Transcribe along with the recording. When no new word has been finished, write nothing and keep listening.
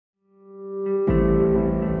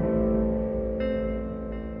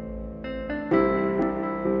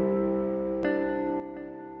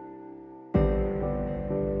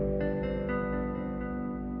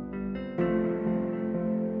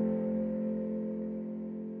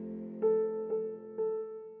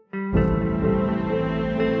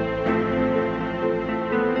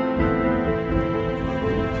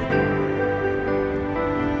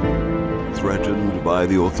jailed by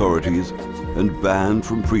the authorities and banned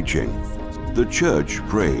from preaching, the church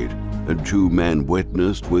prayed, and 2 men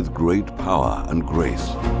witnessed with great power and grace.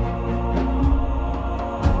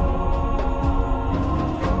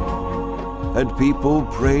 And people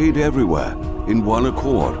prayed everywhere, in one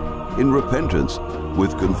accord, in repentance,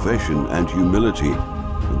 with confession and humility,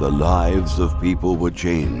 and the lives of people were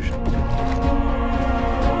changed.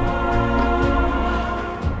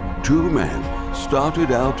 2 men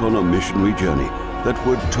started out on a missionary journey that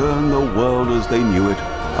would turn the world as they knew it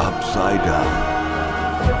upside down.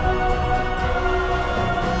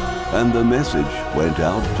 And the message went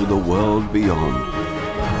out to the world beyond.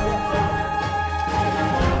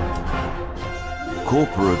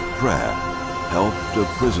 Corporate prayer helped a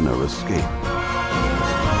prisoner escape.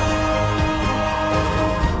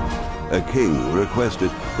 A king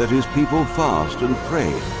requested that his people fast and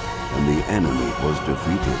pray, and the enemy was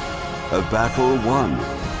defeated. A battle won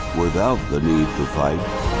without the need to fight.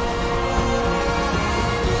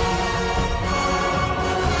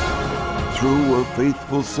 Through a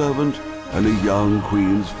faithful servant and a young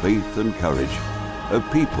queen's faith and courage, a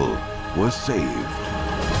people were saved.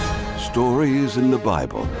 Stories in the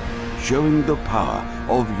Bible showing the power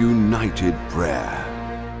of united prayer.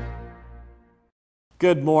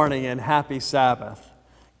 Good morning and happy Sabbath.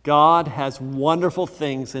 God has wonderful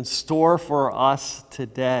things in store for us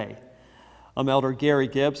today. I'm Elder Gary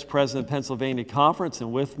Gibbs, President of Pennsylvania Conference,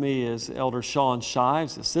 and with me is Elder Sean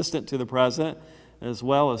Shives, Assistant to the President, as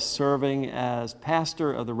well as serving as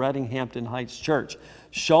pastor of the Reading Hampton Heights Church.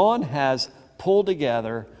 Sean has pulled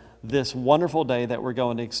together this wonderful day that we're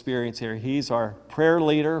going to experience here. He's our prayer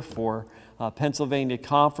leader for Pennsylvania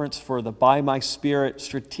Conference for the By My Spirit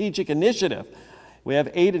Strategic Initiative. We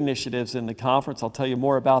have 8 initiatives in the conference. I'll tell you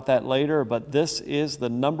more about that later, but this is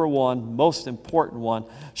the #1, most important one.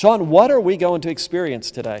 Sean, what are we going to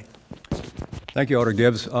experience today? Thank you, Elder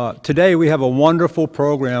Gibbs. Today we have a wonderful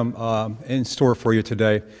program in store for you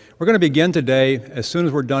today. We're going to begin today, as soon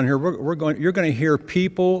as we're done here, you're going to hear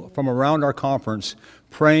people from around our conference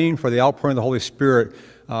praying for the outpouring of the Holy Spirit,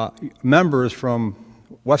 members from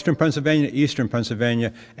Western Pennsylvania, Eastern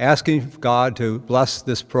Pennsylvania, asking God to bless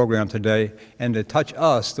this program today and to touch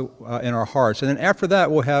us in our hearts. And then after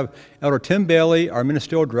that, we'll have Elder Tim Bailey, our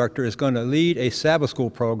ministerial director, is going to lead a Sabbath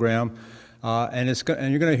school program, and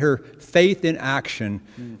you're going to hear faith in action,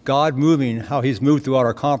 God moving, how He's moved throughout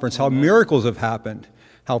our conference, how miracles have happened,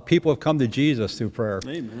 how people have come to Jesus through prayer.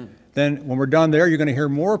 Amen. Then when we're done there, you're going to hear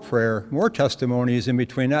more prayer, more testimonies in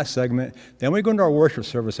between that segment. Then we go into our worship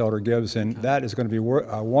service, Elder Gibbs, and that is going to be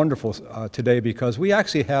wonderful today because we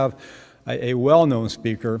actually have a well-known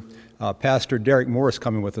speaker, Pastor Derek Morris,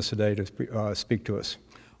 coming with us today to speak to us.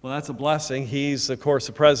 Well, that's a blessing. He's, of course,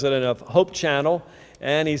 the president of Hope Channel,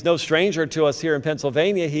 and he's no stranger to us here in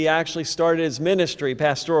Pennsylvania. He actually started his ministry,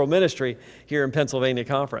 pastoral ministry, here in Pennsylvania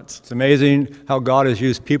Conference. It's amazing how God has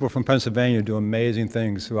used people from Pennsylvania to do amazing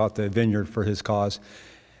things throughout the vineyard for His cause.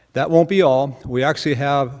 That won't be all. We actually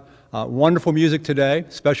have wonderful music today,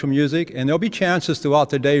 special music, and there'll be chances throughout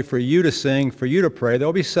the day for you to sing, for you to pray.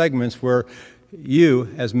 There'll be segments where you,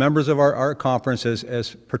 as members of our conference,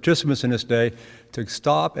 as participants in this day, to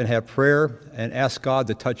stop and have prayer and ask God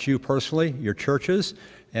to touch you personally, your churches,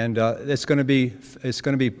 and it's going to be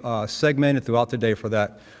segmented throughout the day for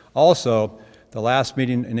that. Also, the last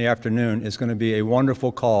meeting in the afternoon is going to be a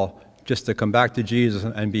wonderful call just to come back to Jesus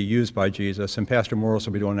and be used by Jesus, and Pastor Morris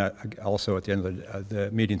will be doing that also at the end of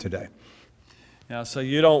the meeting today. Now, so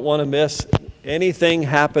you don't want to miss anything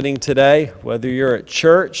happening today, whether you're at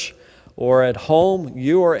church or at home.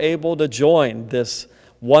 You are able to join this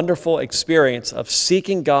wonderful experience of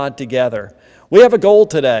seeking God together. We have a goal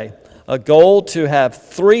today, a goal to have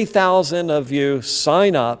 3,000 of you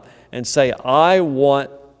sign up and say, I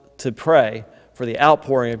want to pray for the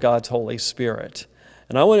outpouring of God's Holy Spirit.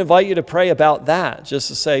 And I want to invite you to pray about that, just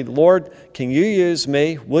to say, Lord, can you use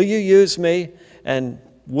me? Will you use me? And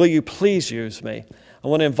will you please use me? I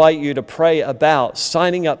want to invite you to pray about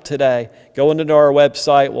signing up today. Go into our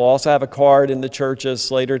website. We'll also have a card in the churches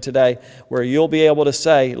later today where you'll be able to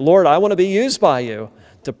say, Lord, I want to be used by you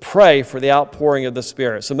to pray for the outpouring of the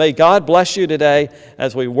Spirit. So may God bless you today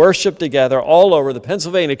as we worship together all over the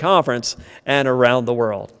Pennsylvania Conference and around the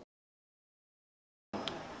world.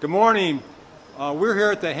 Good morning. We're here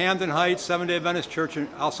at the Hampton Heights Seventh-day Adventist Church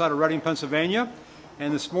outside of Reading, Pennsylvania.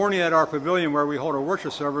 And this morning at our pavilion where we hold our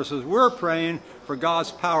worship services, we're praying for God's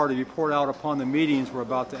power to be poured out upon the meetings we're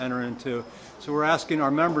about to enter into. So we're asking our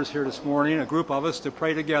members here this morning, a group of us, to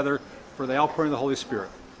pray together for the outpouring of the Holy Spirit.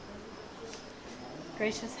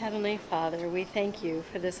 Gracious Heavenly Father, we thank you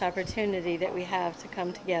for this opportunity that we have to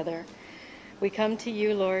come together. We come to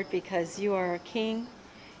you, Lord, because you are our King.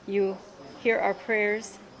 You hear our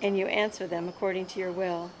prayers and you answer them according to your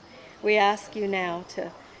will. We ask you now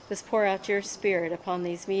to just pour out your Spirit upon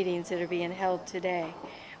these meetings that are being held today.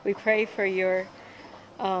 We pray for your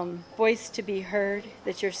voice to be heard,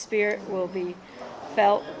 that your Spirit will be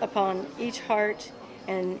felt upon each heart,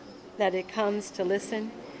 and that it comes to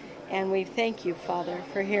listen. And we thank you, Father,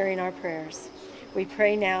 for hearing our prayers. We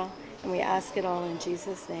pray now, and we ask it all in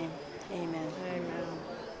Jesus' name. Amen. Amen.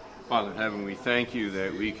 Father in heaven, we thank you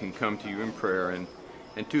that we can come to you in prayer.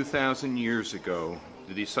 And 2,000 years ago,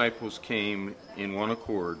 the disciples came in one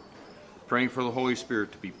accord, praying for the Holy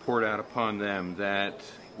Spirit to be poured out upon them, that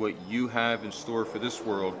what you have in store for this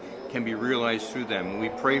world can be realized through them. And we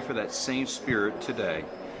pray for that same Spirit today,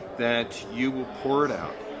 that you will pour it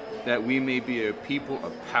out, that we may be a people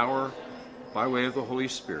of power by way of the Holy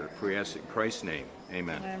Spirit. For we ask it in Christ's name.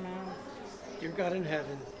 Amen. Amen. Dear God in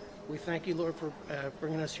heaven, we thank you, Lord, for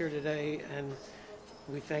bringing us here today, and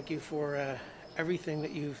we thank you for everything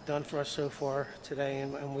that you've done for us so far today,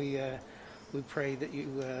 and we pray that you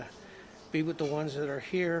be with the ones that are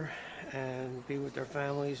here and be with their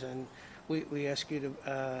families, and we ask you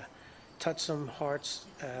to touch some hearts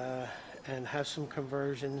and have some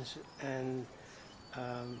conversions, and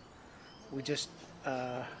we just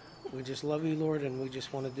love you, Lord, and we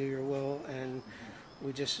just want to do your will, and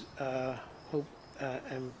we just hope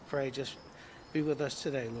and pray, just be with us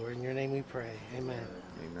today, Lord. In your name we pray. Amen.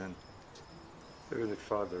 Amen. Heavenly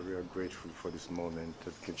Father, we are grateful for this moment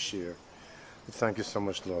that we can share. We thank you so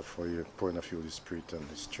much, Lord, for your pouring of your Holy Spirit on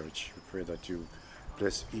this church. We pray that you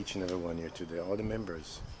bless each and every one here today, all the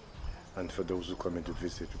members, and for those who come in to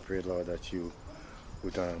visit. We pray, Lord, that you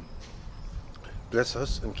would bless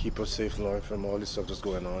us and keep us safe, Lord, from all this stuff that's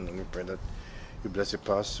going on. And we pray that you bless the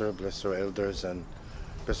pastor, bless our elders, and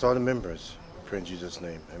bless all the members. We pray in Jesus'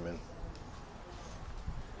 name. Amen.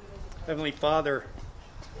 Heavenly Father,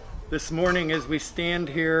 this morning as we stand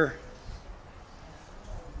here,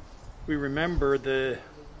 we remember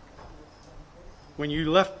when you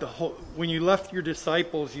left your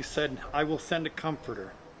disciples, you said, "I will send a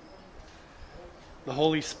comforter, the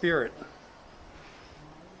Holy Spirit."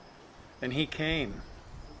 And he came.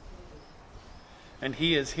 And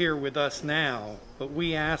he is here with us now. But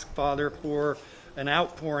we ask, Father, for an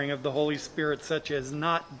outpouring of the Holy Spirit such as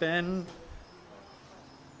not been,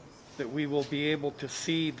 that we will be able to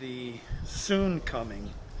see the soon coming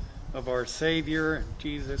of our Savior,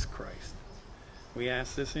 Jesus Christ. We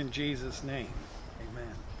ask this in Jesus' name.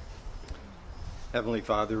 Amen. Heavenly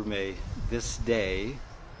Father, may this day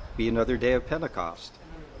be another day of Pentecost,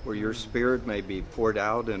 where your Spirit may be poured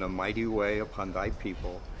out in a mighty way upon thy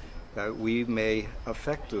people, that we may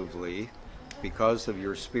effectively, because of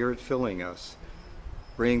your Spirit filling us,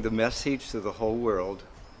 bring the message to the whole world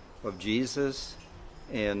of Jesus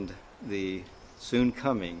and the soon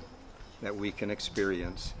coming that we can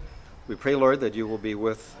experience. We pray, Lord, that you will be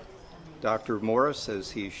with Dr. Morris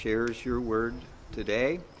as he shares your word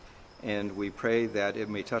today, and we pray that it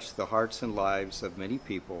may touch the hearts and lives of many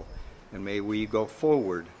people, and may we go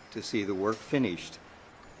forward to see the work finished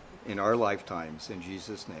in our lifetimes. In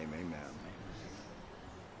Jesus' name, amen.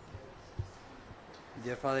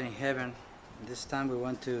 Dear Father in heaven, this time we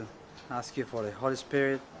want to ask you for the Holy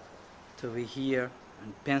Spirit to be here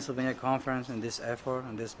in Pennsylvania Conference, in this effort,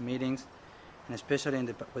 in these meetings, and especially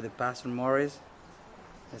with the Pastor Morris,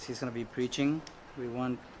 as he's going to be preaching. We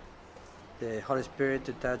want the Holy Spirit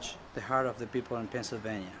to touch the heart of the people in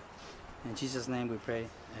Pennsylvania. In Jesus' name we pray,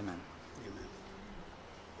 amen.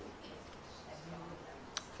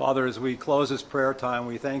 Father, as we close this prayer time,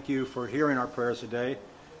 we thank you for hearing our prayers today.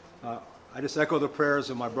 I just echo the prayers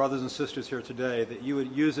of my brothers and sisters here today, that you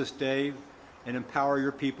would use this day and empower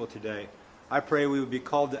your people today. I pray we would be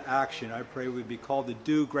called to action. I pray we would be called to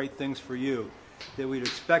do great things for you, that we'd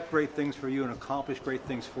expect great things for you and accomplish great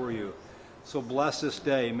things for you. So bless this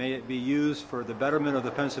day. May it be used for the betterment of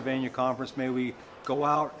the Pennsylvania Conference. May we go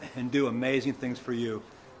out and do amazing things for you.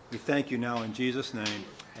 We thank you now in Jesus' name.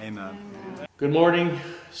 Amen. Good morning,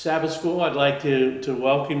 Sabbath School. I'd like to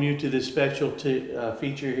welcome you to this special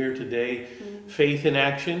feature here today, Faith in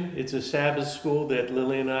Action. It's a Sabbath school that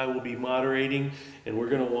Lily and I will be moderating, and we're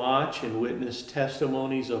going to watch and witness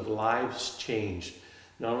testimonies of lives changed.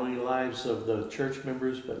 Not only lives of the church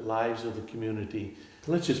members, but lives of the community.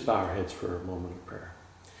 Let's just bow our heads for a moment of prayer.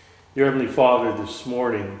 Dear Heavenly Father, this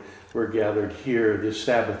morning we're gathered here this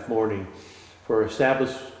Sabbath morning for a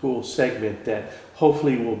Sabbath school segment that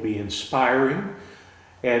hopefully will be inspiring.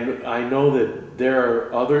 And I know that there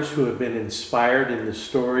are others who have been inspired in the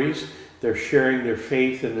stories. They're sharing their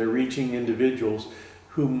faith and they're reaching individuals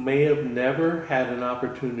who may have never had an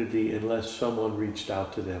opportunity unless someone reached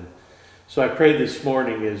out to them. So I pray this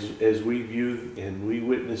morning as we view and we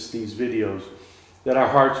witness these videos that our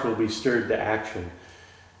hearts will be stirred to action,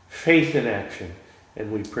 faith in action,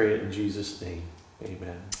 and we pray it in Jesus' name.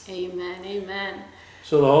 Amen. Amen. Amen.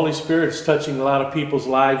 So the Holy Spirit's touching a lot of people's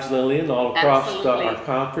lives, Lillian, all across our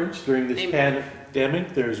conference during this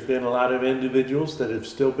pandemic. There's been a lot of individuals that have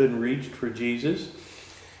still been reached for Jesus.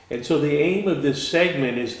 And so the aim of this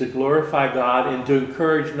segment is to glorify God and to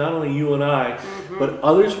encourage not only you and I, but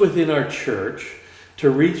others within our church to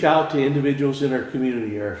reach out to individuals in our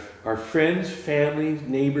community, our friends, families,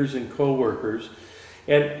 neighbors, and co-workers.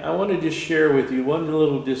 And I want to just share with you one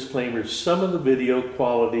little disclaimer. Some of the video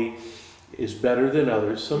quality is better than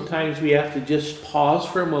others. Sometimes we have to just pause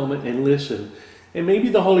for a moment and listen. And maybe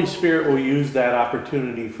the Holy Spirit will use that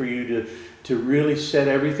opportunity for you to really set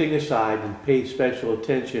everything aside and pay special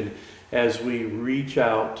attention as we reach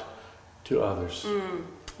out to others.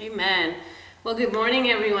 Amen. Well, good morning,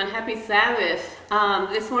 everyone. Happy Sabbath.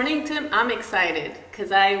 This morning, Tim, I'm excited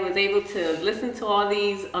because I was able to listen to all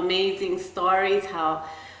these amazing stories, how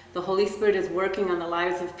the Holy Spirit is working on the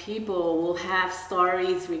lives of people. We'll have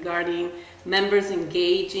stories regarding members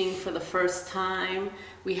engaging for the first time.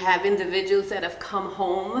 We have individuals that have come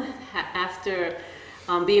home after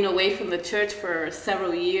being away from the church for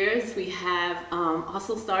several years. We have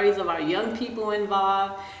also stories of our young people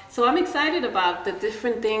involved. So I'm excited about the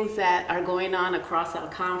different things that are going on across our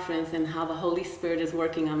conference and how the Holy Spirit is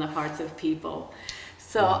working on the hearts of people.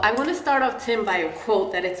 So I want to start off, Tim, by a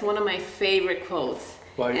quote that it's one of my favorite quotes.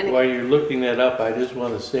 While you're looking that up, I just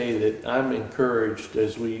want to say that I'm encouraged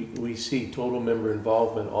as we see total member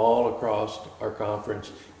involvement all across our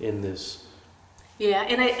conference in this. Yeah,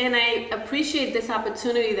 and I appreciate this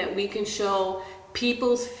opportunity that we can show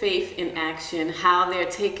people's faith in action, how they're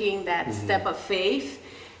taking that step of faith.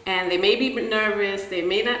 And they may be nervous, they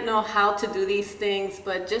may not know how to do these things,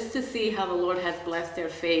 but just to see how the Lord has blessed their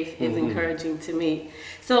faith is encouraging to me.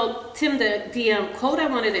 So, Tim, the quote I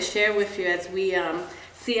wanted to share with you as we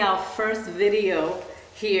see our first video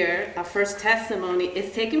here, our first testimony,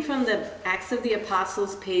 is taken from the Acts of the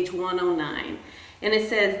Apostles, page 109. And it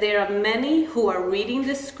says, "There are many who are reading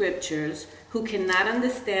the scriptures who cannot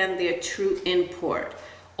understand their true import.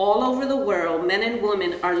 All over the world, men and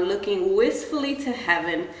women are looking wistfully to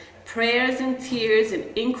heaven. Prayers and tears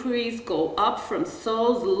and inquiries go up from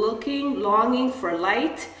souls longing for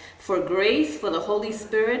light, for grace, for the Holy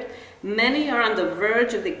Spirit. Many are on the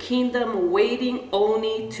verge of the kingdom, waiting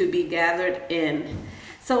only to be gathered in."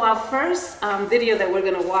 So our first video that we're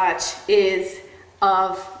going to watch is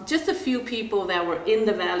of just a few people that were in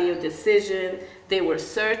the valley of decision. They were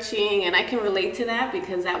searching, and I can relate to that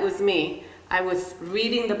because that was me. I was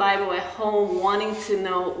reading the Bible at home, wanting to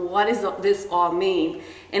know what does this all mean.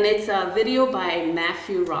 And it's a video by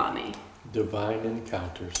Matthew Rami. Divine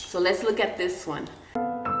Encounters. So let's look at this one.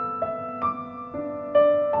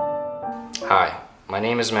 Hi, my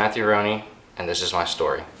name is Matthew Roney, and this is my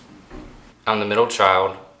story. I'm the middle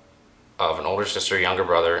child of an older sister, younger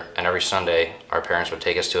brother, and every Sunday our parents would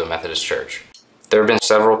take us to a Methodist church. There have been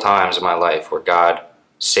several times in my life where God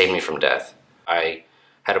saved me from death. I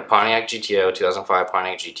had a Pontiac GTO, 2005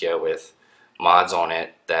 Pontiac GTO with mods on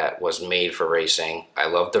it that was made for racing. I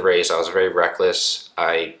loved the race. I was very reckless.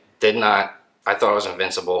 I thought I was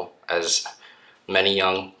invincible, as many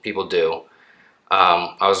young people do.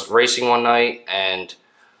 I was racing one night, and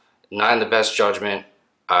not in the best judgment,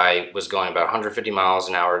 I was going about 150 miles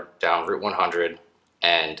an hour down Route 100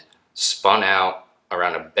 and spun out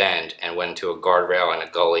around a bend and went into a guardrail in a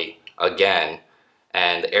gully again,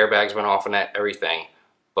 and the airbags went off and everything.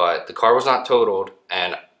 But the car was not totaled,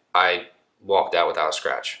 and I walked out without a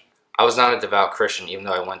scratch. I was not a devout Christian, even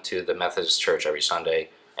though I went to the Methodist church every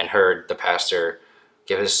Sunday and heard the pastor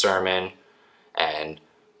give his sermon and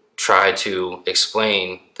try to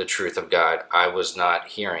explain the truth of God. I was not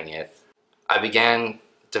hearing it. I began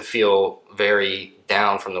to feel very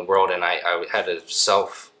down from the world, and I had a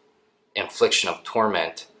self-infliction of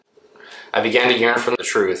torment. I began to yearn for the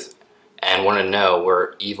truth and want to know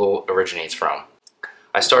where evil originates from.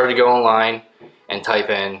 I started to go online and type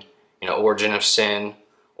in, origin of sin,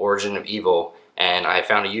 origin of evil, and I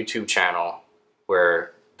found a YouTube channel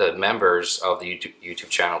where the members of the YouTube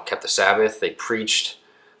channel kept the Sabbath. They preached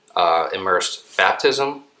immersed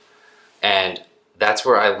baptism, and that's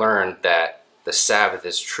where I learned that the Sabbath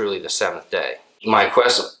is truly the seventh day. My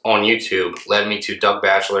quest on YouTube led me to Doug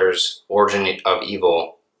Batchelor's Origin of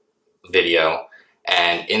Evil video,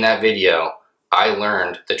 and in that video I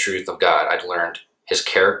learned the truth of God. I learned his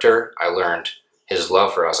character, I learned his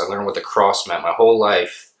love for us, I learned what the cross meant. My whole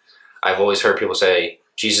life I've always heard people say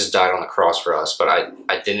Jesus died on the cross for us, but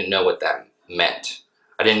I didn't know what that meant.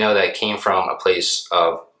 I didn't know that it came from a place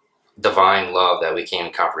of divine love that we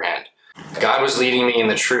can't comprehend. God was leading me in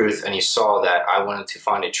the truth, and he saw that I wanted to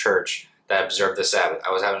find a church that observed the Sabbath.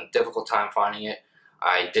 I was having a difficult time finding it.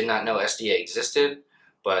 I did not know SDA existed,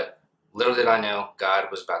 but little did I know God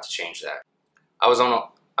was about to change that. I was on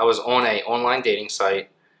a online dating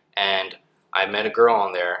site, and I met a girl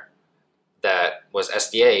on there that was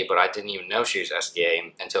SDA, but I didn't even know she was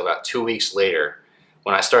SDA until about 2 weeks later.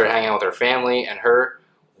 When I started hanging out with her family and her,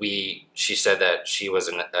 she said that she was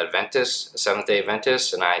an Adventist, a Seventh-day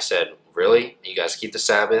Adventist, and I said, really? You guys keep the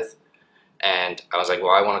Sabbath? And I was like, well,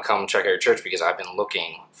 I want to come check out your church because I've been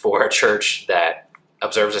looking for a church that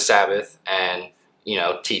observes the Sabbath and, you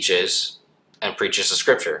know, teaches and preaches the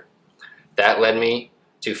scripture. That led me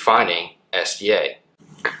to finding SDA.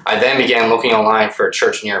 I then began looking online for a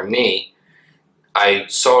church near me. I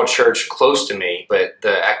saw a church close to me, but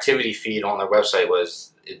the activity feed on their website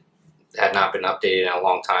had not been updated in a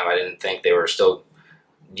long time. I didn't think they were still,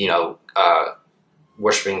 you know,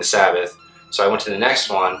 worshiping the Sabbath. So I went to the next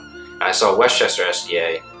one, and I saw Westchester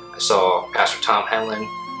SDA. I saw Pastor Tom Henlin,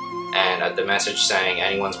 and the message saying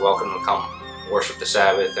anyone's welcome to come worship the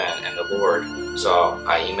Sabbath and the Lord. So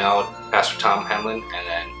I emailed Pastor Tom Henlin, and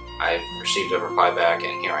then I received a reply back,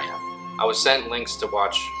 and here I am. I was sent links to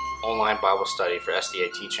watch online Bible study for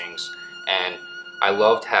SDA teachings, and I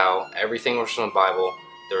loved how everything was from the Bible.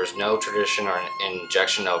 There was no tradition or an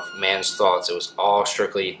injection of man's thoughts. It was all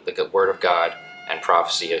strictly the Word of God and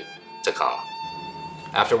prophecy to come.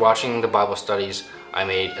 After watching the Bible studies, I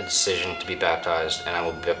made a decision to be baptized, and I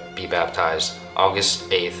will be baptized August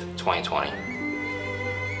 8th, 2020.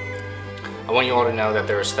 I want you all to know that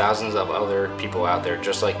there's thousands of other people out there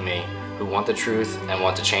just like me who want the truth and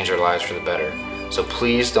want to change their lives for the better. So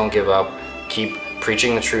please don't give up. Keep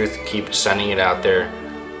preaching the truth. Keep sending it out there.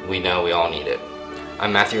 We know we all need it.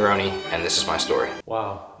 I'm Matthew Roney, and this is my story.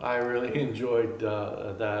 Wow, I really enjoyed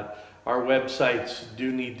that. Our websites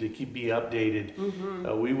do need to be updated.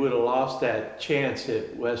 Mm-hmm. We would have lost that chance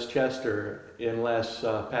at Westchester unless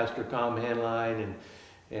Pastor Tom Henline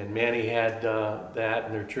and Manny had that,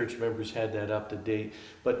 and their church members had that up to date.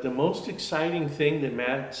 But the most exciting thing that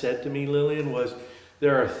Matt said to me, Lillian, was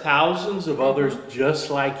there are thousands of others just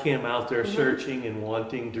like him out there searching and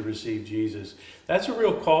wanting to receive Jesus. That's a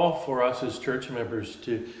real call for us as church members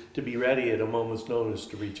to be ready at a moment's notice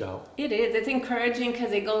to reach out. It is. It's encouraging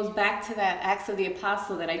because it goes back to that Acts of the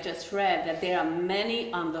Apostle that I just read, that there are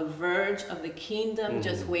many on the verge of the kingdom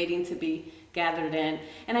just waiting to be gathered in.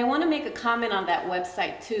 And I want to make a comment on that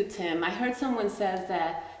website too, Tim. I heard someone says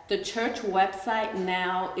that the church website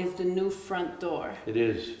now is the new front door. It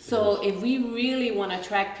is. So if we really want to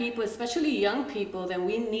attract people, especially young people, then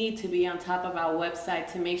we need to be on top of our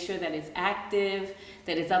website to make sure that it's active,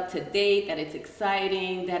 that it's up to date, that it's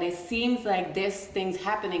exciting, that it seems like there's things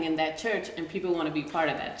happening in that church and people want to be part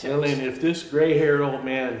of that church. Lillian, if this gray-haired old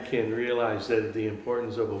man can realize that the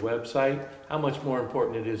importance of a website, how much more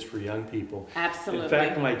important it is for young people. Absolutely. In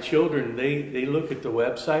fact, my children, they look at the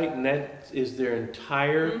website, and that is their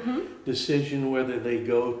entire decision whether they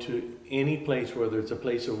go to any place, whether it's a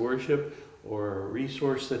place of worship or a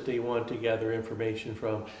resource that they want to gather information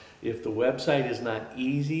from. If the website is not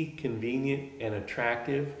easy, convenient, and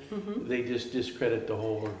attractive, they just discredit the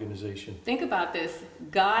whole organization. Think about this.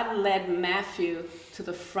 God led Matthew to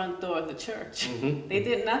the front door of the church. They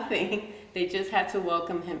did nothing. They just had to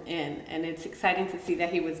welcome him in. And it's exciting to see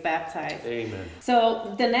that he was baptized. Amen.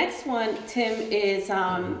 So the next one, Tim, is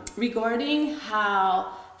regarding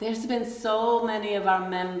how there's been so many of our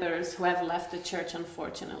members who have left the church,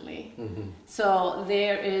 unfortunately. So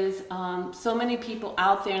there is so many people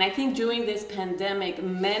out there, and I think during this pandemic,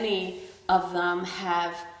 many of them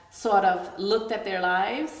have sort of looked at their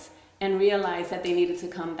lives and realized that they needed to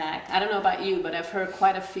come back. I don't know about you, but I've heard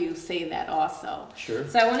quite a few say that also. Sure.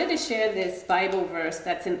 So I wanted to share this Bible verse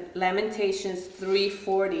that's in Lamentations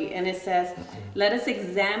 3:40, and it says, "Let us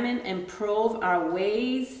examine and probe our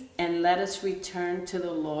ways, and let us return to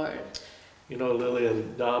the Lord." You know,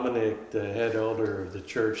 Lillian, Dominic, the head elder of the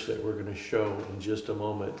church that we're going to show in just a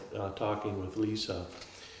moment, talking with Lisa,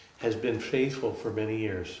 has been faithful for many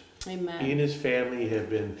years. Amen. He and his family have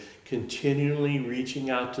been continually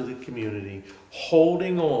reaching out to the community,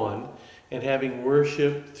 holding on, and having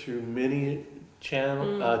worship through many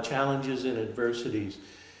challenges and adversities.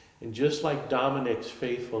 And just like Dominic's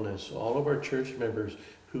faithfulness, all of our church members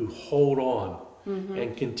who hold on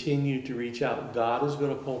and continue to reach out, God is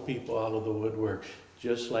going to pull people out of the woodwork,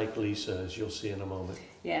 just like Lisa, as you'll see in a moment.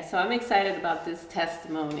 Yeah, so I'm excited about this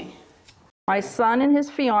testimony. My son and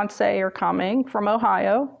his fiance are coming from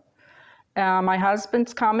Ohio. My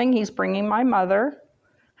husband's coming. He's bringing my mother.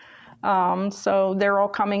 So they're all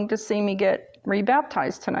coming to see me get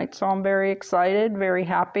rebaptized tonight. So I'm very excited, very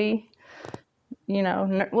happy, you know,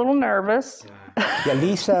 a little nervous. Yeah,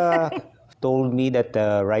 Lisa told me that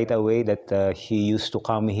right away that she used to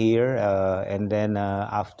come here, and then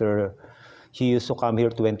after she used to come here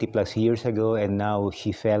 20 plus years ago, and now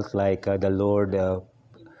she felt like the Lord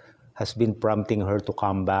has been prompting her to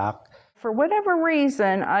come back. For whatever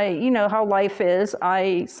reason, you know how life is,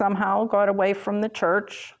 I somehow got away from the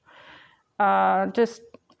church.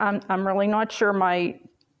 I'm really not sure. My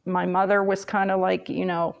mother was kind of like, you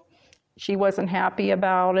know, she wasn't happy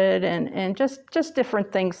about it, and just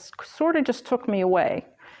different things sort of just took me away,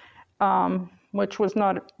 which was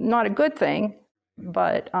not a good thing,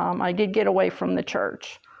 but I did get away from the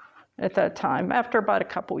church at that time after about a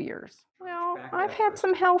couple years. Well, I've had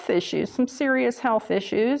some health issues, some serious health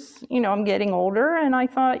issues. You know, I'm getting older, and I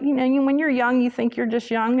thought, you know, when you're young, you think you're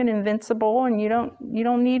just young and invincible, and you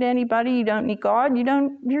don't need anybody, you don't need God,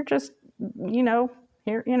 you're just, you know,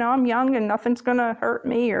 here, you know, I'm young and nothing's gonna hurt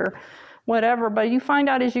me or whatever. But you find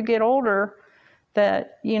out as you get older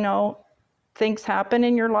that, you know, things happen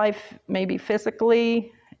in your life, maybe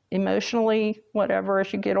physically, emotionally, whatever,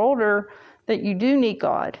 as you get older, that you do need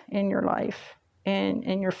God in your life. And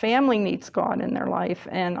your family needs God in their life.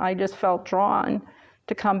 And I just felt drawn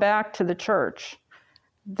to come back to the church,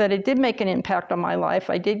 that it did make an impact on my life.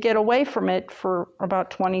 I did get away from it for about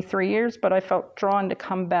 23 years, but I felt drawn to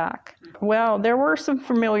come back. Well, there were some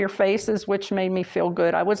familiar faces which made me feel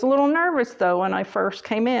good. I was a little nervous though when I first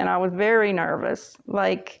came in. I was very nervous.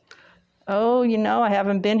 Like, oh, you know, I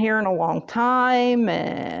haven't been here in a long time.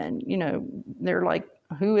 And, you know, they're like,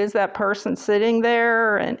 who is that person sitting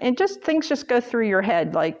there? And just things just go through your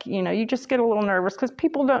head. Like, you know, you just get a little nervous because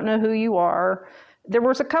people don't know who you are. There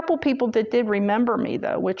was a couple people that did remember me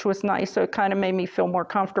though, which was nice. So it kind of made me feel more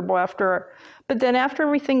comfortable after. But then after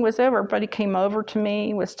everything was over, everybody came over to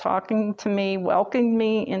me, was talking to me, welcomed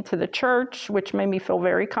me into the church, which made me feel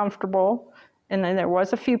very comfortable. And then there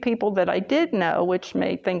was a few people that I did know, which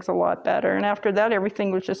made things a lot better. And after that,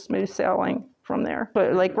 everything was just smooth sailing from there.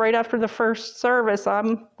 But like right after the first service,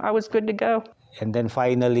 I was good to go. And then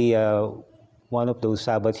finally, one of those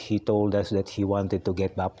Sabbaths, she told us that she wanted to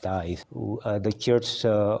get baptized. The church,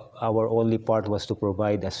 our only part was to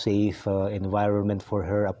provide a safe environment for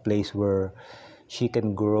her, a place where she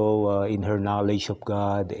can grow in her knowledge of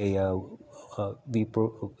God. The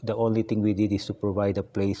only thing we did is to provide a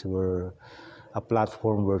place where, a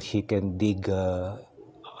platform where she can dig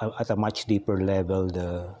at a much deeper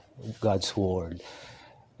level God's Word.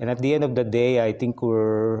 And at the end of the day, I think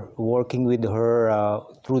we're working with her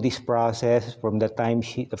through this process from the time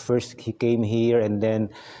she came here, and then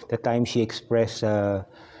the time she expressed her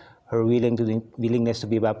willingness to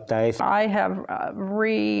be baptized. I have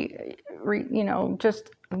you know,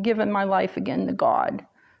 just given my life again to God.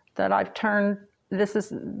 That I've turned.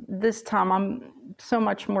 This time I'm so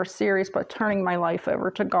much more serious about turning my life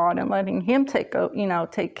over to God and letting Him take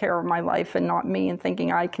care of my life and not me, and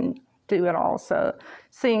thinking I can do it all. So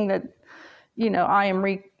seeing that, you know, I am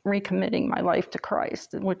recommitting my life to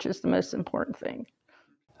Christ, which is the most important thing.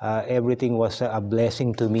 Everything was a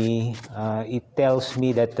blessing to me. It tells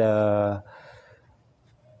me that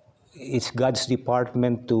it's God's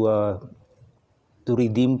department to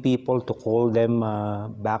redeem people, to call them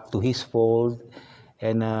back to His fold.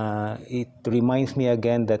 And it reminds me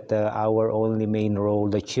again that our only main role,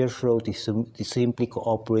 the church role, is to simply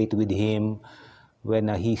cooperate with Him when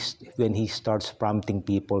He starts prompting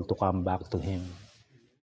people to come back to Him.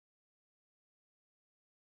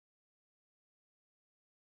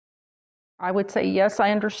 I would say, yes, I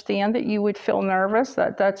understand that you would feel nervous,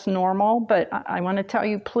 that's normal, but I want to tell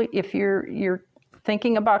you, please, if you're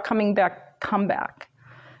thinking about coming back, come back.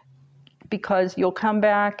 Because you'll come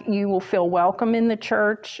back, you will feel welcome in the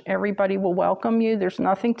church, everybody will welcome you, there's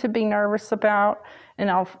nothing to be nervous about, and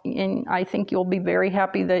I think you'll be very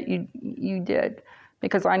happy that you did.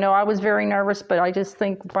 Because I know I was very nervous, but I just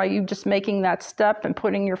think by you just making that step and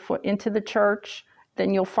putting your foot into the church,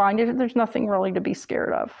 then you'll find there's nothing really to be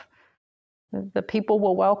scared of. The people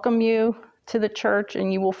will welcome you to the church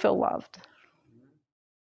and you will feel loved.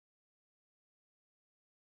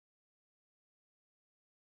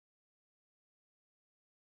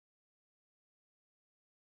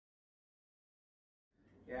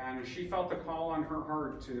 And she felt the call on her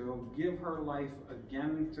heart to give her life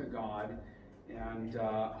again to God and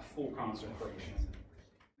a full consecration.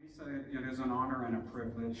 Lisa, it is an honor and a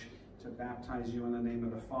privilege to baptize you in the name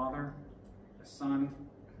of the Father, the Son,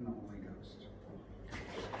 and the Holy Ghost.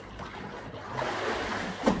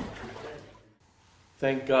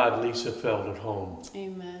 Thank God Lisa felt at home.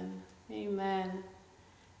 Amen. Amen.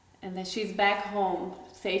 And that she's back home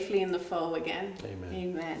safely in the fold again. Amen.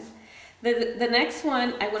 Amen. The next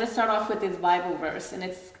one, I want to start off with this Bible verse, and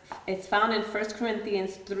it's found in 1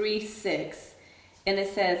 Corinthians 3:6. And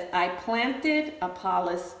it says, I planted,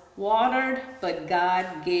 Apollos watered, but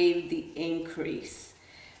God gave the increase.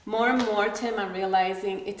 More and more, Tim, I'm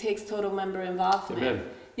realizing it takes total member involvement. Amen.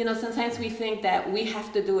 You know, sometimes we think that we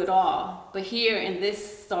have to do it all. But here in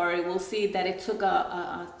this story, we'll see that it took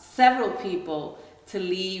several people to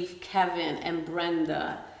leave Kevin and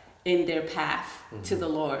Brenda in their path to the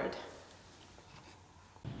Lord.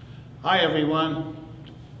 Hi, everyone.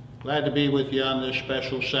 Glad to be with you on this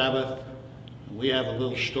special Sabbath. We have a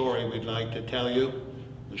little story we'd like to tell you.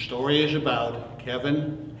 The story is about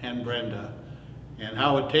Kevin and Brenda and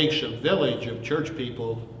how it takes a village of church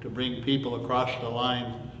people to bring people across the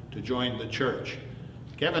line to join the church.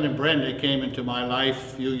 Kevin and Brenda came into my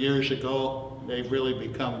life a few years ago. They've really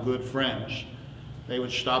become good friends. They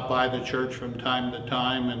would stop by the church from time to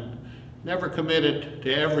time and never committed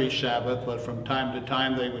to every Sabbath, but from time to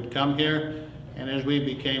time they would come here. And as we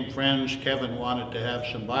became friends, Kevin wanted to have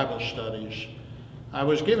some Bible studies. I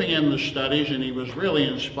was giving him the studies and he was really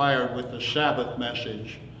inspired with the Sabbath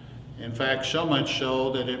message. In fact, so much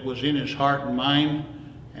so that it was in his heart and mind.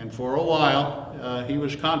 And for a while, he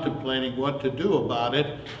was contemplating what to do about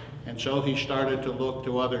it. And so he started to look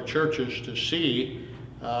to other churches to see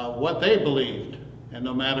what they believed. And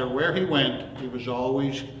no matter where he went, he was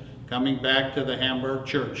always coming back to the Hamburg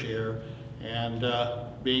church here and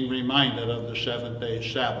being reminded of the seventh-day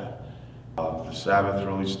Sabbath. The Sabbath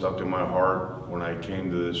really stuck in my heart when I came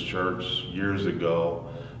to this church years ago.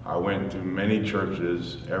 I went to many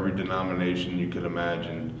churches, every denomination you could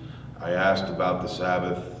imagine. I asked about the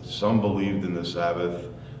Sabbath. Some believed in the Sabbath,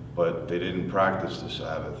 but they didn't practice the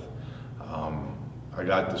Sabbath. I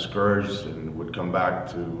got discouraged and would come back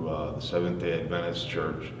to the Seventh-day Adventist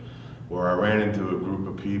church, where I ran into a group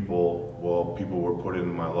of people, well, people were put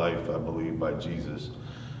into my life, I believe, by Jesus,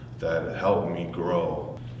 that helped me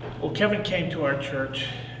grow. Well, Kevin came to our church,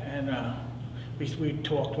 and we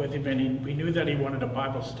talked with him, and we knew that he wanted a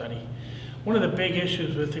Bible study. One of the big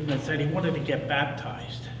issues with him is that he wanted to get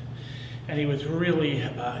baptized, and he was really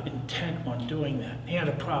intent on doing that. He had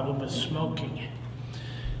a problem with smoking.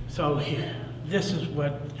 So this is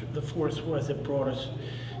what the force was that brought us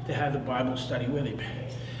to have the Bible study with him.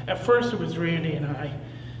 At first it was Randy and I,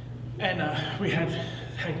 and we had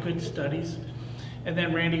good studies. And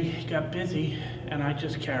then Randy got busy, and I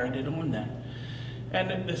just carried it on then.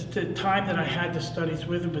 And the time that I had the studies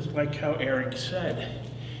with him was like how Eric said.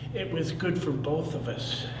 It was good for both of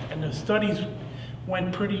us. And the studies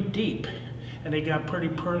went pretty deep, and they got pretty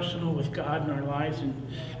personal with God in our lives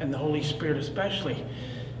and the Holy Spirit especially,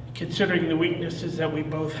 considering the weaknesses that we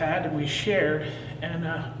both had and we shared, and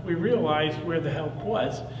we realized where the help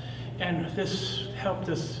was. And this helped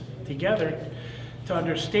us together to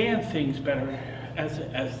understand things better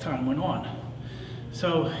as time went on.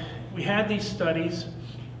 So we had these studies,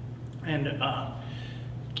 and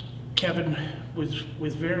Kevin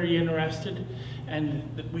was very interested, and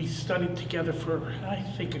we studied together for, I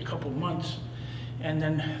think, a couple months, and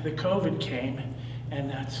then the COVID came, and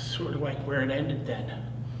that's sort of like where it ended then.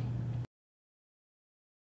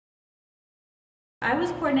 I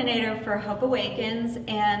was coordinator for Hope Awakens,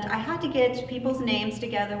 and I had to get people's names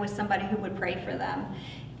together with somebody who would pray for them.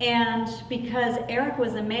 And because Eric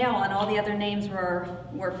was a male and all the other names were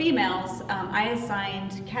females, I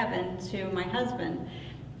assigned Kevin to my husband.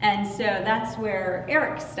 And so that's where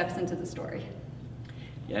Eric steps into the story.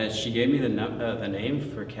 Yeah, she gave me the name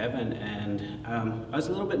for Kevin, and I was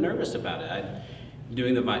a little bit nervous about it. I'm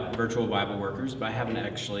doing the virtual Bible workers, but I haven't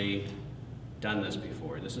actually done this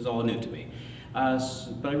before. This is all new to me.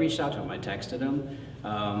 But I reached out to him, I texted him,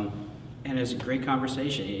 and it was a great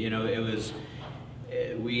conversation. You know,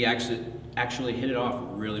 we actually hit it off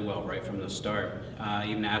really well right from the start. I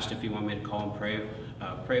even asked if he wanted me to call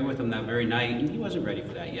and pray with him that very night, and he wasn't ready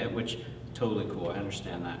for that yet, which totally cool, I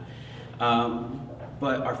understand that.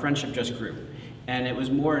 But our friendship just grew, and it was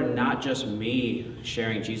more not just me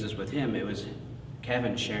sharing Jesus with him, it was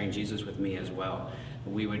Kevin sharing Jesus with me as well.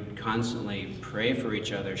 We would constantly pray for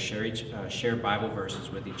each other, share Bible verses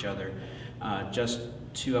with each other, just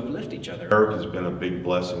to uplift each other. Eric has been a big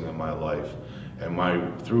blessing in my life.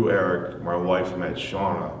 And through Eric, my wife met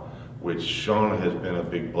Shauna, which Shauna has been a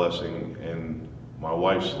big blessing in my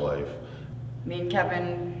wife's life. Me and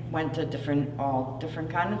Kevin went to all different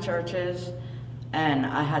kind of churches, and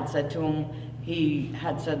I had said to him, he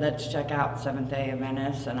had said, let's check out Seventh-day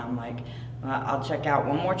Adventist, and I'm like, well, I'll check out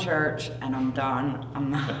one more church and I'm done. I'm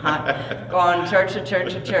not going church to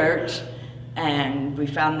church to church. And we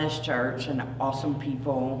found this church and awesome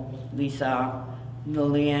people, Lisa,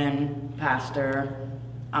 Lillian, Pastor,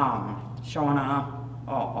 Shauna,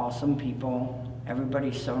 all awesome people.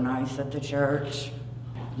 Everybody's so nice at the church.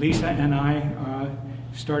 Lisa and I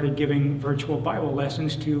started giving virtual Bible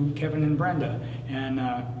lessons to Kevin and Brenda, and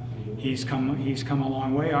he's come a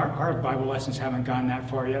long way. Our Bible lessons haven't gone that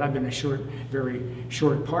far yet. I've been a very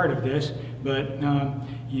short part of this, but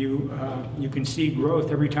you can see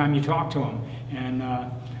growth every time you talk to him, and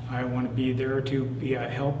I want to be there to be a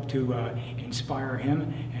help to inspire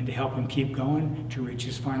him and to help him keep going to reach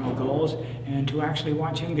his final goals and to actually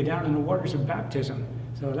watch him go down in the waters of baptism.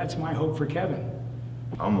 So that's my hope for Kevin.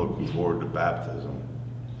 I'm looking forward to baptism.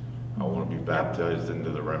 I want to be baptized into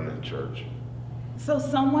the remnant church. So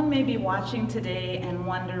someone may be watching today and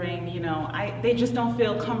wondering, they just don't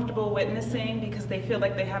feel comfortable witnessing because they feel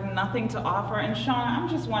like they have nothing to offer. And Shauna, I'm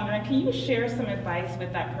just wondering, can you share some advice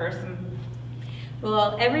with that person?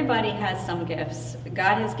 Well, everybody has some gifts.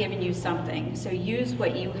 God has given you something, so use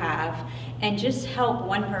what you have and just help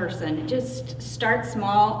one person. Just start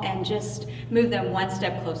small and just move them one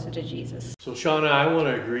step closer to Jesus. So Shauna, I want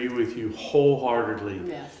to agree with you wholeheartedly.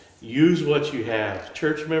 Yes. Use what you have.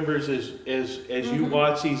 Church members, as you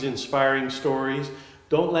watch these inspiring stories,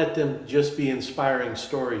 don't let them just be inspiring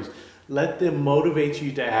stories. Let them motivate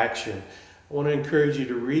you to action. I want to encourage you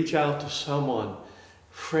to reach out to someone,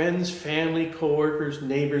 friends, family, coworkers,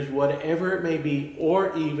 neighbors, whatever it may be,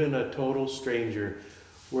 or even a total stranger.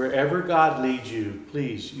 Wherever God leads you,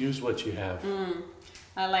 please use what you have.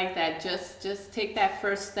 I like that. Just take that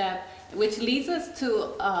first step, which leads us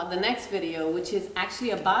to the next video, which is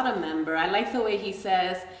actually about a member. I like the way he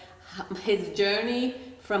says his journey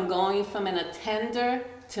from going from an attender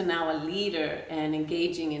to now a leader and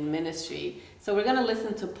engaging in ministry. So we're going to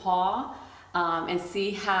listen to Paul and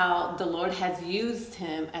see how the Lord has used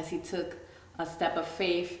him as he took a step of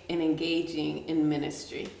faith in engaging in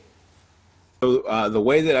ministry. So the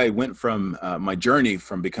way that I went from my journey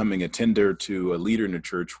from becoming a tender to a leader in the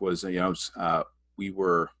church was,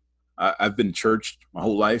 I've been churched my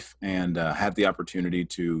whole life and had the opportunity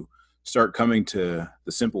to start coming to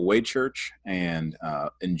the Simple Way Church and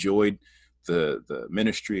enjoyed the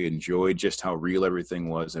ministry, enjoyed just how real everything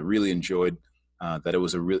was. I really enjoyed that it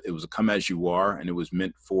was a come as you are, and it was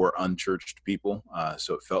meant for unchurched people.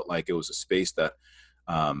 So it felt like it was a space that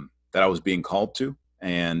I was being called to,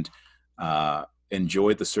 and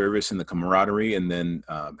enjoyed the service and the camaraderie. And then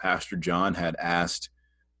Pastor John had asked,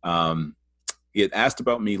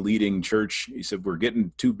 about me leading church. He said, we're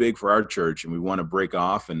getting too big for our church and we want to break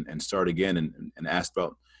off and start again, and asked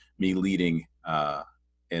about me leading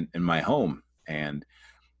in my home. And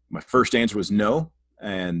my first answer was no.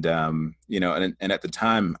 And, and at the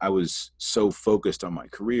time I was so focused on my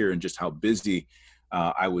career and just how busy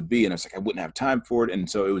I would be. And I was like, I wouldn't have time for it. And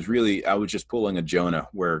so it was really, I was just pulling a Jonah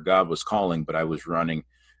where God was calling, but I was running.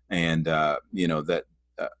 And,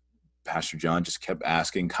 Pastor John just kept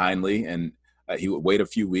asking kindly, and he would wait a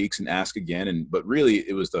few weeks and ask again. But really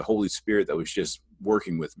it was the Holy Spirit that was just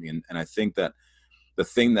working with me. And I think that the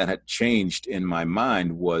thing that had changed in my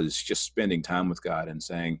mind was just spending time with God and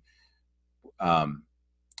saying, God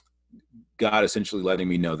essentially letting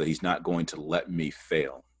me know that he's not going to let me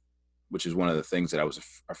fail, which is one of the things that I was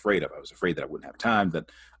afraid of. I was afraid that I wouldn't have time, that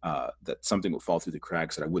something would fall through the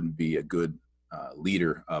cracks, that I wouldn't be a good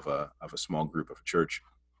leader of a small group, of a church.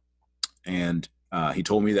 And he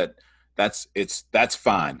told me that that's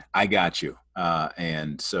fine. I got you.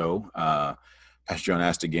 And so Pastor John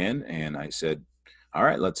asked again, and I said, all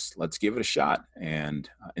right, let's give it a shot. And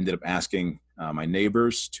ended up asking my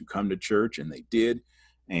neighbors to come to church, and they did.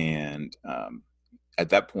 And at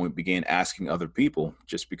that point began asking other people,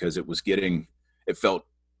 just because it felt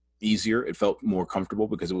easier. It felt more comfortable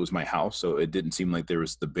because it was my house. So it didn't seem like there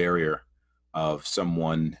was the barrier of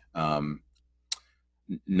someone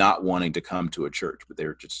not wanting to come to a church, but they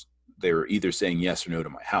were either saying yes or no to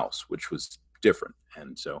my house, which was different.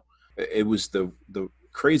 And so it was the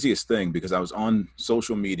craziest thing, because I was on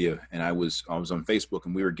social media and I was on Facebook,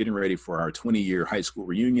 and we were getting ready for our 20-year high school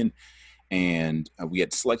reunion. And we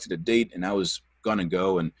had selected a date, and I was going to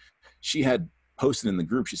go. And she had posted in the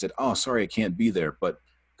group, she said, oh, sorry, I can't be there, but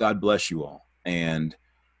God bless you all. And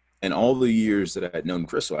all the years that I had known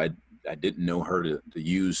Crystal, I didn't know her to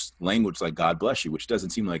use language like God bless you, which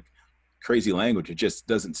doesn't seem like crazy language. It just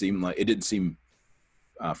didn't seem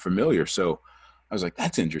familiar. So I was like,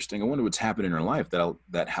 that's interesting. I wonder what's happened in her life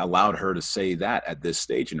that allowed her to say that at this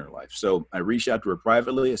stage in her life. So I reached out to her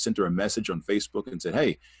privately. I sent her a message on Facebook and said,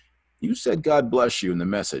 hey, you said God bless you in the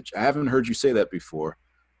message. I haven't heard you say that before,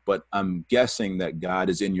 but I'm guessing that God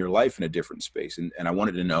is in your life in a different space. And I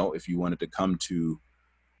wanted to know if you wanted to come to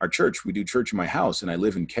our church. We do church in my house and I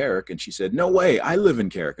live in Carrick. And she said, no way, I live in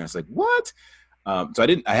Carrick. And I was like, what? So I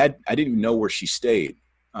didn't even know where she stayed,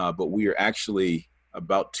 but we are actually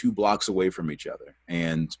about 2 blocks away from each other.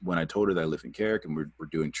 And when I told her that I live in Carrick and we're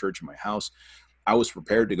doing church in my house, I was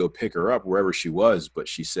prepared to go pick her up wherever she was, but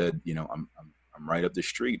she said, you know, I'm right up the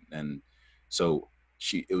street. And so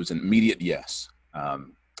it was an immediate yes.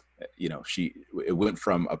 You know, it went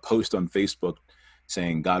from a post on Facebook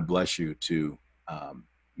saying, God bless you, to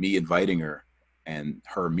me inviting her and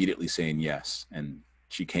her immediately saying yes. And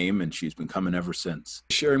she came and she's been coming ever since.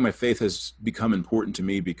 Sharing my faith has become important to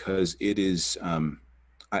me because it is,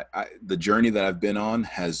 the journey that I've been on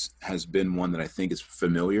has been one that I think is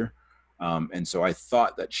familiar. And so I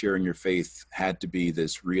thought that sharing your faith had to be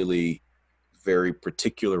this really very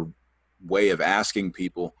particular way of asking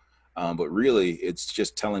people. But really it's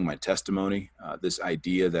just telling my testimony, this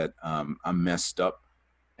idea that I'm messed up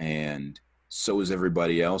and so is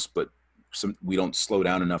everybody else, but we don't slow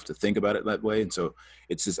down enough to think about it that way. And so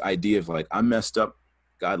it's this idea of like, I'm messed up.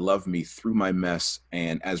 God loved me through my mess.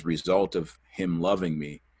 And as a result of him loving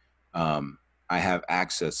me, I have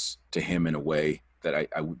access to him in a way that I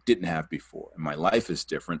didn't have before. And my life is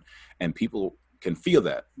different, and people can feel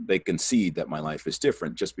that. They can see that my life is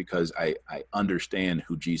different just because I understand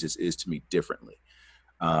who Jesus is to me differently.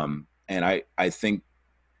 And I think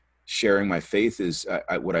sharing my faith is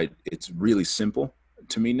it's really simple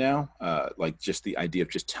to me now. Like just the idea of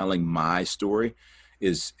just telling my story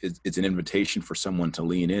it's an invitation for someone to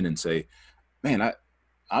lean in and say, man,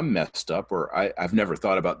 I'm messed up, or I've never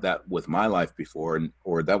thought about that with my life before.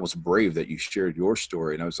 Or that was brave that you shared your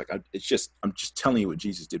story. And I was like, I'm just telling you what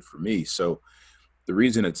Jesus did for me. So the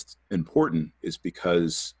reason it's important is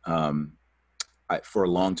because for a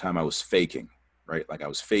long time I was faking, right? Like I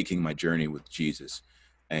was faking my journey with Jesus.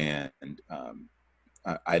 And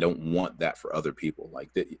I don't want that for other people. Like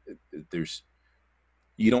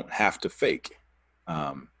you don't have to fake.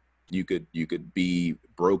 You could be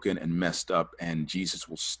broken and messed up, and Jesus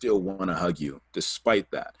will still want to hug you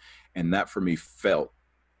despite that. And that for me felt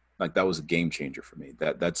like that was a game changer for me.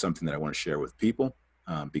 That's something that I want to share with people,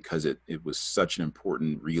 because it was such an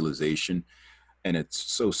important realization, and it's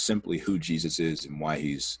so simply who Jesus is and why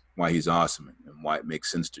he's awesome, and why it makes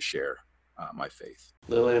sense to share my faith.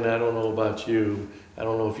 Lillian, I don't know about you. I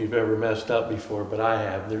don't know if you've ever messed up before, but I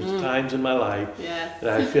have. There's times in my life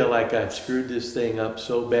that I feel like I've screwed this thing up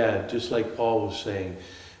so bad, just like Paul was saying.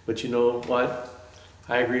 But you know what?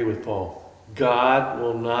 I agree with Paul. God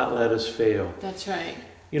will not let us fail. That's right.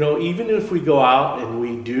 You know, even if we go out and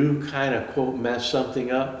we do kind of, quote, mess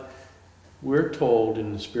something up, we're told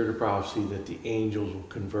in the spirit of prophecy that the angels will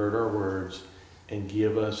convert our words and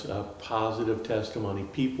give us a positive testimony.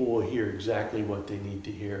 People will hear exactly what they need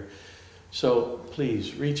to hear. So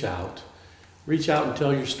please reach out and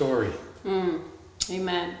tell your story.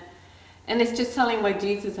 Amen. And it's just telling what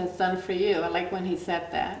Jesus has done for you. I like when he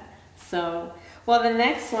said that. So, well, the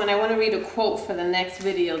next one, I want to read a quote for the next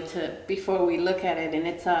video before we look at it, and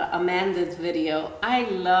it's Amanda's video. I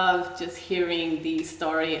love just hearing the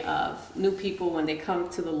story of new people when they come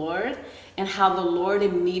to the Lord and how the Lord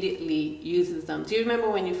immediately uses them. Do you remember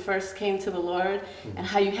when you first came to the Lord and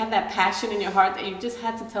how you had that passion in your heart that you just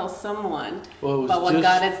had to tell someone about what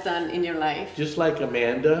God has done in your life? Just like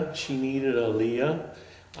Amanda, she needed a Leah.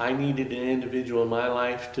 I needed an individual in my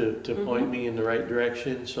life to point me in the right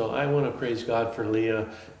direction. So I want to praise God for Leah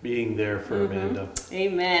being there for Amanda.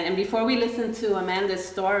 Amen. And before we listen to Amanda's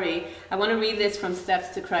story, I want to read this from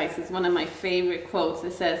Steps to Christ. It's one of my favorite quotes.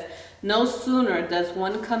 It says, "No sooner does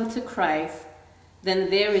one come to Christ than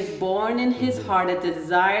there is born in his heart a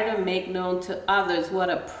desire to make known to others what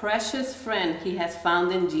a precious friend he has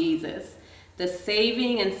found in Jesus. The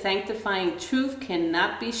saving and sanctifying truth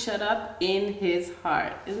cannot be shut up in his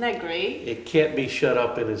heart." Isn't that great? It can't be shut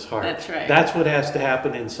up in his heart. That's right. That's what has to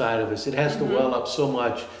happen inside of us. It has to well up so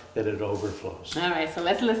much that it overflows. All right, so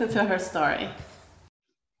let's listen to her story.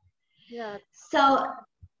 Yeah. So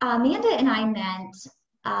Amanda and I met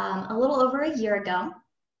a little over a year ago.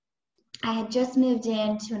 I had just moved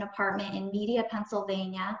into an apartment in Media,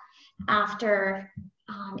 Pennsylvania, after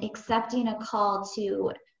accepting a call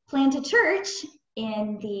to plant a church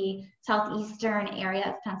in the southeastern area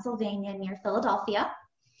of Pennsylvania near Philadelphia.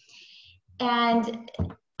 And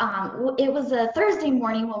it was a Thursday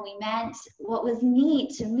morning when we met. What was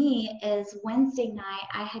neat to me is Wednesday night,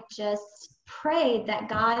 I had just prayed that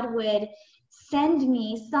God would send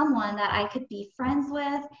me someone that I could be friends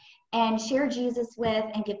with and share Jesus with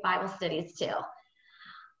and give Bible studies to.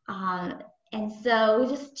 And so we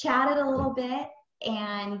just chatted a little bit,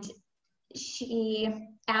 and she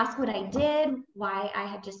asked what I did, why I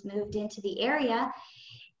had just moved into the area.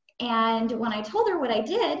 And when I told her what I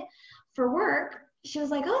did for work, she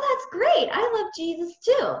was like, "Oh, that's great. I love Jesus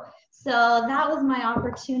too." So that was my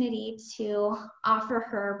opportunity to offer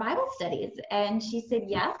her Bible studies. And she said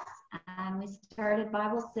yes. And we started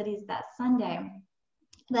Bible studies that Sunday.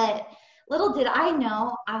 But little did I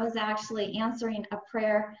know, I was actually answering a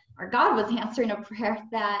prayer, or God was answering a prayer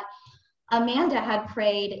that Amanda had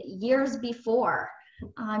prayed years before.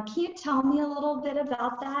 Can you tell me a little bit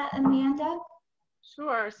about that, Amanda?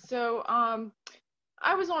 Sure. So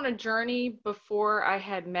I was on a journey before I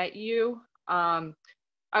had met you.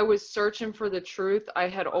 I was searching for the truth. I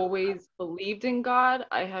had always believed in God.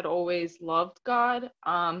 I had always loved God.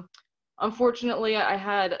 Unfortunately, I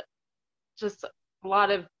had just a lot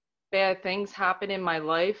of bad things happen in my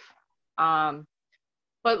life.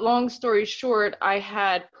 But long story short, I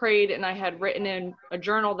had prayed and I had written in a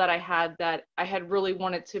journal that I had really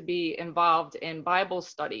wanted to be involved in Bible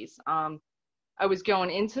studies. I was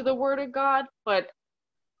going into the Word of God, but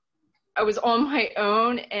I was on my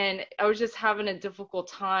own and I was just having a difficult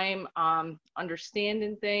time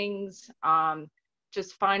understanding things,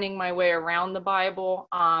 just finding my way around the Bible.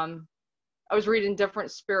 I was reading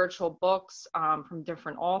different spiritual books from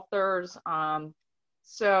different authors.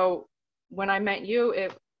 So when I met you,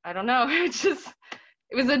 I don't know, it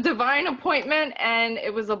was a divine appointment and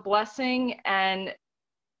it was a blessing, and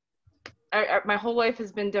my whole life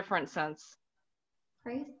has been different since.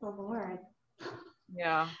 Praise the Lord.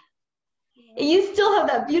 Yeah. You still have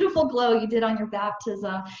that beautiful glow you did on your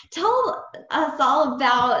baptism. Tell us all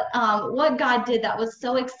about what God did that was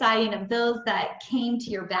so exciting of those that came to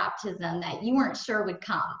your baptism that you weren't sure would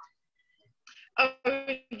come. Oh,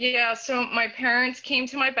 yeah. So my parents came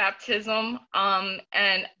to my baptism,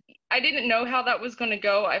 and I didn't know how that was going to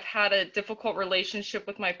go. I've had a difficult relationship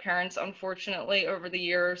with my parents, unfortunately, over the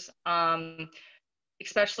years,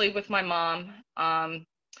 especially with my mom.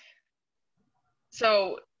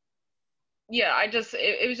 So yeah,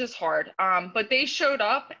 it was just hard. But they showed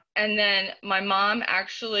up, and then my mom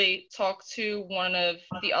actually talked to one of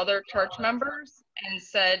the other church members and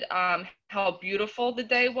said how beautiful the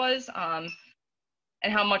day was,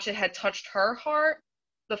 and how much it had touched her heart.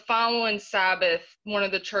 The following Sabbath, one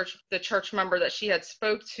of the church member that she had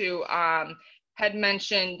spoke to had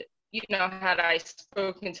mentioned, had I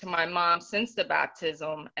spoken to my mom since the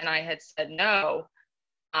baptism, and I had said no.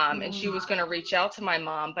 And she was going to reach out to my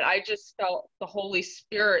mom, but I just felt the Holy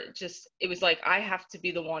Spirit it was like, I have to be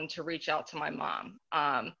the one to reach out to my mom.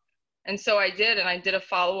 And so I did, and I did a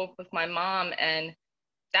follow-up with my mom, and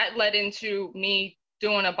that led into me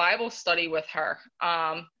doing a Bible study with her.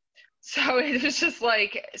 So it was just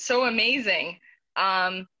like so amazing.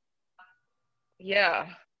 Yeah,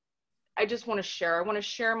 I just want to share. I want to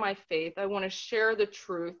share my faith. I want to share the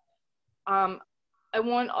truth. I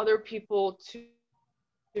want other people to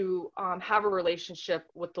have a relationship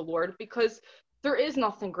with the Lord, because there is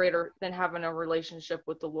nothing greater than having a relationship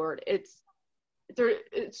with the Lord. It's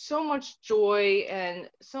so much joy and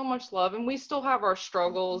so much love, and we still have our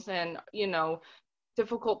struggles, and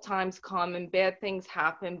difficult times come and bad things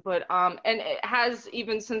happen, but and it has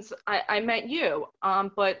even since I met you,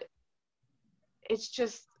 but it's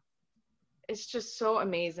just so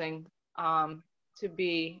amazing to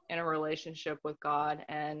be in a relationship with God,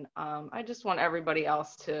 and I just want everybody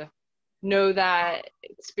else to know that,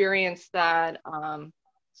 experience that.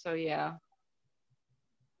 So yeah.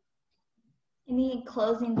 Any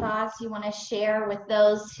closing thoughts you want to share with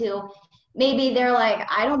those who maybe they're like,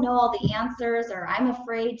 I don't know all the answers, or I'm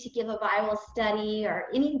afraid to give a Bible study, or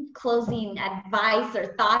any closing advice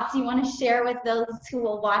or thoughts you want to share with those who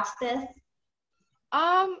will watch this?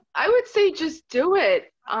 I would say just do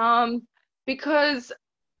it, because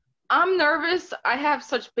I'm nervous. I have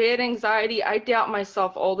such bad anxiety. I doubt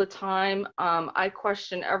myself all the time. I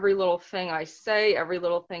question every little thing I say, every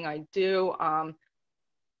little thing I do.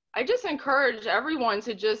 I just encourage everyone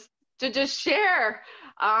to just share.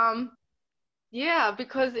 Yeah,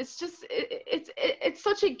 because it's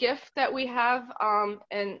such a gift that we have,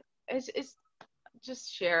 and it's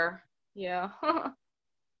just share. Yeah.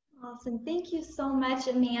 Awesome. Thank you so much,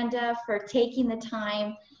 Amanda, for taking the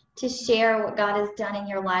time to share what God has done in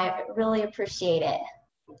your life. I really appreciate it.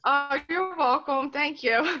 You're welcome. Thank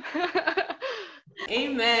you.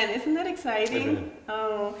 Amen. Isn't that exciting? Amen.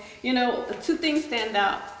 Oh, you know, two things stand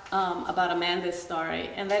out about Amanda's story,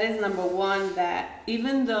 and that is number one, that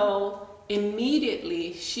even though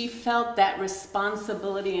immediately she felt that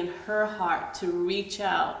responsibility in her heart to reach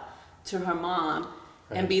out to her mom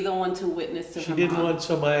and be the one to witness to her mom. She didn't want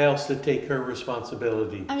somebody else to take her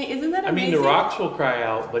responsibility. I mean, isn't that amazing? I mean, the rocks will cry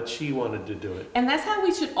out, but she wanted to do it. And that's how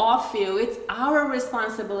we should all feel. It's our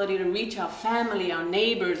responsibility to reach our family, our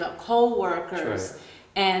neighbors, our co-workers.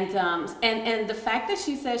 Right. And the fact that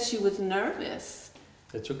she said she was nervous.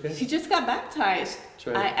 That's okay. She just got baptized. That's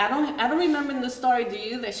right. I don't remember in the story, do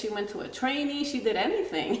you, that she went to a training, she did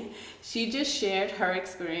anything. She just shared her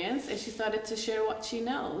experience and she started to share what she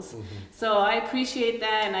knows. Mm-hmm. So I appreciate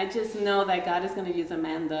that, and I just know that God is going to use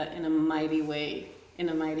Amanda in a mighty way,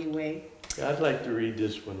 I'd like to read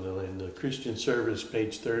this one, Lillian, the Christian Service,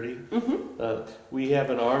 page 30. Mm-hmm. We have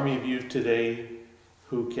an army of youth today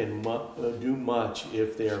who can do much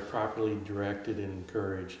if they are properly directed and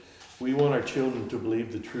encouraged. We want our children to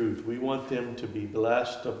believe the truth. We want them to be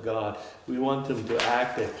blessed of God. We want them to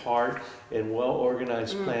act a part and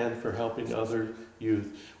well-organized plan for helping other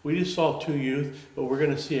youth. We just saw 2 youth, but we're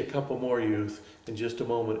going to see a couple more youth in just a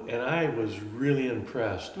moment. And I was really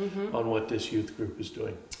impressed on what this youth group is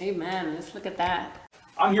doing. Amen. Let's look at that.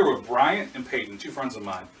 I'm here with Brian and Peyton, 2 friends of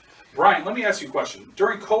mine. Brian, let me ask you a question.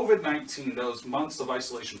 During COVID-19, those months of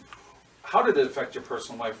isolation, how did it affect your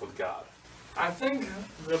personal life with God? I think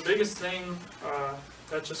the biggest thing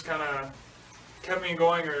that just kind of kept me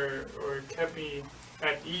going or kept me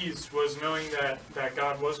at ease was knowing that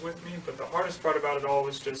God was with me. But the hardest part about it all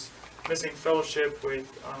was just missing fellowship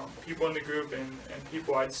with people in the group and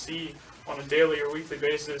people I'd see on a daily or weekly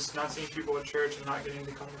basis, not seeing people at church and not getting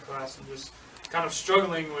to come to class, and just kind of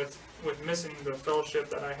struggling with missing the fellowship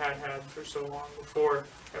that I had for so long before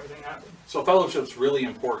everything happened. So fellowship's really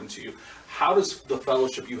important to you. How does the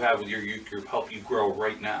fellowship you have with your youth group help you grow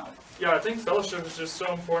right now? Yeah, I think fellowship is just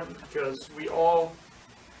so important because we all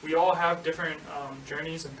have different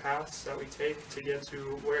journeys and paths that we take to get to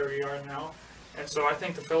where we are now. And so I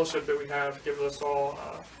think the fellowship that we have gives us all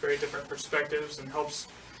very different perspectives and helps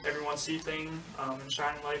everyone see things and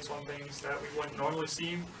shine lights on things that we wouldn't normally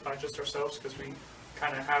see by just ourselves, because we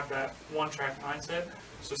kind of have that one-track mindset.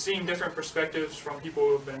 So seeing different perspectives from people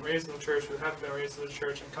who have been raised in the church, who haven't been raised in the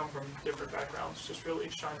church, and come from different backgrounds just really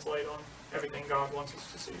shines light on everything God wants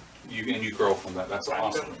us to see. You grow from that. That's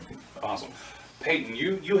awesome. Awesome. Peyton,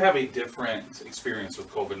 you have a different experience with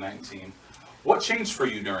COVID-19. What changed for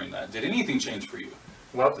you during that? Did anything change for you?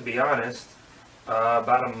 Well, to be honest,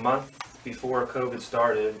 about a month before COVID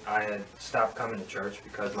started, I had stopped coming to church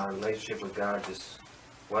because my relationship with God just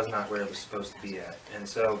was not where it was supposed to be at. And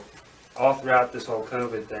so all throughout this whole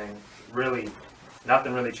COVID thing, really,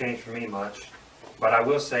 nothing really changed for me much. But I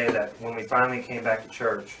will say that when we finally came back to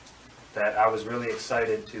church, that I was really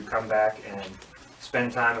excited to come back and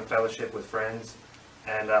spend time in fellowship with friends.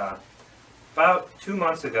 And about 2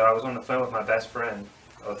 months ago, I was on the phone with my best friend,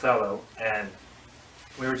 Othello, and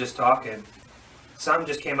we were just talking. Something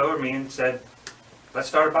just came over me and said, let's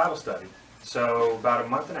start a Bible study. So about a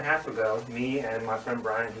month and a half ago, me and my friend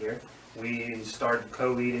Brian here, we started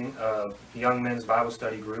co-leading a young men's Bible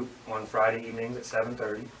study group on Friday evenings at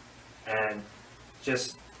 7:30. And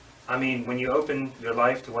just, I mean, when you open your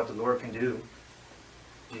life to what the Lord can do,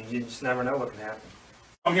 you just never know what can happen.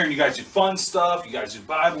 I'm hearing you guys do fun stuff, you guys do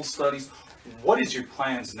Bible studies. What is your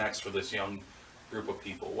plans next for this young group of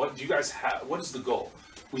people? What do you guys have? What is the goal?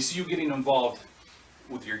 We see you getting involved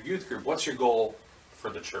with your youth group. What's your goal for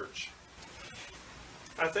the church?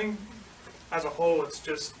 I think as a whole, it's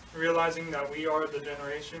just realizing that we are the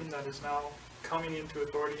generation that is now coming into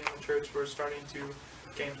authority in the church. We're starting to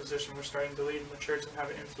gain position. We're starting to lead in the church and have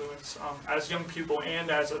an influence as young people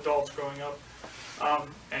and as adults growing up.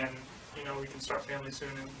 And, you know, we can start families soon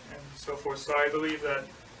and so forth. So I believe that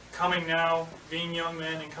coming now, being young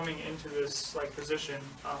men and coming into this position,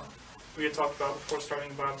 we had talked about before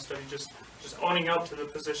starting Bible study, just owning up to the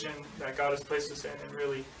position that God has placed us in, and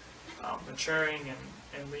really maturing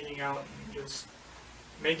and leading out, and just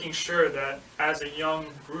making sure that as a young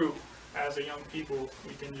group, as a young people,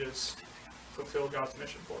 we can just fulfill God's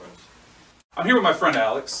mission for us. I'm here with my friend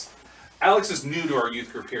Alex. Alex is new to our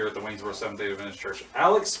youth group here at the Waynesboro Seventh-day Adventist Church.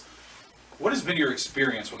 Alex, what has been your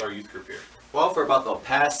experience with our youth group here? Well, for about the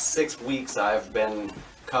past 6 weeks, I've been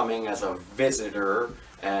coming as a visitor,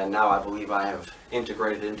 and now I believe I have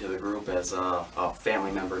integrated into the group as a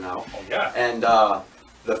family member now. Oh, yeah. And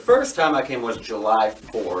the first time I came was July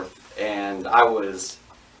 4th, and I was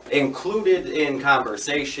included in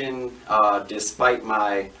conversation despite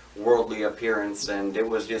my worldly appearance, and it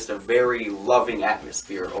was just a very loving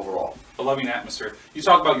atmosphere overall. A loving atmosphere. You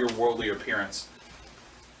talk about your worldly appearance.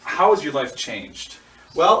 How has your life changed?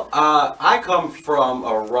 Well, I come from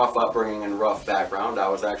a rough upbringing and rough background. I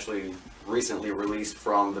was actually recently released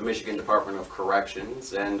from the Michigan Department of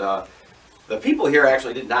Corrections, and the people here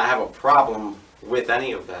actually did not have a problem with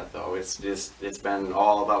any of that, though. It's been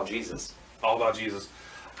all about Jesus. All about Jesus.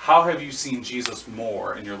 How have you seen Jesus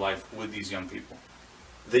more in your life with these young people?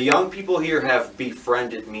 The young people here have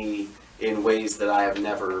befriended me in ways that I have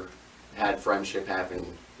never had friendship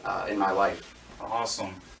happen in my life.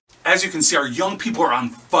 Awesome. As you can see, our young people are on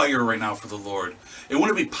fire right now for the Lord. It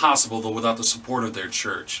wouldn't be possible, though, without the support of their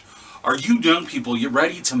church. Are you young people, you're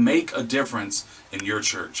ready to make a difference in your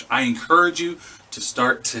church? I encourage you to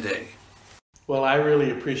start today. Well, I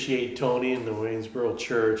really appreciate Tony and the Waynesboro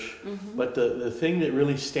Church, but the thing that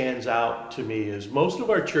really stands out to me is most of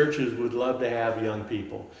our churches would love to have young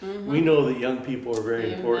people. We know that young people are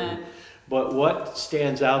very important, but what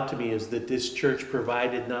stands out to me is that this church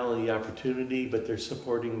provided not only the opportunity, but they're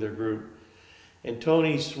supporting their group. And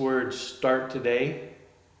Tony's words, "start today,"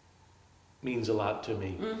 means a lot to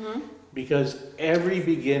me. Because every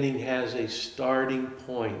beginning has a starting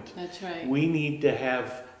point. That's right. We need to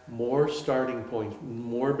have more starting points,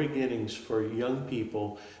 more beginnings for young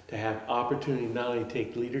people to have opportunity not only to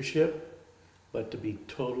take leadership, but to be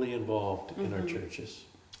totally involved in our churches.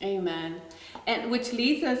 Amen. And which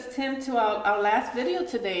leads us, Tim, to our last video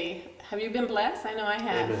today. Have you been blessed? I know I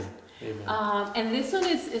have. Amen. Amen. And this one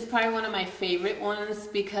is probably one of my favorite ones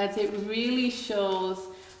because it really shows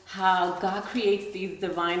how God creates these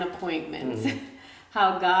divine appointments.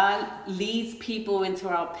 How God leads people into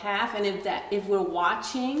our path, and if we're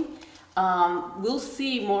watching, we'll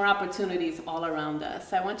see more opportunities all around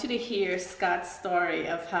us. I want you to hear Scott's story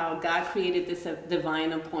of how God created this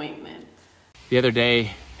divine appointment. The other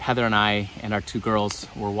day, Heather and I and our two girls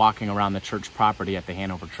were walking around the church property at the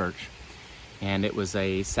Hanover Church, and it was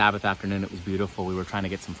a Sabbath afternoon. It was beautiful. We were trying to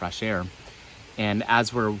get some fresh air, and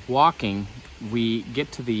as we're walking, we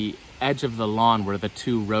get to the edge of the lawn where the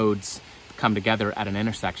two roads come together at an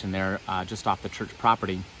intersection there just off the church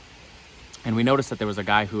property. And we noticed that there was a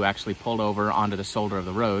guy who actually pulled over onto the shoulder of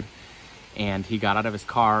the road, and he got out of his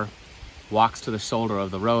car, walks to the shoulder of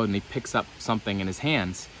the road, and he picks up something in his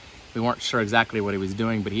hands. We weren't sure exactly what he was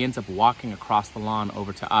doing, but he ends up walking across the lawn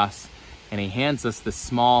over to us, and he hands us this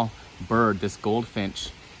small bird, this goldfinch.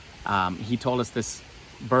 He told us this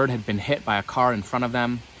bird had been hit by a car in front of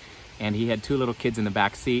them, and he had two little kids in the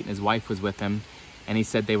back seat, and his wife was with him. And he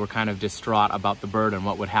said they were kind of distraught about the bird and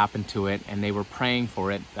what would happen to it, and they were praying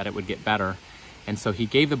for it, that it would get better. And so he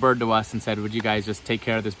gave the bird to us and said, would you guys just take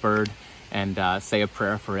care of this bird and say a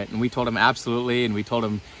prayer for it? And we told him absolutely, and we told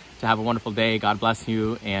him to have a wonderful day, God bless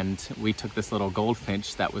you. And we took this little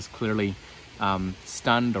goldfinch that was clearly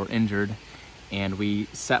stunned or injured, and we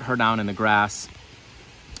set her down in the grass,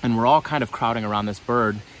 and we're all kind of crowding around this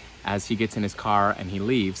bird as he gets in his car and he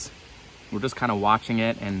leaves. We're just kind of watching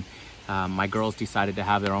it, and my girls decided to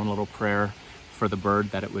have their own little prayer for the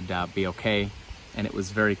bird, that it would be okay. And it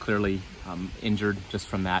was very clearly injured just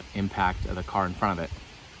from that impact of the car in front of it.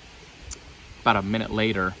 About a minute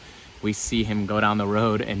later, we see him go down the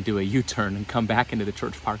road and do a U-turn and come back into the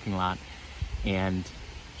church parking lot. And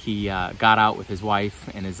he got out with his wife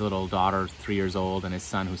and his little daughter, 3 years old, and his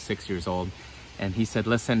son, who's 6 years old. And he said,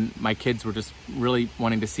 listen, my kids were just really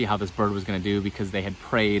wanting to see how this bird was going to do, because they had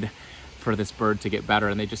prayed for this bird to get better,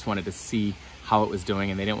 and they just wanted to see how it was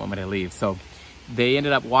doing, and they didn't want me to leave. So they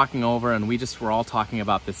ended up walking over, and we just were all talking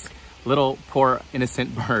about this little poor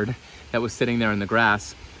innocent bird that was sitting there in the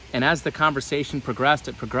grass. And as the conversation progressed,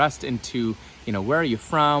 it progressed into, you know, where are you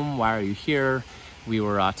from? Why are you here? We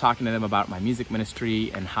were talking to them about my music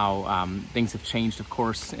ministry and how things have changed, of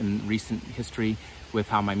course, in recent history with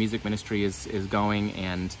how my music ministry is going,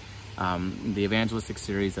 and the evangelistic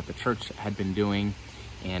series that the church had been doing.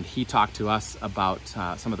 And he talked to us about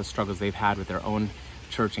some of the struggles they've had with their own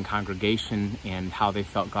church and congregation, and how they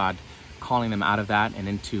felt God calling them out of that and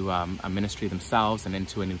into a ministry themselves and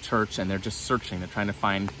into a new church. And they're just searching. They're trying to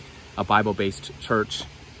find a Bible-based church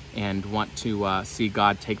and want to see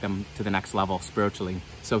God take them to the next level spiritually.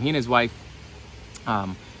 So he and his wife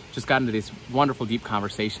just got into this wonderful, deep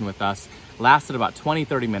conversation with us. Lasted about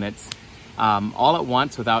 20-30 minutes. All at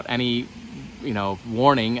once, without any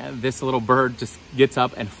warning, this little bird just gets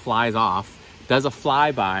up and flies off, does a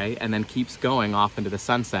flyby, and then keeps going off into the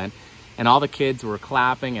sunset. And all the kids were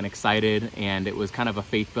clapping and excited, and it was kind of a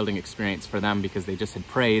faith-building experience for them, because they just had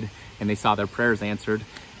prayed and they saw their prayers answered.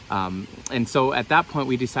 And so at that point,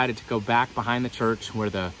 we decided to go back behind the church where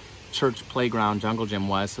the church playground jungle gym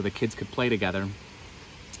was so the kids could play together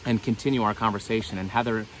and continue our conversation. And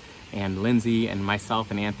Heather and Lindsay and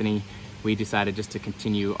myself and Anthony, we decided just to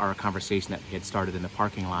continue our conversation that we had started in the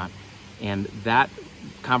parking lot. And that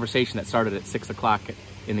conversation that started at 6 o'clock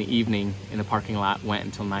in the evening in the parking lot went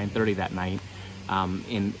until 9:30 that night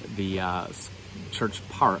in the church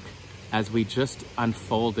park, as we just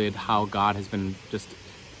unfolded how God has been just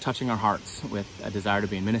touching our hearts with a desire to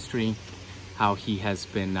be in ministry, how he has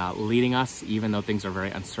been leading us, even though things are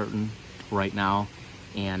very uncertain right now.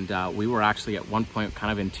 And we were actually at one point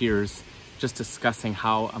kind of in tears, just discussing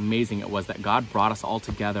how amazing it was that God brought us all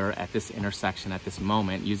together at this intersection, at this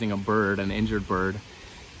moment, using a bird, an injured bird,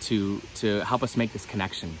 to help us make this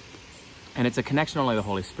connection. And it's a connection only the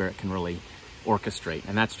Holy Spirit can really orchestrate,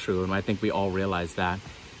 and that's true, and I think we all realize that.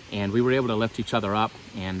 And we were able to lift each other up,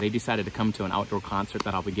 and they decided to come to an outdoor concert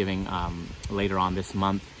that I'll be giving later on this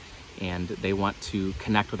month. And they want to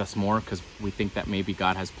connect with us more because we think that maybe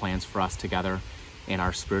God has plans for us together in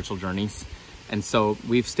our spiritual journeys. And so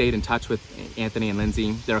we've stayed in touch with Anthony and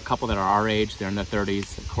Lindsay. They're a couple that are our age, they're in their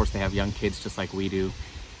 30s. Of course, they have young kids just like we do.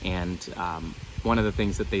 And one of the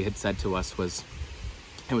things that they had said to us was,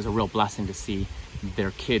 it was a real blessing to see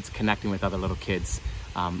their kids connecting with other little kids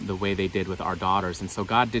the way they did with our daughters. And so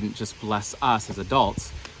God didn't just bless us as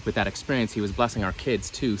adults with that experience, he was blessing our kids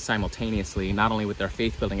too simultaneously, not only with their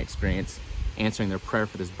faith-building experience, answering their prayer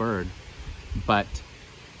for this bird, but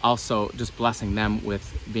also just blessing them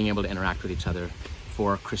with being able to interact with each other,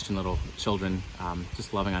 for Christian little children,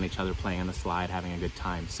 just loving on each other, playing on the slide, having a good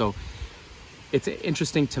time. So it's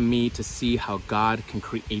interesting to me to see how God can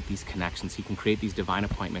create these connections. He can create these divine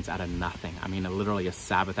appointments out of nothing. I mean, literally a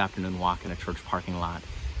Sabbath afternoon walk in a church parking lot,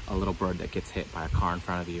 a little bird that gets hit by a car in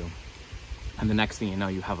front of you. And the next thing you know,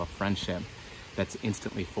 you have a friendship that's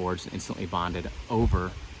instantly forged, instantly bonded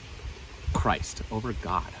over Christ, over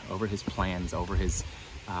God, over his plans, over his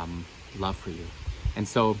love for you. And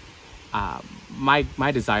so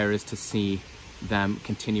my desire is to see them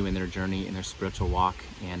continue in their journey, in their spiritual walk.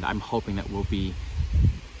 And I'm hoping that we'll be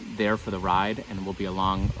there for the ride, and we'll be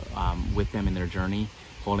along with them in their journey,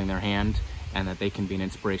 holding their hand, and that they can be an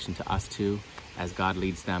inspiration to us too, as God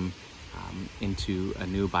leads them into a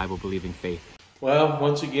new Bible-believing faith. Well,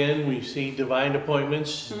 once again, we see divine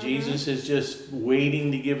appointments. Jesus is just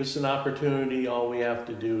waiting to give us an opportunity. All we have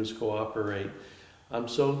to do is cooperate. I'm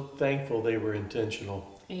so thankful they were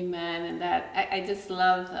intentional. Amen. And that I just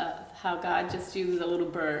love how God just used a little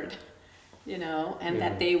bird, you know, and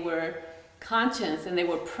that they were conscious and they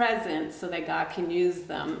were present so that God can use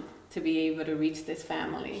them to be able to reach this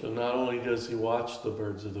family. So not only does he watch the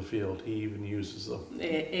birds of the field, he even uses them.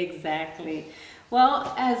 Exactly.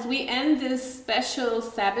 Well, as we end this special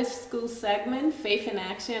Sabbath School segment, Faith in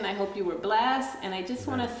Action, I hope you were blessed. And I just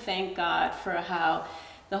want to thank God for how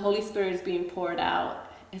the Holy Spirit is being poured out,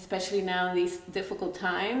 especially now in these difficult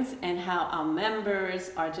times, and how our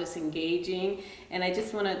members are just engaging. And I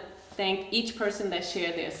just want to thank each person that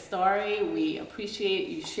shared their story. We appreciate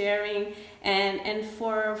you sharing, and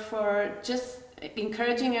for just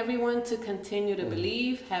encouraging everyone to continue to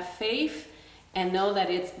believe, have faith, and know that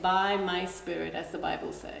it's by my Spirit, as the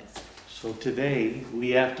Bible says. So today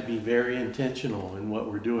we have to be very intentional in what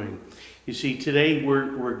we're doing. You see, today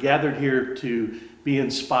we're gathered here to be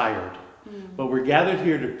inspired. But we're gathered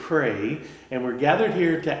here to pray, and we're gathered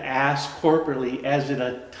here to ask corporately as an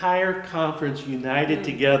entire conference united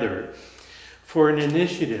together for an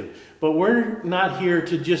initiative. But we're not here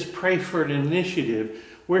to just pray for an initiative.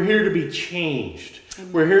 We're here to be changed.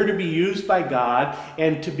 We're here to be used by God,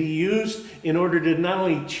 and to be used in order to not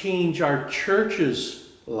only change our church's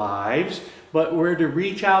lives, but we're to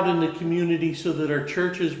reach out in the community so that our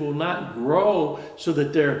churches will not grow so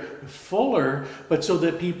that they're fuller, but so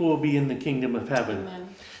that people will be in the kingdom of heaven.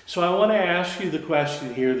 Amen. So I want to ask you the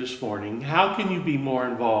question here this morning. How can you be more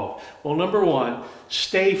involved? Well, number one,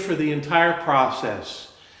 stay for the entire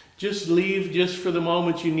process. Just leave just for the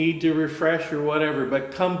moments you need to refresh or whatever,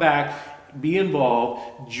 but come back, be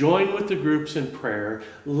involved, join with the groups in prayer,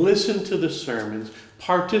 listen to the sermons,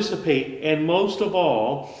 participate, and most of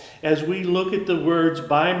all, as we look at the words,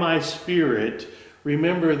 by my Spirit,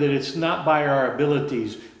 remember that it's not by our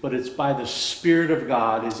abilities, but it's by the Spirit of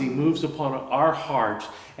God as he moves upon our hearts.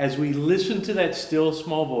 As we listen to that still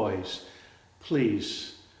small voice,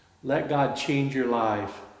 please let God change your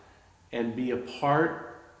life and be a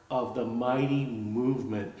part of the mighty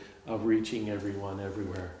movement of reaching everyone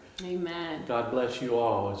everywhere. Amen. God bless you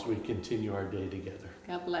all as we continue our day together.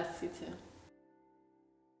 God bless you too.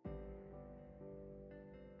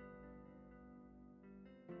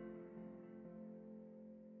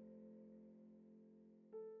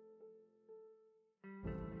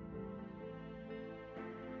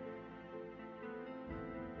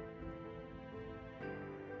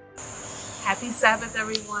 Happy Sabbath,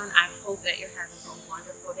 everyone. I hope that you're having a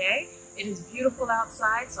wonderful day. It is beautiful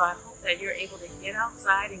outside, so I hope that you're able to get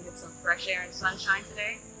outside and get some fresh air and sunshine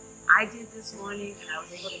today. I did this morning, and I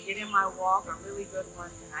was able to get in my walk, a really good one,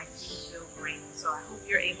 and I do feel great. So I hope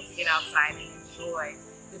you're able to get outside and enjoy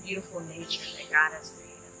the beautiful nature that God has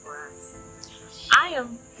created for us. I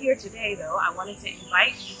am here today, though. I wanted to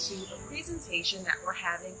invite you to a presentation that we're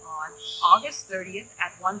having on August 30th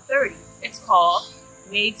at 1:30. It's called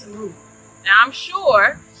Made to Move. Now, I'm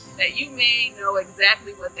sure that you may know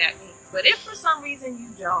exactly what that means, but if for some reason you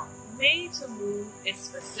don't, Made to Move is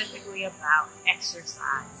specifically about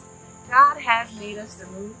exercise. God has made us to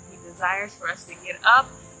move. He desires for us to get up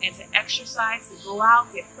and to exercise, to go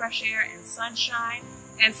out, get fresh air and sunshine.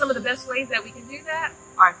 And some of the best ways that we can do that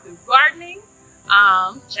are through gardening.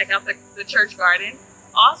 Check out the church garden.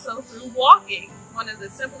 Also through walking. One of the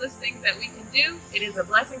simplest things that we can do. It is a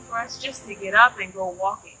blessing for us just to get up and go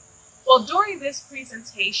walking. Well, during this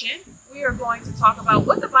presentation, we are going to talk about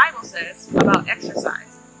what the Bible says about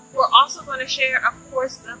exercise. We're also going to share, of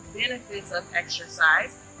course, the benefits of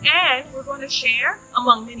exercise. And we're going to share,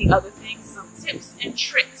 among many other things, some tips and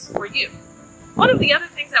tricks for you. One of the other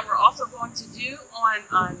things that we're also going to do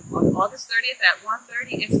on August 30th at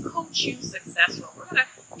 1:30 is Coach You Successful. We're going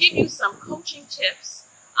to give you some coaching tips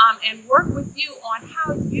and work with you on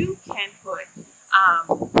how you can put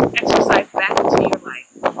exercise back into your life.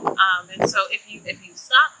 And so if you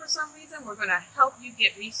stop for some reason, we're going to help you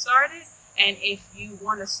get restarted. And if you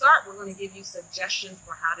want to start, we're going to give you suggestions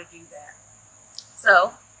for how to do that.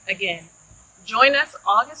 So again, join us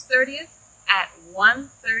August 30th at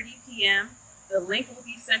 1:30 p.m. The link will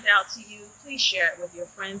be sent out to you. Please share it with your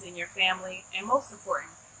friends and your family. And most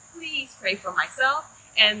important, please pray for myself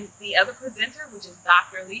and the other presenter, which is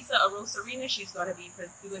Dr. Lisa Arosarina. She's going to be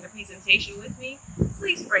doing the presentation with me.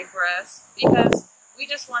 Please pray for us because we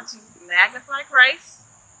just want to magnify Christ,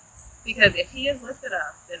 because if he is lifted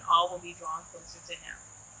up, then all will be drawn closer to him.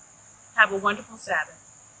 Have a wonderful Sabbath.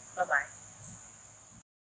 Bye-bye.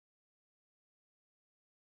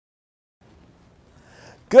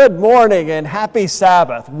 Good morning and happy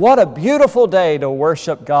Sabbath. What a beautiful day to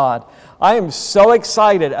worship God. I am so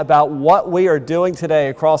excited about what we are doing today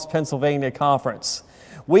across Pennsylvania Conference.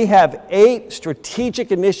 We have 8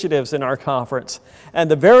 strategic initiatives in our conference, and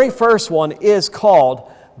the very first one is called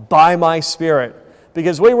By My Spirit,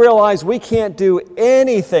 because we realize we can't do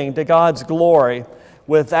anything to God's glory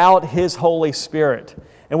without His Holy Spirit.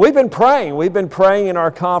 And we've been praying in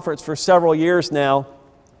our conference for several years now,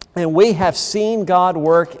 and we have seen God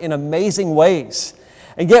work in amazing ways.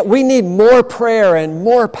 And yet we need more prayer and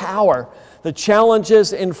more power. The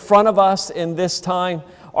challenges in front of us in this time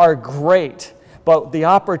are great, but the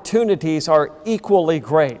opportunities are equally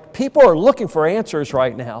great. People are looking for answers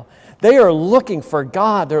right now. They are looking for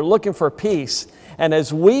God. They're looking for peace. And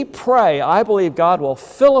as we pray, I believe God will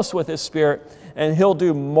fill us with His Spirit, and He'll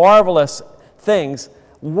do marvelous things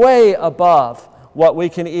way above what we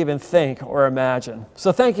can even think or imagine.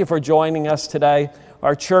 So thank you for joining us today.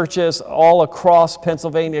 Our churches all across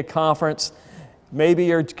Pennsylvania Conference, maybe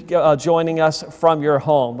you're joining us from your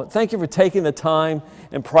home, but thank you for taking the time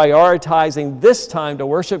and prioritizing this time to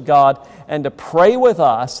worship God and to pray with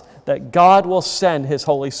us that God will send His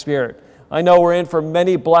Holy Spirit. I know we're in for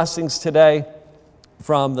many blessings today,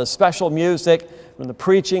 from the special music, from the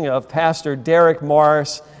preaching of Pastor Derek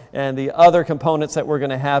Morris, and the other components that we're going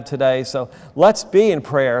to have today. So let's be in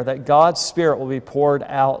prayer that God's Spirit will be poured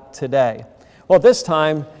out today. Well, at this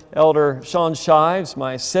time, Elder Sean Shives,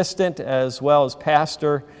 my assistant, as well as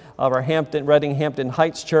pastor of our Reading Hampton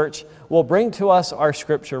Heights Church, will bring to us our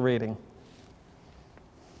scripture reading.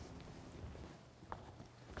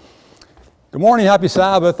 Good morning, happy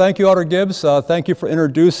Sabbath. Thank you, Elder Gibbs. Thank you for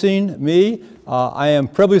introducing me. I am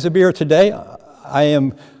privileged to be here today. I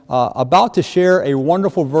am about to share a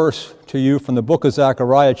wonderful verse to you from the book of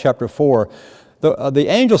Zechariah, chapter 4. The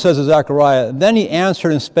angel says to Zechariah, "Then he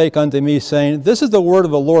answered and spake unto me, saying, This is the word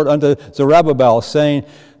of the Lord unto Zerubbabel, saying,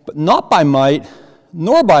 But not by might,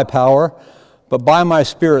 nor by power, but by my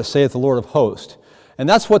Spirit, saith the Lord of hosts." And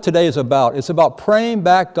that's what today is about. It's about praying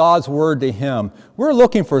back God's word to Him. We're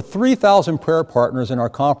looking for 3,000 prayer partners in our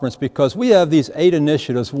conference because we have these 8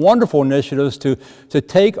 initiatives, wonderful initiatives to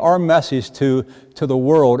take our message to the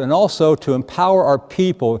world and also to empower our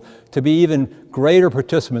people to be even greater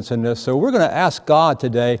participants in this. So we're going to ask God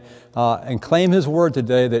today and claim His word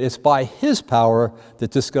today that it's by His power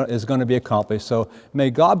that this is going to be accomplished. So may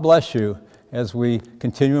God bless you as we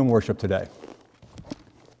continue in worship today.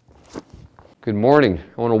 Good morning.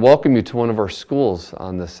 I want to welcome you to one of our schools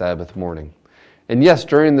on this Sabbath morning. And yes,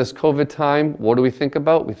 during this COVID time, what do we think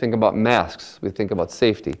about? We think about masks. We think about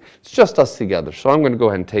safety. It's just us together. So I'm going to go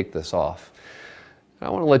ahead and take this off. I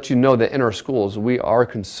want to let you know that in our schools, we are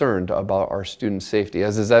concerned about our student safety,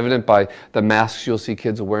 as is evident by the masks you'll see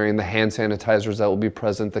kids wearing, the hand sanitizers that will be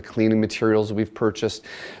present, the cleaning materials we've purchased,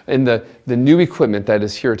 and the new equipment that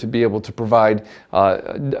is here to be able to provide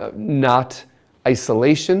not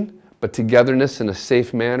isolation, but togetherness in a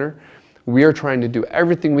safe manner. We are trying to do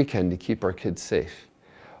everything we can to keep our kids safe.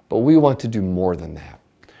 But we want to do more than that.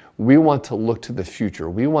 We want to look to the future.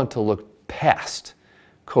 We want to look past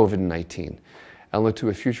COVID-19. And look to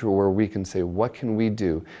a future where we can say, what can we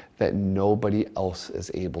do that nobody else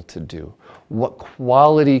is able to do? What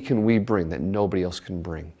quality can we bring that nobody else can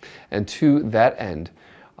bring? And to that end,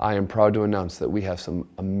 I am proud to announce that we have some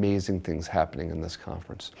amazing things happening in this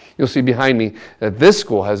conference. You'll see behind me that this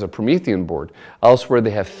school has a Promethean board. Elsewhere,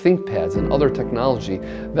 they have ThinkPads and other technology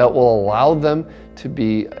that will allow them to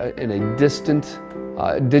be in a distant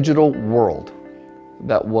digital world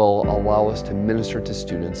that will allow us to minister to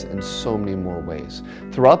students in so many more ways.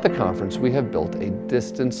 Throughout the conference, we have built a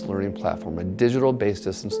distance learning platform, a digital-based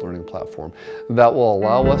distance learning platform that will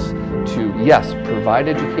allow us to, yes, provide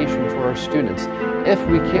education for our students if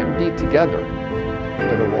we can't be together,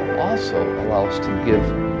 but it will also allow us to give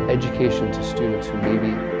education to students who maybe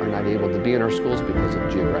are not able to be in our schools because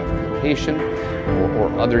of geographic location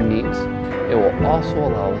or other needs. It will also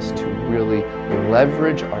allow us to really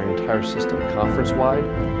leverage our entire system,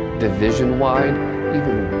 conference-wide, division-wide,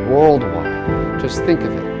 even worldwide. Just think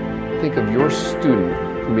of it. Think of your student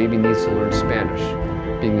who maybe needs to learn Spanish,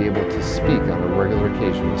 being able to speak on a regular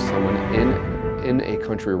occasion with someone in a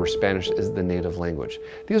country where Spanish is the native language.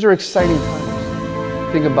 These are exciting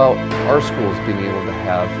times. Think about our schools being able to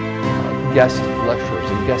have guest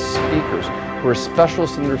lecturers and guest speakers who are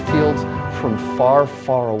specialists in their fields from far,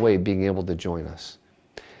 far away being able to join us.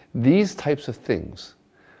 These types of things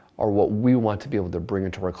are what we want to be able to bring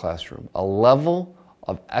into our classroom. A level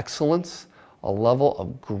of excellence, a level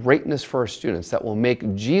of greatness for our students that will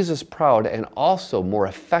make Jesus proud and also more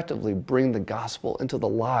effectively bring the gospel into the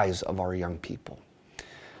lives of our young people.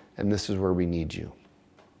 And this is where we need you.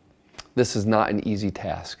 This is not an easy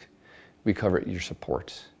task. We covet your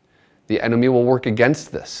support. The enemy will work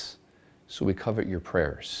against this, so we covet your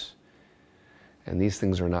prayers. And these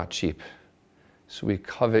things are not cheap. So we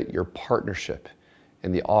covet your partnership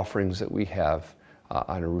in the offerings that we have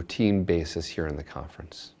on a routine basis here in the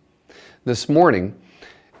conference. This morning,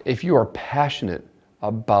 if you are passionate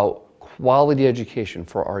about quality education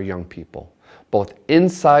for our young people, both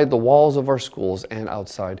inside the walls of our schools and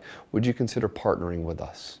outside, would you consider partnering with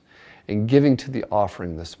us and giving to the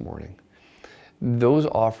offering this morning? Those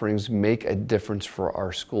offerings make a difference for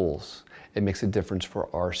our schools. It makes a difference for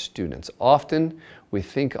our students. Often, we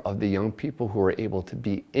think of the young people who are able to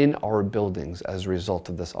be in our buildings as a result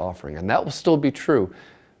of this offering, and that will still be true,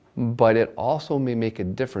 but it also may make a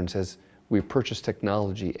difference as we purchase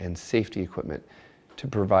technology and safety equipment to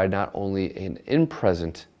provide not only an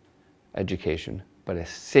in-present education, but a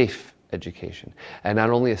safe education. And not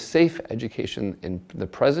only a safe education in the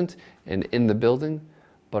present and in the building,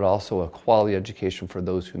 but also a quality education for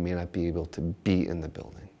those who may not be able to be in the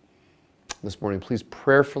building. This morning, please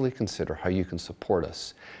prayerfully consider how you can support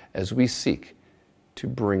us as we seek to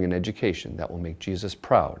bring an education that will make Jesus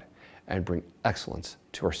proud and bring excellence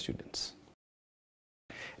to our students.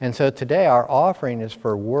 And so today our offering is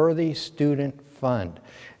for Worthy Student Fund.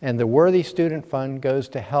 And the Worthy Student Fund goes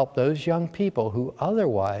to help those young people who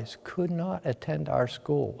otherwise could not attend our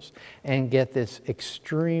schools and get this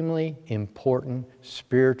extremely important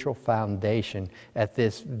spiritual foundation at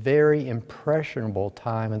this very impressionable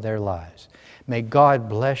time in their lives. May God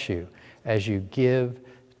bless you as you give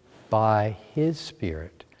by His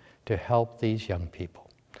Spirit to help these young people.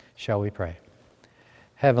 Shall we pray?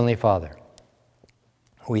 Heavenly Father,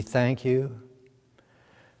 we thank you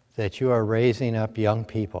that you are raising up young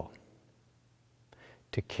people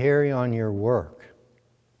to carry on your work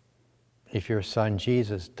if your Son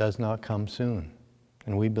Jesus does not come soon.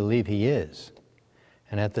 And we believe He is.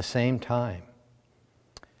 And at the same time,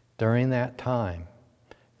 during that time,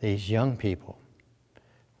 these young people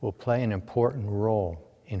will play an important role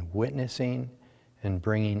in witnessing and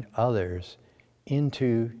bringing others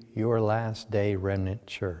into your last day remnant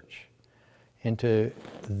church, into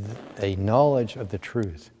a knowledge of the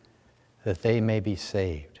truth, that they may be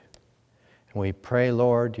saved. And we pray,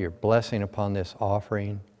 Lord, your blessing upon this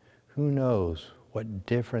offering. Who knows what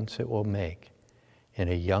difference it will make in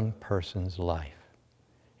a young person's life.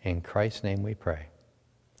 In Christ's name we pray.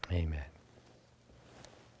 Amen.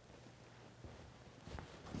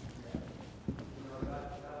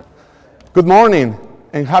 Good morning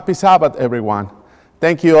and happy Sabbath, everyone.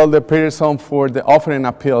 Thank you, Elder Peterson, for the offering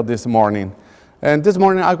appeal this morning. And this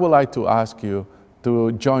morning, I would like to ask you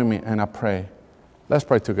to join me in a prayer. Let's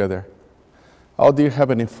pray together. Oh, dear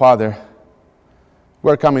Heavenly Father,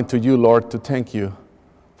 we're coming to you, Lord, to thank you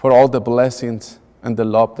for all the blessings and the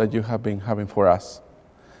love that you have been having for us.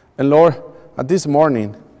 And Lord, at this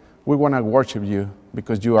morning, we want to worship you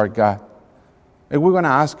because you are God. And we're going to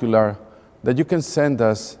ask you, Lord, that you can send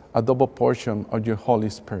us a double portion of your Holy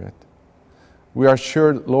Spirit. We are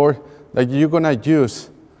sure, Lord, that you're going to use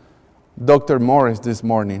Dr. Morris this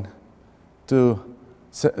morning for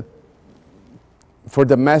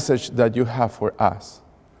the message that you have for us.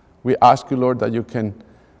 We ask you, Lord, that you can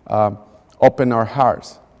open our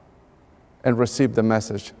hearts and receive the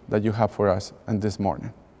message that you have for us in this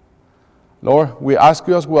morning. Lord, we ask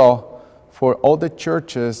you as well for all the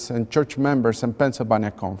churches and church members in Pennsylvania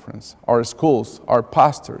Conference, our schools, our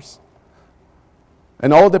pastors,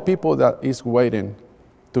 and all the people that is waiting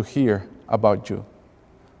to hear about you.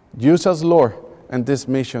 Use us, Lord, in this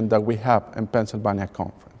mission that we have in Pennsylvania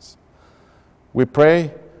Conference. We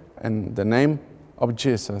pray in the name of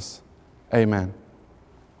Jesus. Amen.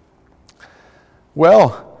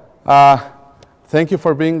 Well, thank you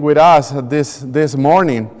for being with us this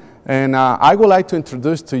morning. And I would like to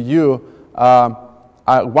introduce to you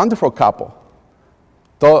a wonderful couple.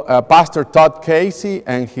 Pastor Todd Casey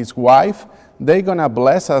and his wife, they're going to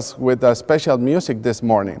bless us with special music this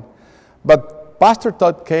morning. But Pastor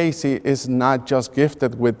Todd Casey is not just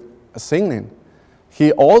gifted with singing.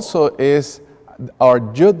 He also is our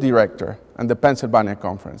youth director in the Pennsylvania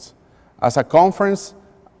Conference. As a conference,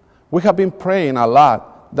 we have been praying a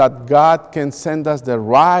lot that God can send us the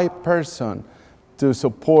right person to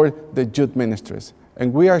support the youth ministries.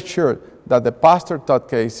 And we are sure that the Pastor Todd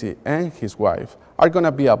Casey and his wife are going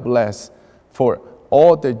to be a bless for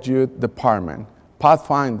all the youth department,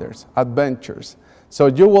 pathfinders, adventures. So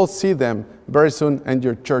you will see them very soon in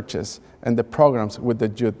your churches and the programs with the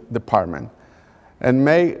youth department. And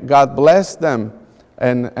may God bless them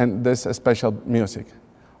and this special music.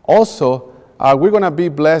 Also, we're going to be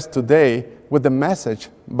blessed today with the message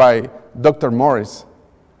by Dr. Morris.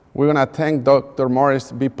 We're going to thank Dr. Morris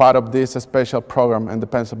to be part of this special program in the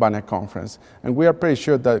Pennsylvania Conference. And we are pretty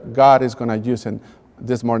sure that God is going to use him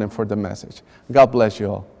this morning for the message. God bless you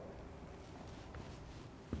all.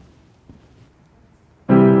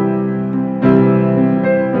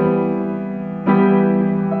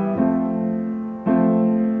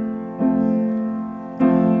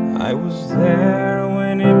 I was there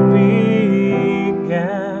when it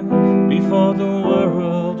began, before the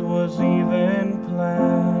world was even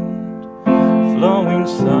planned. Flowing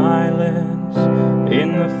silence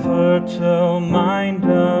in the fertile mind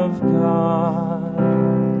of God.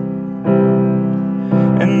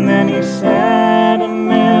 And then he set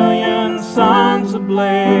 1,000,000 suns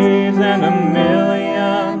ablaze and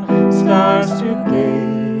 1,000,000 stars to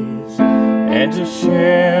gaze and to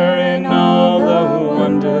share in all the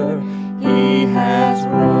wonder he has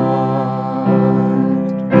wrought.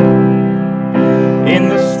 In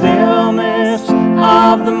the stillness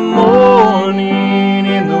of the morning,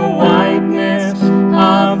 in the whiteness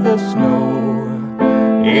of the snow,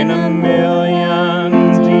 in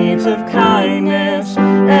 1,000,000 deeds of kindness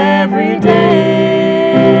every day,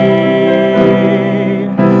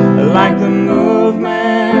 like the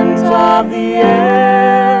movement of the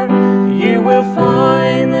air, you will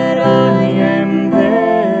find that I am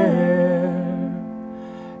there,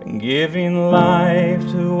 giving life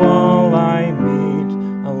to all I meet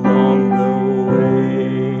along the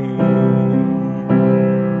way.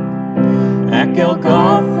 At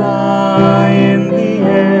Golgotha in the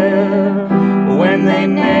air, when they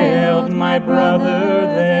nailed my brother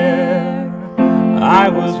there, I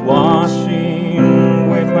was washing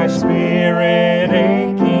with my spirit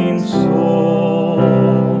aching soul.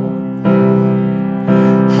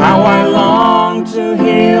 How I long to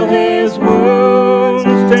heal his wounds,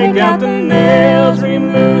 take out the nails,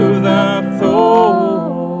 remove the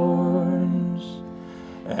thorns.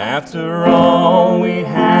 After all, we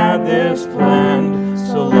had this planned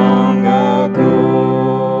so long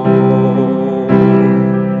ago.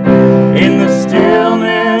 In the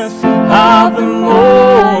stillness of the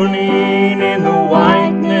morning, in the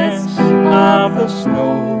whiteness of the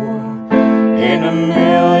snow, in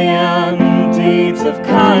 1,000,000 deeds of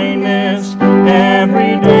kindness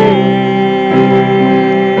every day,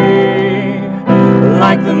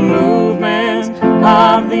 like the movement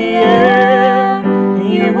of the air,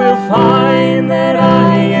 you will find that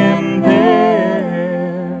I am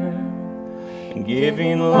there,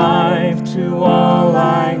 giving life to all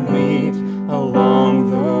I meet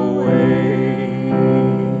along the way.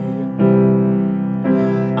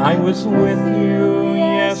 was with you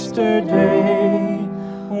yesterday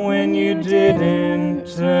when you didn't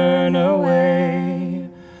turn away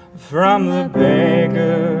from the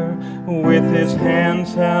beggar with his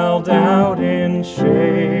hands held out in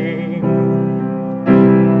shame.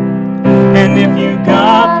 And if you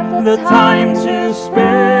got the time to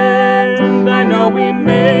spend, I know we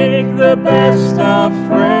make the best of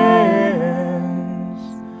friends.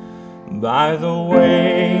 By the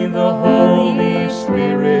way, the Holy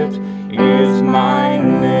Spirit is my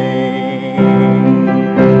name.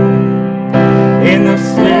 In the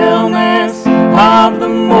stillness of the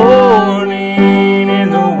morning,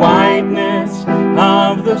 in the whiteness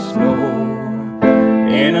of the snow,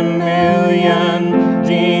 in a million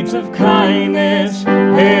deeds of kindness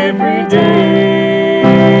every day,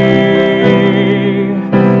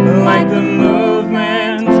 like the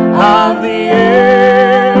movement of the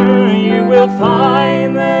air, you will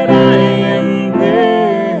find that I am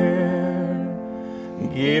there,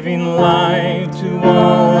 giving life to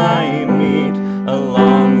all I meet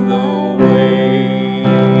along the way.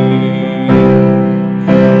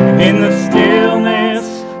 In the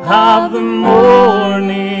stillness of the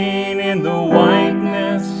morning, in the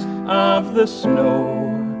whiteness of the snow,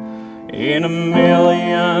 in a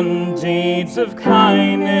million deeds of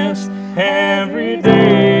kindness every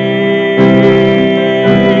day,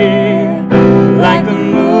 like the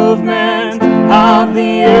movement of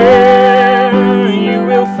the air, you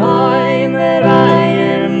will find that I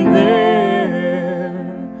am there,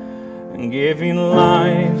 giving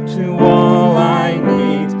life to all I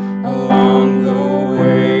meet along the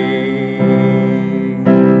way.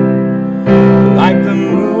 Like the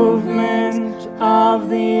movement of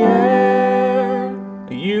the air,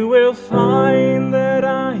 you will find that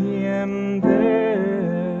I am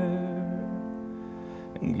there,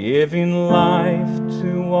 giving life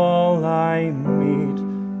to all I meet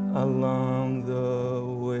along the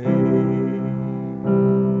way.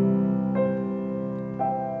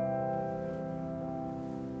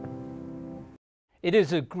 It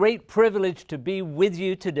is a great privilege to be with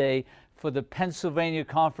you today for the Pennsylvania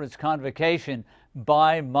Conference Convocation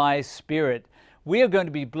by my Spirit. We are going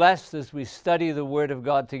to be blessed as we study the Word of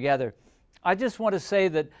God together. I just want to say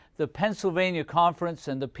that the Pennsylvania Conference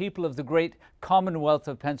and the people of the great Commonwealth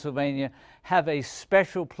of Pennsylvania have a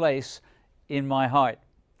special place in my heart.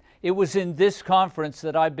 It was in this conference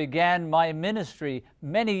that I began my ministry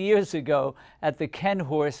many years ago at the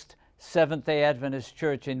Kenhorst Seventh-day Adventist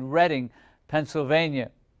Church in Reading,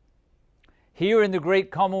 Pennsylvania. Here in the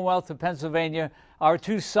great Commonwealth of Pennsylvania, our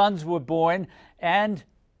two sons were born, and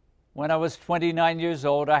when I was 29 years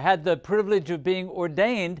old, I had the privilege of being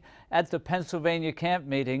ordained at the Pennsylvania camp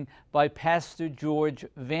meeting by Pastor George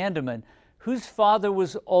Vanderman, whose father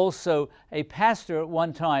was also a pastor at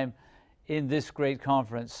one time in this great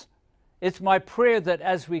conference. It's my prayer that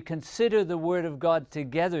as we consider the Word of God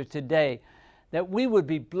together today, that we would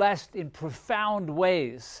be blessed in profound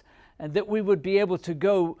ways, and that we would be able to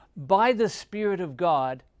go by the Spirit of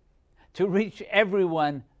God to reach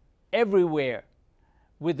everyone, everywhere,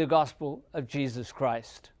 with the gospel of Jesus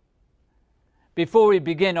Christ. Before we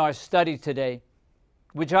begin our study today,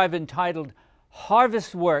 which I've entitled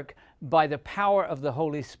Harvest Work by the Power of the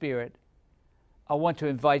Holy Spirit, I want to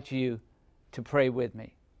invite you to pray with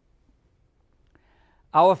me.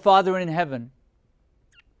 Our Father in heaven,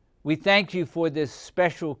 we thank you for this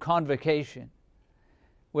special convocation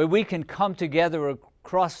where we can come together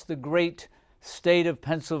across the great state of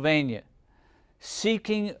Pennsylvania,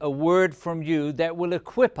 seeking a word from you that will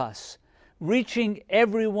equip us, reaching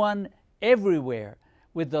everyone, everywhere,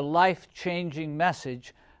 with the life-changing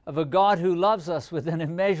message of a God who loves us with an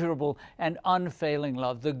immeasurable and unfailing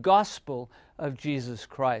love, the gospel of Jesus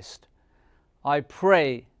Christ. I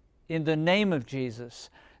pray in the name of Jesus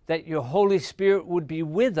that your Holy Spirit would be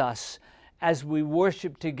with us as we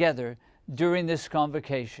worship together during this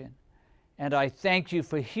convocation. And I thank you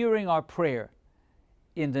for hearing our prayer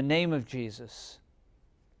in the name of Jesus.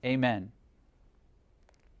 Amen.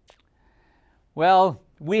 Well,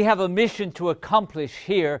 we have a mission to accomplish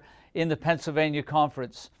here in the Pennsylvania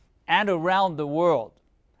Conference and around the world.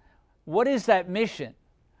 What is that mission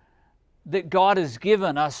that God has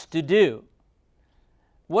given us to do?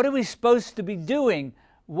 What are we supposed to be doing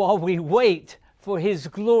while we wait for His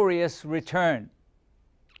glorious return?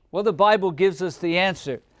 Well, the Bible gives us the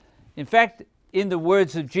answer. In fact, in the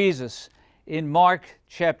words of Jesus in Mark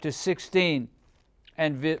chapter 16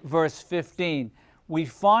 and verse 15, we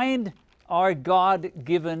find our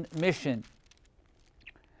God-given mission.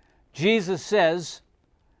 Jesus says,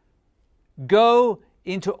 "Go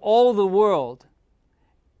into all the world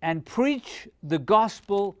and preach the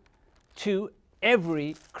gospel to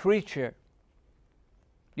every creature.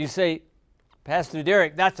 You say, Pastor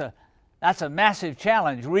Derek, that's a massive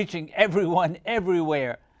challenge, reaching everyone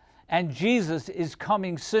everywhere. And Jesus is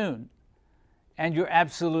coming soon. And you're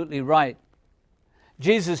absolutely right.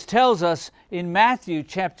 Jesus tells us in Matthew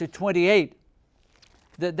chapter 28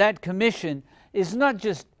 that that commission is not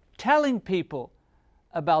just telling people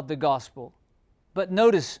about the gospel, but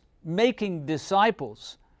notice, making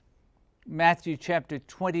disciples. Matthew chapter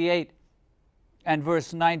 28 and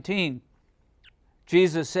verse 19.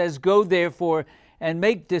 Jesus says, "Go therefore and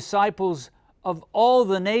make disciples of all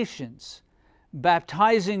the nations,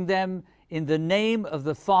 baptizing them in the name of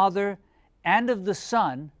the Father and of the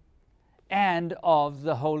Son and of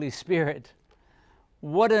the Holy Spirit."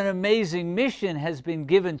 What an amazing mission has been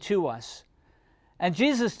given to us. And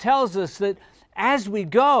Jesus tells us that as we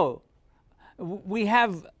go, we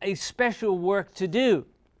have a special work to do.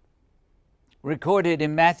 Recorded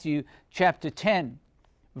in Matthew chapter 10,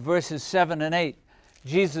 verses 7 and 8,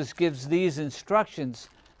 Jesus gives these instructions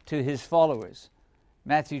to his followers.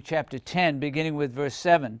 Matthew chapter 10, beginning with verse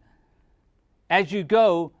 7. "As you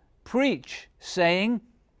go, preach, saying,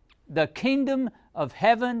 the kingdom of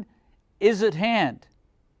heaven is at hand.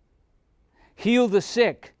 Heal the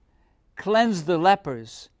sick, cleanse the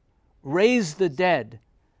lepers, raise the dead,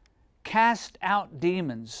 cast out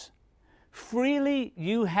demons. Freely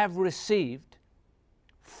you have received,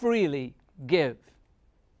 freely give."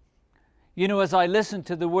 You know, as I listen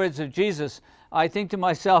to the words of Jesus, I think to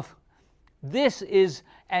myself, this is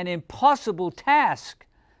an impossible task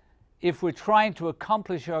if we're trying to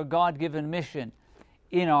accomplish our God-given mission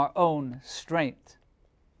in our own strength.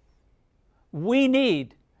 We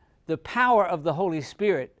need the power of the Holy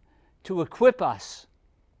Spirit to equip us.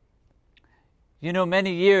 You know,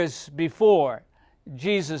 many years before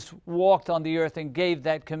Jesus walked on the earth and gave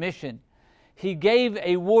that commission, he gave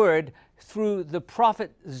a word through the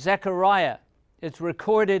prophet Zechariah. It's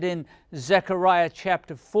recorded in Zechariah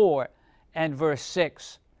chapter 4 and verse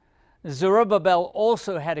 6. Zerubbabel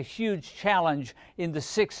also had a huge challenge in the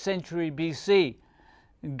 6th century BC,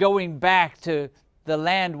 going back to the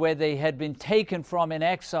land where they had been taken from in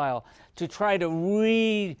exile to try to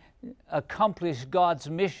re-accomplish God's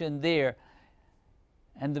mission there.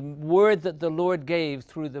 And the word that the Lord gave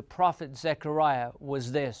through the prophet Zechariah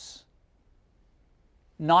was this: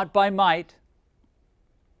 "Not by might,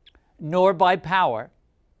 nor by power,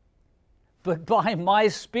 but by my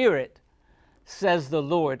Spirit, says the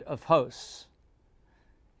Lord of hosts."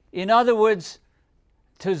 In other words,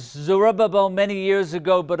 to Zerubbabel many years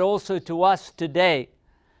ago, but also to us today,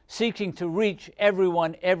 seeking to reach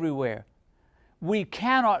everyone everywhere, we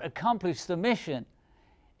cannot accomplish the mission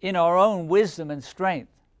in our own wisdom and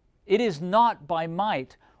strength. It is not by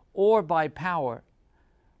might or by power,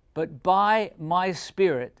 but by my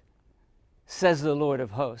Spirit, says the Lord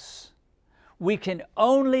of hosts. We can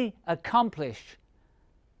only accomplish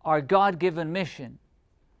our God-given mission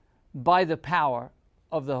by the power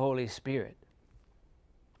of the Holy Spirit.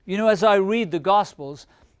 You know, as I read the Gospels,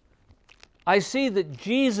 I see that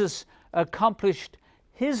Jesus accomplished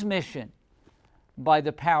his mission by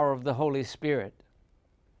the power of the Holy Spirit.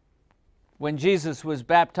 When Jesus was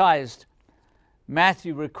baptized,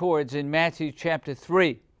 Matthew records in Matthew chapter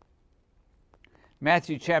 3.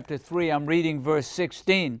 Matthew chapter 3, I'm reading verse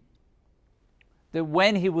 16, that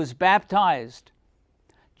when he was baptized,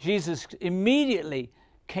 Jesus immediately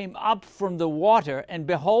came up from the water, and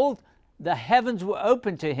behold, the heavens were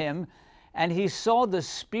opened to him, and he saw the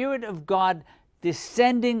Spirit of God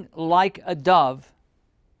descending like a dove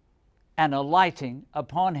and alighting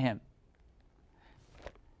upon him.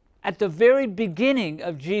 At the very beginning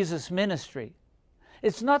of Jesus' ministry,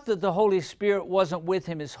 it's not that the Holy Spirit wasn't with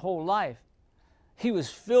him his whole life. He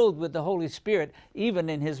was filled with the Holy Spirit even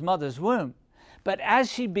in his mother's womb. But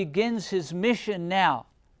as he begins his mission now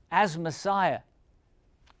as Messiah,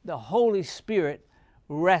 the Holy Spirit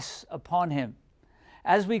rests upon him.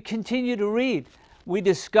 As we continue to read, we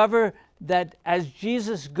discover that as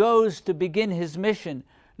Jesus goes to begin his mission,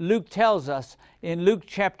 Luke tells us in Luke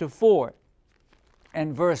chapter 4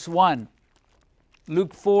 and verse 1,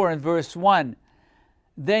 Luke 4 and verse 1,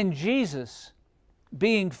 "Then Jesus,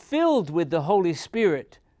 being filled with the Holy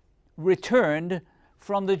Spirit, returned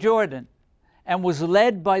from the Jordan and was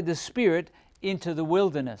led by the Spirit into the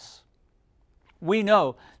wilderness." We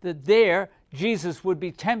know that there Jesus would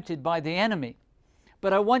be tempted by the enemy.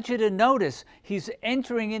 But I want you to notice he's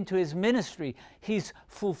entering into his ministry. He's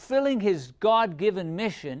fulfilling his God-given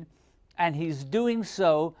mission, and he's doing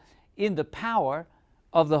so in the power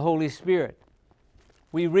of the Holy Spirit.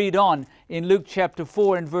 We read on in Luke chapter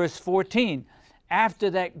 4 and verse 14. After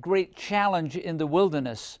that great challenge in the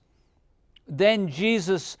wilderness, Then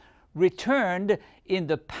Jesus returned in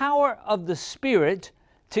the power of the Spirit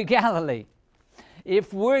to Galilee.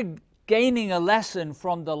 If we're gaining a lesson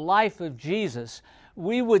from the life of Jesus,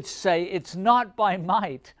 we would say it's not by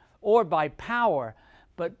might or by power,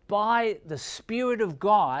 but by the Spirit of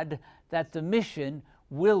God that the mission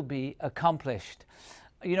will be accomplished.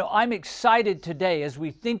 You know, I'm excited today as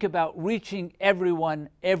we think about reaching everyone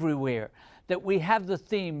everywhere, that we have the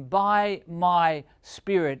theme, by my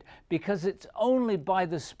Spirit, because it's only by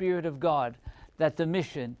the Spirit of God that the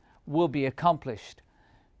mission will be accomplished.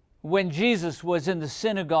 When Jesus was in the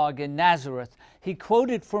synagogue in Nazareth, he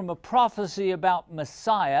quoted from a prophecy about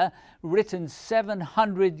Messiah written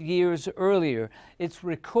 700 years earlier. It's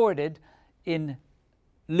recorded in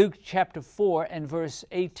Luke chapter 4 and verse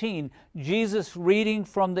 18. Jesus, reading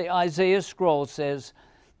from the Isaiah scroll, says,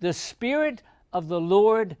 "The Spirit of the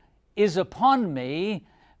Lord is upon me,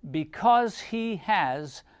 because he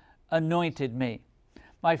has anointed me."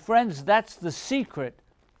 My friends, that's the secret.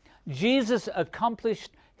 Jesus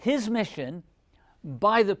accomplished his mission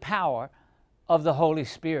by the power of the Holy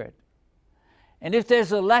Spirit. And if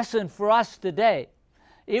there's a lesson for us today,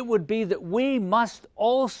 it would be that we must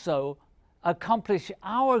also accomplish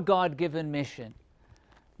our God-given mission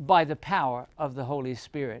by the power of the Holy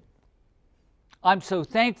Spirit. I'm so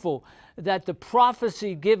thankful that the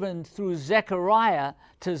prophecy given through Zechariah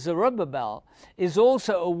to Zerubbabel is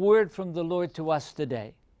also a word from the Lord to us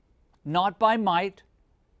today. Not by might,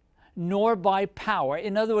 nor by power.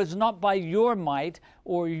 In other words, not by your might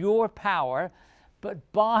or your power,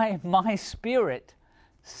 but by my Spirit,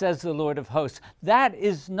 says the Lord of hosts. That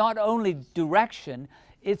is not only direction,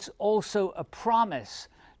 it's also a promise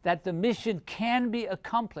that the mission can be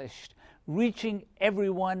accomplished, reaching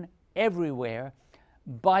everyone everywhere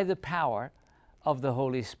by the power of the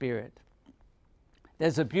Holy Spirit.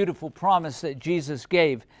 There's a beautiful promise that Jesus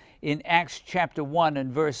gave in Acts chapter 1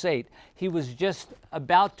 and verse 8. He was just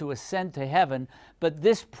about to ascend to heaven, but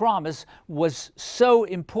this promise was so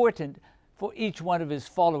important for each one of his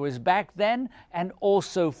followers back then and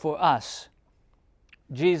also for us.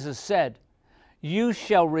 Jesus said, "You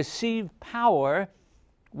shall receive power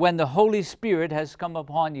when the Holy Spirit has come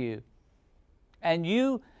upon you, and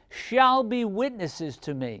you shall be witnesses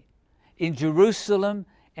to me in Jerusalem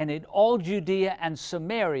and in all Judea and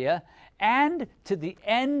Samaria and to the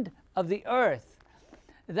end of the earth."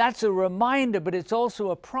 That's a reminder, but it's also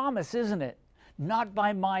a promise, isn't it? Not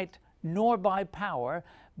by might nor by power,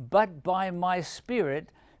 but by my Spirit,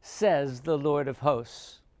 says the Lord of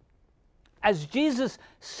hosts. As Jesus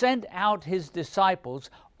sent out his disciples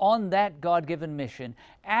on that God-given mission,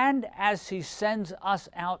 and as he sends us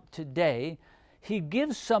out today, he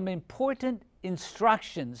gives some important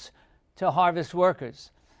instructions to harvest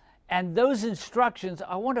workers. And those instructions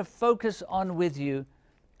I want to focus on with you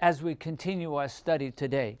as we continue our study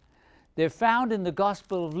today. They're found in the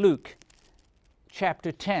Gospel of Luke,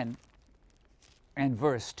 chapter 10 and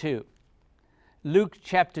verse 2. Luke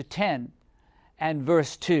chapter 10 and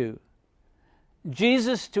verse 2.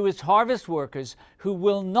 Jesus to his harvest workers who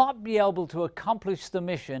will not be able to accomplish the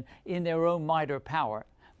mission in their own might or power,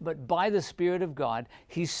 but by the Spirit of God,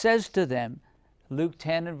 he says to them, Luke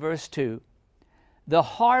 10 and verse 2, "The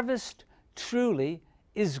harvest truly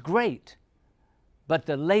is great, but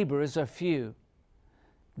the laborers are few.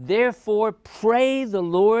 Therefore pray the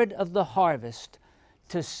Lord of the harvest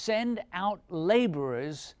to send out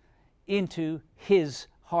laborers into his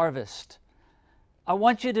harvest." I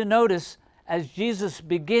want you to notice as Jesus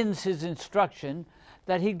begins his instruction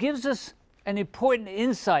that he gives us an important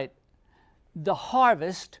insight. The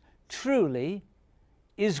harvest truly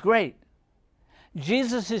is great.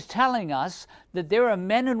 Jesus is telling us that there are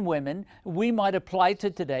men and women we might apply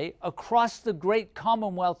to today across the great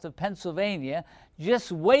Commonwealth of Pennsylvania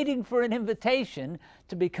just waiting for an invitation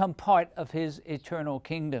to become part of his eternal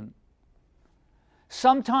kingdom.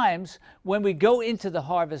 Sometimes when we go into the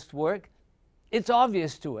harvest work, it's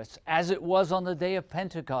obvious to us, as it was on the day of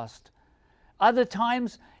Pentecost. Other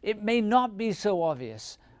times it may not be so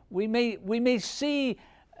obvious. We may see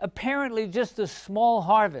apparently just a small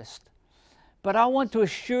harvest. But I want to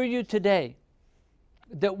assure you today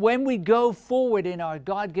that when we go forward in our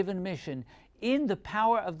God-given mission, in the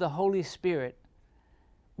power of the Holy Spirit,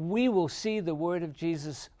 we will see the word of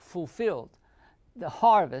Jesus fulfilled. The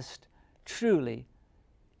harvest truly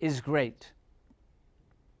is great.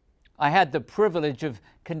 I had the privilege of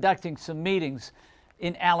conducting some meetings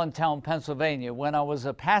in Allentown, Pennsylvania, when I was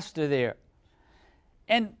a pastor there.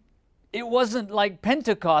 And it wasn't like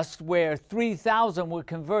Pentecost where 3,000 were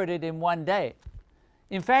converted in one day.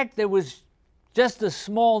 In fact, there was just a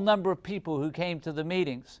small number of people who came to the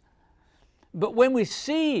meetings. But when we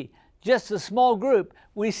see just a small group,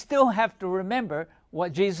 we still have to remember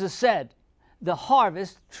what Jesus said. The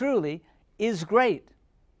harvest truly is great.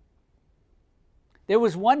 There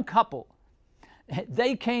was one couple.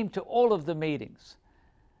 They came to all of the meetings.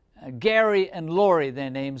 Gary and Lori, their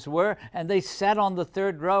names were, and they sat on the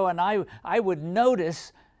third row, and I would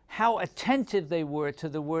notice how attentive they were to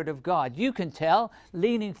the Word of God. You can tell,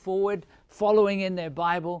 leaning forward, following in their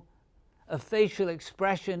Bible, a facial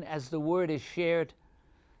expression as the Word is shared.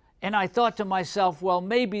 And I thought to myself, well,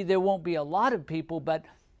 maybe there won't be a lot of people, but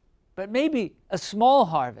maybe a small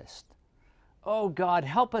harvest. Oh God,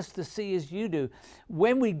 help us to see as you do.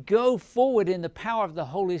 When we go forward in the power of the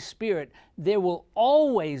Holy Spirit, there will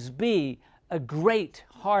always be a great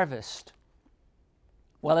harvest.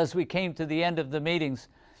 Well, as we came to the end of the meetings,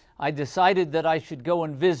 I decided that I should go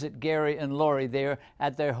and visit Gary and Lori there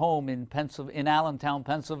at their home in Allentown,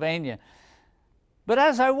 Pennsylvania. But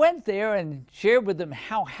as I went there and shared with them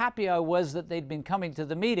how happy I was that they'd been coming to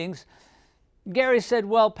the meetings, Gary said,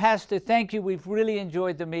 well, Pastor, thank you. We've really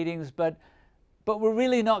enjoyed the meetings, but we're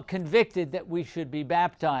really not convicted that we should be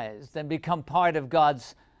baptized and become part of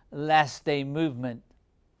God's last day movement.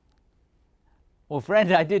 Well,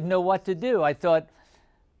 friend, I didn't know what to do. I thought,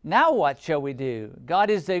 now what shall we do? God,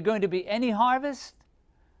 is there going to be any harvest?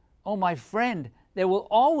 Oh, my friend, there will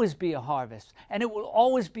always be a harvest, and it will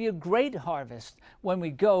always be a great harvest when we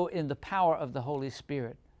go in the power of the Holy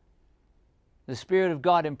Spirit. The Spirit of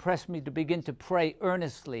God impressed me to begin to pray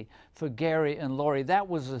earnestly for Gary and Lori. That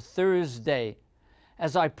was a Thursday.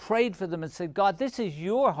 As I prayed for them and said, God, this is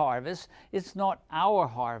your harvest. It's not our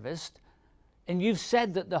harvest. And you've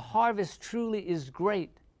said that the harvest truly is great.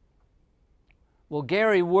 Well,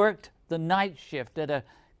 Gary worked the night shift at a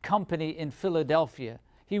company in Philadelphia.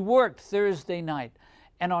 He worked Thursday night.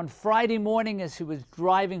 And on Friday morning, as he was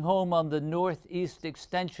driving home on the northeast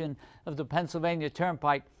extension of the Pennsylvania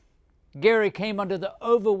Turnpike, Gary came under the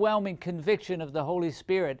overwhelming conviction of the Holy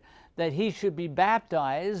Spirit that he should be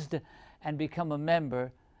baptized and become a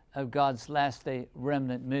member of God's last day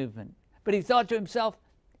remnant movement. But he thought to himself,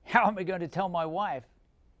 how am I going to tell my wife?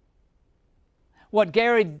 What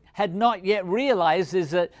Gary had not yet realized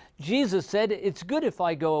is that Jesus said, it's good if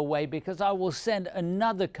I go away because I will send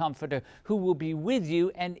another comforter who will be with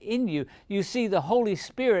you and in you. You see, the Holy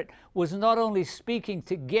Spirit was not only speaking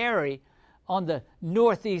to Gary on the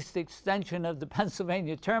northeast extension of the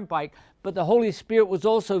Pennsylvania Turnpike, but the Holy Spirit was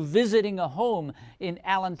also visiting a home in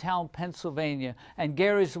Allentown, Pennsylvania. And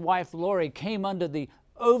Gary's wife, Lori, came under the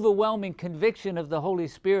overwhelming conviction of the Holy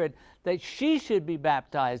Spirit that she should be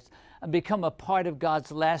baptized and become a part of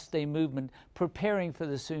God's last day movement, preparing for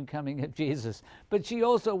the soon coming of Jesus. But she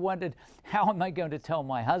also wondered, how am I going to tell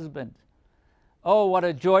my husband? Oh, what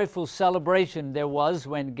a joyful celebration there was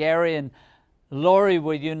when Gary and Lori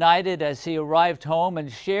were united as he arrived home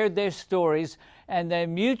and shared their stories and their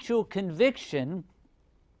mutual conviction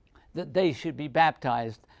that they should be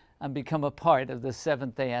baptized and become a part of the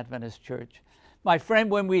Seventh-day Adventist Church. My friend,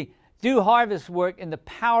 when we do harvest work in the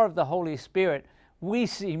power of the Holy Spirit, we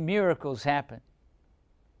see miracles happen.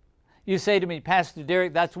 You say to me, Pastor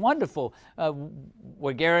Derek, that's wonderful.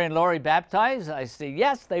 Were Gary and Lori baptized? I say,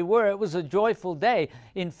 yes, they were. It was a joyful day.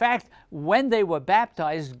 In fact, when they were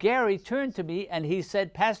baptized, Gary turned to me and he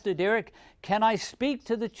said, Pastor Derek, can I speak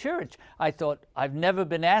to the church? I thought, I've never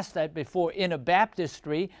been asked that before in a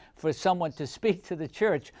baptistry for someone to speak to the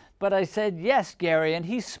church. But I said, yes, Gary. And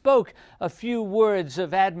he spoke a few words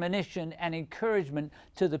of admonition and encouragement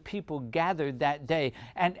to the people gathered that day.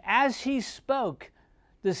 And as he spoke,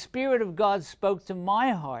 the Spirit of God spoke to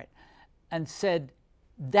my heart and said,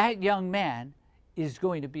 that young man is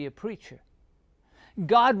going to be a preacher.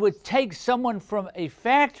 God would take someone from a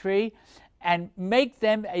factory and make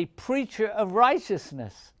them a preacher of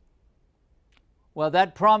righteousness. Well,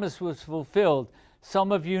 that promise was fulfilled.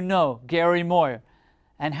 Some of you know Gary Moyer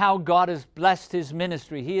and how God has blessed his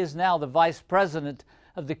ministry. He is now the vice president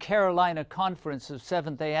of the Carolina Conference of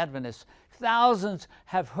Seventh-day Adventists. Thousands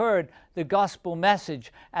have heard the gospel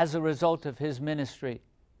message as a result of his ministry.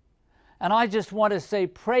 And I just want to say,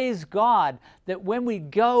 praise God that when we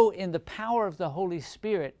go in the power of the Holy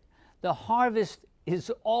Spirit, the harvest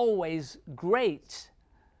is always great.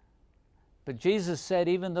 But Jesus said,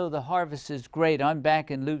 even though the harvest is great, I'm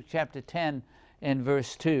back in Luke chapter 10 and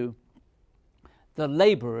verse 2, the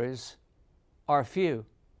laborers are few.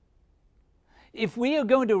 If we are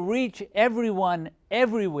going to reach everyone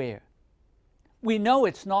everywhere, we know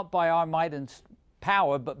it's not by our might and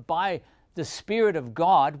power, but by the Spirit of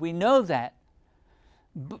God. We know that.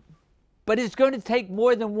 But it's going to take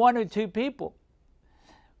more than one or two people.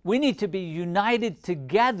 We need to be united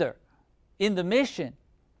together in the mission.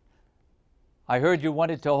 I heard you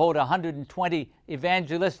wanted to hold 120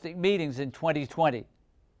 evangelistic meetings in 2020.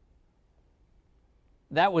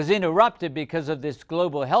 That was interrupted because of this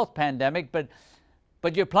global health pandemic, but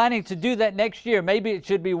you're planning to do that next year. Maybe it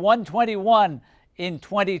should be 121 in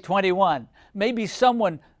 2021. Maybe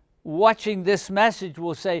someone watching this message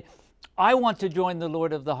will say, I want to join the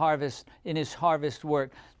Lord of the harvest in his harvest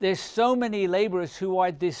work. There's so many laborers who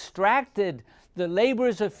are distracted. The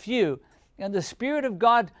laborers are few. And the Spirit of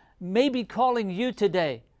God may be calling you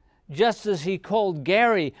today, just as he called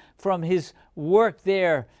Gary from his work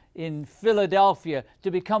there in Philadelphia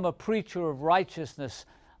to become a preacher of righteousness.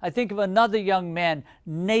 I think of another young man,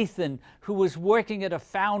 Nathan, who was working at a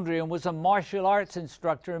foundry and was a martial arts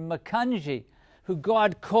instructor in Macungie, who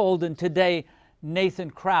God called, and today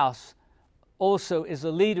Nathan Krause also is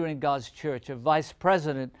a leader in God's church, a vice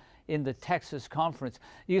president in the Texas Conference.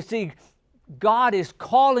 You see, God is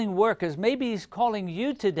calling workers. Maybe he's calling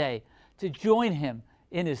you today to join him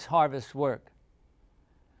in his harvest work.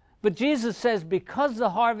 But Jesus says, because the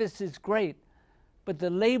harvest is great, but the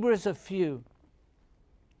laborers are few,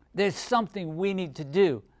 there's something we need to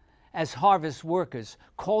do as harvest workers,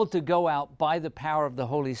 called to go out by the power of the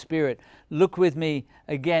Holy Spirit. Look with me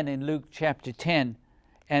again in Luke chapter 10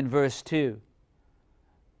 and verse 2.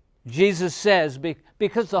 Jesus says,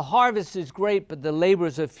 because the harvest is great, but the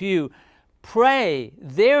laborers are few, pray,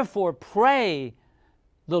 therefore pray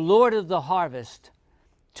the Lord of the harvest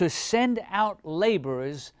to send out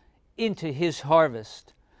laborers into his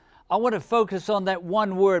harvest. I want to focus on that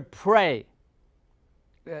one word, pray.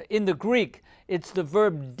 In the Greek, it's the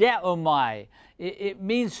verb deomai. It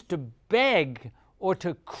means to beg or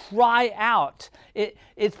to cry out.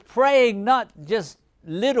 It's praying, not just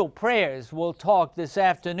little prayers. We'll talk this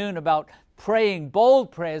afternoon about praying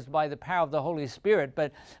bold prayers by the power of the Holy Spirit,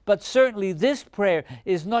 but certainly this prayer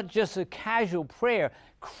is not just a casual prayer,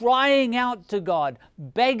 crying out to God,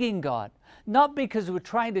 begging God, not because we're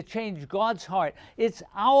trying to change God's heart. It's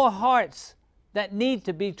our hearts that need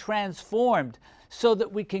to be transformed so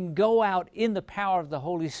that we can go out in the power of the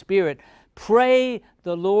Holy Spirit. Pray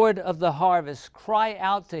the Lord of the harvest. Cry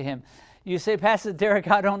out to him. You say, Pastor Derek,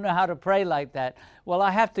 I don't know how to pray like that. Well, I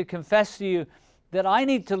have to confess to you that I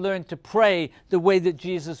need to learn to pray the way that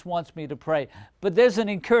Jesus wants me to pray. But there's an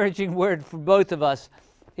encouraging word for both of us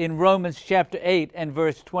in Romans chapter 8 and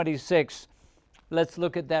verse 26. Let's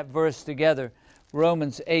look at that verse together.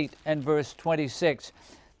 Romans 8 and verse 26.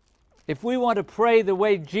 If we want to pray the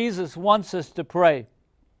way Jesus wants us to pray,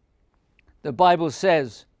 the Bible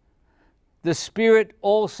says, the Spirit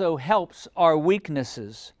also helps our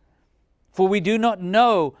weaknesses, for we do not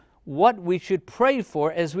know what we should pray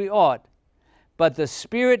for as we ought, but the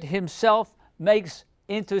Spirit himself makes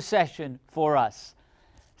intercession for us.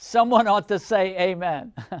 Someone ought to say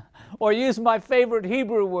amen, or use my favorite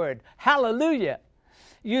Hebrew word, hallelujah.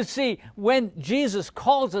 You see, when Jesus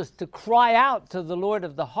calls us to cry out to the Lord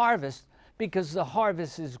of the harvest, because the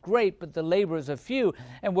harvest is great, but the laborers are few,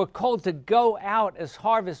 and we're called to go out as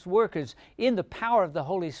harvest workers in the power of the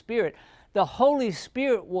Holy Spirit, the Holy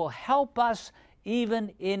Spirit will help us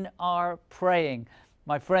even in our praying.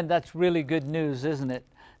 My friend, that's really good news, isn't it?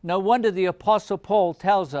 No wonder the Apostle Paul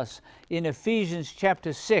tells us in Ephesians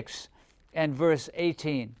chapter 6 and verse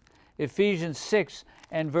 18. Ephesians 6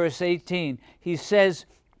 and verse 18, he says,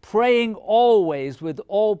 praying always with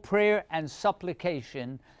all prayer and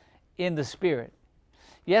supplication in the Spirit.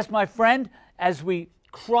 Yes, my friend, as we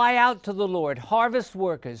cry out to the Lord, harvest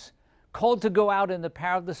workers, called to go out in the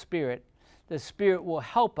power of the Spirit will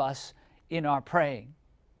help us in our praying.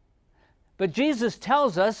 But Jesus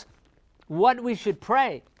tells us what we should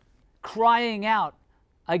pray, crying out,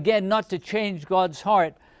 again, not to change God's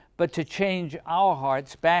heart, but to change our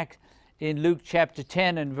hearts, back in Luke chapter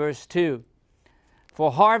 10 and verse 2.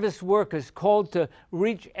 For harvest workers called to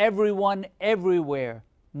reach everyone everywhere,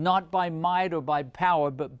 not by might or by power,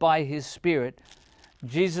 but by his Spirit.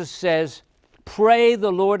 Jesus says, pray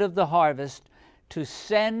the Lord of the harvest to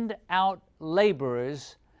send out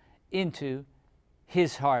laborers into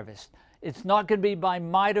his harvest. It's not going to be by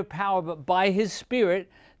might or power, but by his Spirit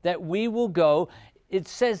that we will go. It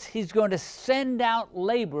says he's going to send out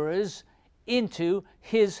laborers into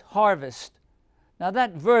his harvest. Now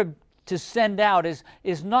that verb to send out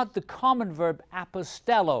is not the common verb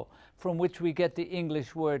apostello, from which we get the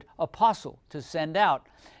English word apostle, to send out.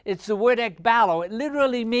 It's the word ekbalo. It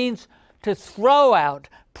literally means to throw out.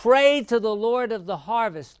 Pray to the Lord of the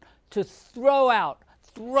harvest to throw out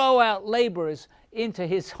laborers into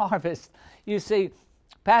his harvest. You see,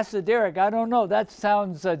 Pastor Derek, I don't know, that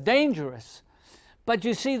sounds dangerous. But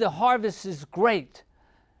you see, the harvest is great,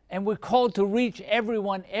 and we're called to reach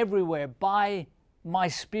everyone everywhere by my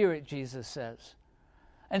Spirit, Jesus says.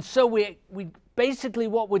 And so we basically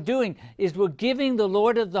what we're doing is we're giving the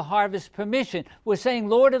Lord of the harvest permission. We're saying,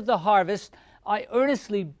 Lord of the harvest, I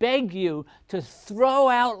earnestly beg you to throw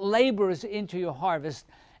out laborers into your harvest,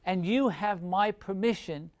 and you have my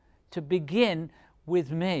permission to begin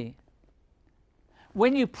with me.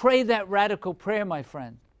 When you pray that radical prayer, my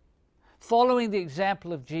friend, following the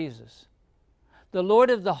example of Jesus, the Lord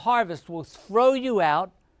of the harvest will throw you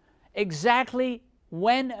out exactly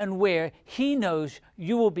when and where He knows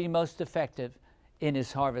you will be most effective in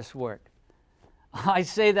His harvest work. I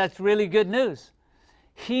say that's really good news.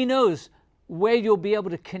 He knows where you'll be able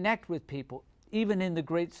to connect with people, even in the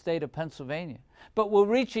great state of Pennsylvania. But we're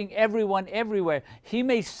reaching everyone everywhere. He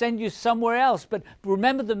may send you somewhere else, but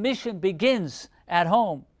remember, the mission begins at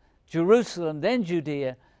home, Jerusalem, then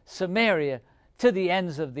Judea, Samaria, to the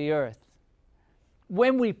ends of the earth.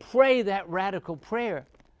 When we pray that radical prayer,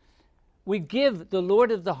 we give the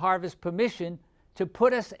Lord of the harvest permission to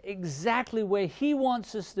put us exactly where He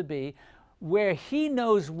wants us to be, where He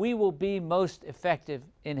knows we will be most effective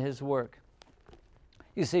in His work.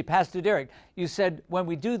 You see, Pastor Derek, you said when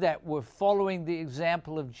we do that, we're following the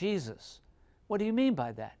example of Jesus. What do you mean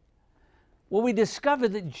by that? Well, we discover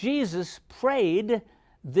that Jesus prayed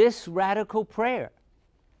this radical prayer.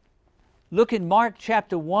 Look in Mark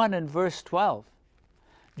chapter 1 and verse 12.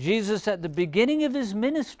 Jesus, at the beginning of His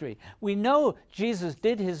ministry, we know Jesus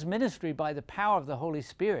did His ministry by the power of the Holy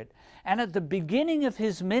Spirit. And at the beginning of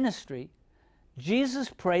His ministry, Jesus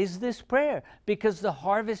prays this prayer because the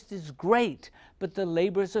harvest is great, but the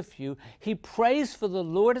laborers are few. He prays for the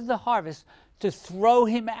Lord of the harvest to throw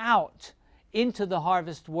Him out into the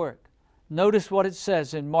harvest work. Notice what it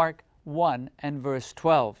says in Mark 1 and verse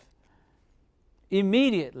 12.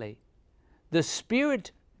 Immediately, the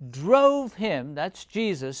Spirit drove Him, that's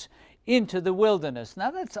Jesus, into the wilderness. Now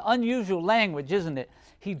that's unusual language, isn't it?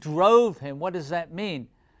 He drove Him. What does that mean?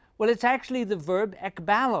 Well, it's actually the verb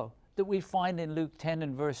ekbalo that we find in Luke 10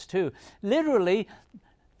 and verse 2. Literally,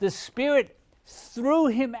 the Spirit threw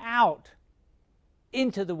Him out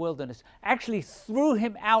into the wilderness, actually threw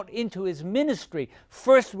Him out into His ministry.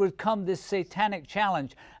 First would come this satanic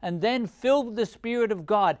challenge, and then filled with the Spirit of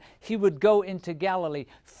God, He would go into Galilee.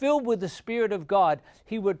 Filled with the Spirit of God,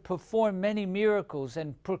 He would perform many miracles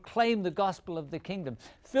and proclaim the gospel of the kingdom.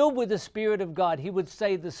 Filled with the Spirit of God, He would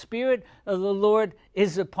say, the Spirit of the Lord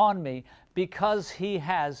is upon me, because He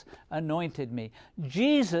has anointed me.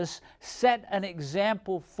 Jesus set an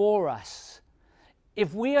example for us.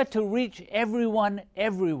 If we are to reach everyone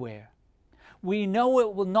everywhere, we know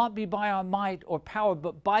it will not be by our might or power,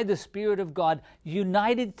 but by the Spirit of God,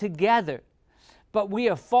 united together. But we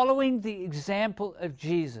are following the example of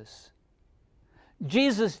Jesus.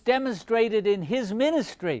 Jesus demonstrated in His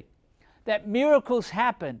ministry that miracles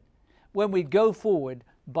happen when we go forward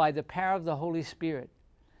by the power of the Holy Spirit.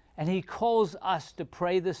 And He calls us to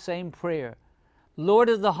pray the same prayer. Lord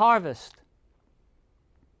of the harvest,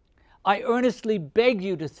 I earnestly beg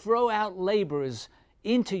you to throw out laborers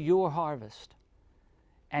into your harvest,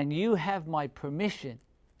 and you have my permission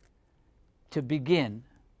to begin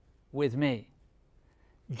with me.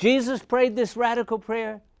 Jesus prayed this radical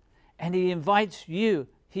prayer, and He invites you,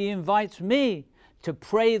 He invites me to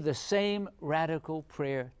pray the same radical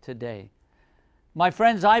prayer today. My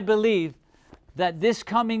friends, I believe that this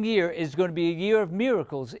coming year is going to be a year of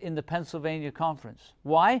miracles in the Pennsylvania Conference.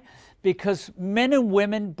 Why? Because men and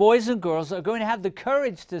women, boys and girls, are going to have the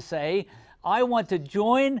courage to say, I want to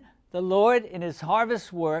join the Lord in His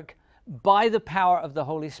harvest work by the power of the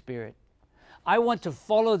Holy Spirit. I want to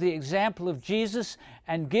follow the example of Jesus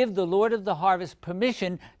and give the Lord of the harvest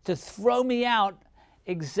permission to throw me out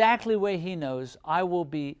exactly where He knows I will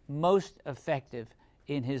be most effective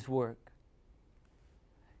in His work.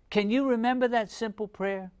 Can you remember that simple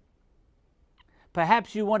prayer?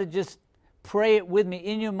 Perhaps you want to just pray it with me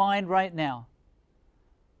in your mind right now.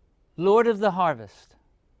 Lord of the harvest,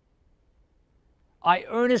 I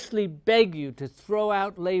earnestly beg you to throw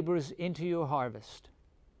out laborers into your harvest,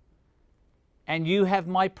 and you have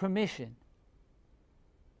my permission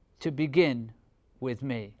to begin with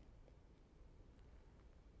me.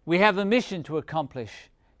 We have a mission to accomplish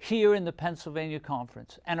here in the Pennsylvania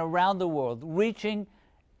Conference and around the world, reaching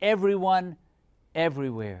everyone,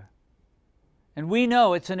 everywhere. And we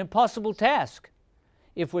know it's an impossible task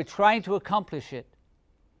if we're trying to accomplish it,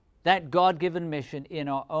 that God-given mission, in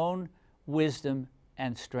our own wisdom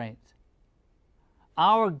and strength.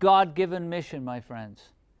 Our God-given mission, my friends,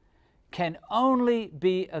 can only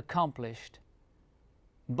be accomplished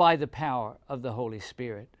by the power of the Holy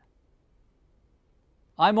Spirit.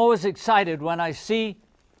 I'm always excited when I see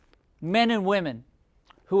men and women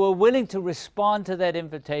who are willing to respond to that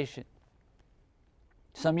invitation.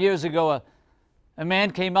 Some years ago, a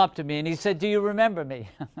man came up to me and he said, "Do you remember me?"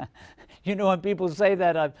 You know, when people say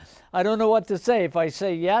that, I don't know what to say. If I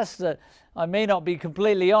say yes, I may not be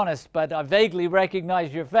completely honest, but I vaguely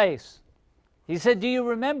recognize your face. He said, "Do you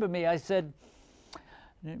remember me?" I said,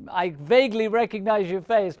 "I vaguely recognize your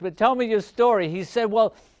face, but tell me your story." He said,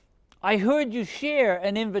 "Well, I heard you share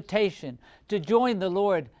an invitation to join the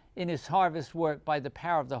Lord in His harvest work by the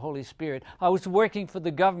power of the Holy Spirit. I was working for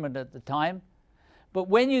the government at the time, but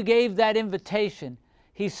when you gave that invitation,"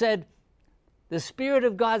 he said, "the Spirit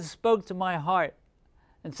of God spoke to my heart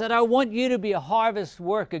and said, I want you to be a harvest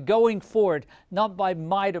worker going forward, not by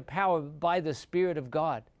might or power, but by the Spirit of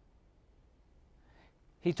God."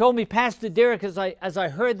 He told me, "Pastor Derek, as I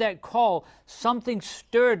heard that call, something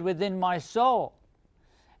stirred within my soul.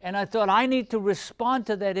 And I thought, I need to respond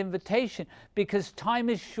to that invitation because time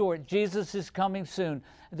is short. Jesus is coming soon.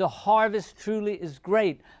 The harvest truly is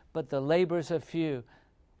great, but the laborers are few.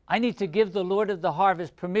 I need to give the Lord of the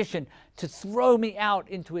harvest permission to throw me out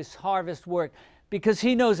into His harvest work because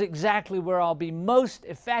He knows exactly where I'll be most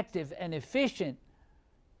effective and efficient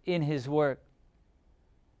in His work."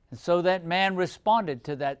 And so that man responded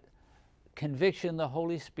to that conviction of the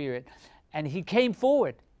Holy Spirit, and he came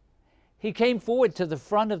forward. He came forward to the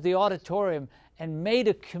front of the auditorium and made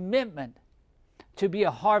a commitment to be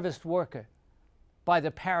a harvest worker by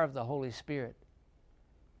the power of the Holy Spirit.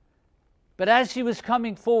 But as he was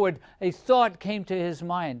coming forward, a thought came to his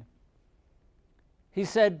mind. He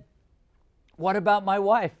said, "What about my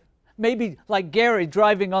wife?" Maybe like Gary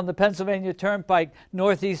driving on the Pennsylvania Turnpike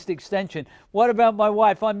Northeast Extension. "What about my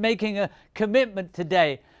wife? I'm making a commitment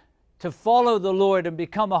today to follow the Lord and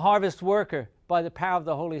become a harvest worker by the power of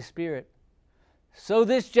the Holy Spirit." So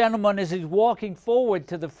this gentleman, as he's walking forward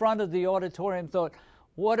to the front of the auditorium, thought,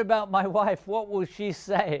 "What about my wife? What will she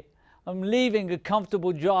say? I'm leaving a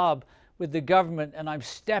comfortable job with the government and I'm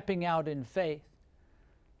stepping out in faith."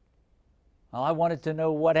 Well, I wanted to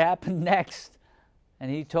know what happened next. And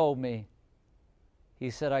he told me, he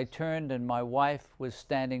said, "I turned and my wife was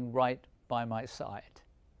standing right by my side."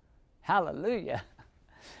 Hallelujah.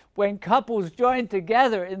 When couples join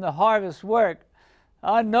together in the harvest work,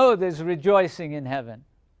 I know there's rejoicing in heaven.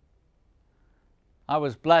 I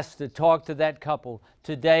was blessed to talk to that couple.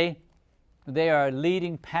 Today, they are a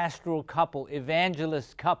leading pastoral couple,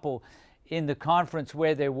 evangelist couple in the conference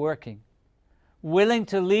where they're working, willing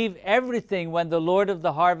to leave everything when the Lord of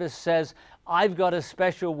the harvest says, "I've got a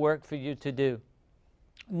special work for you to do,"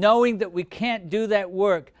 knowing that we can't do that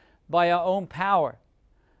work by our own power,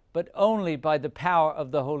 but only by the power of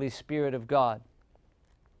the Holy Spirit of God.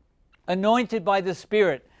 Anointed by the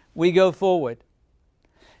Spirit, we go forward.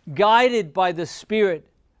 Guided by the Spirit,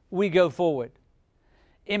 we go forward.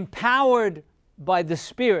 Empowered by the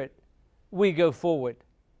Spirit, we go forward.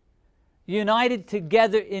 United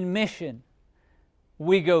together in mission,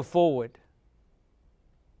 we go forward.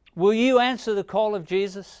 Will you answer the call of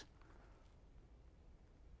Jesus?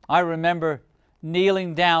 I remember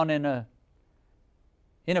kneeling down in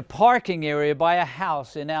a parking area by a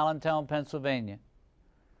house in Allentown, Pennsylvania,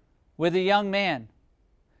 with a young man.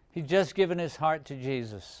 He'd just given his heart to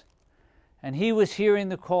Jesus, and he was hearing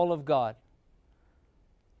the call of God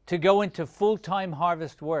to go into full-time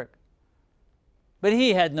harvest work. But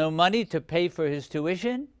he had no money to pay for his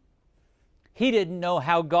tuition. He didn't know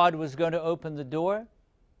how God was going to open the door.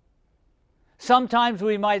 Sometimes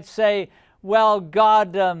we might say, "Well,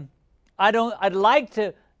 God, I'd like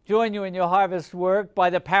to join you in your harvest work by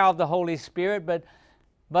the power of the Holy Spirit, but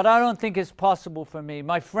I don't think it's possible for me."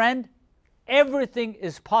 My friend, everything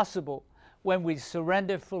is possible when we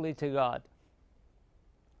surrender fully to God.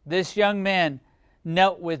 This young man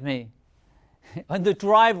knelt with me on the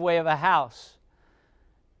driveway of a house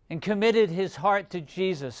and committed his heart to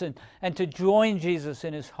Jesus and to join Jesus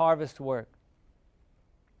in His harvest work.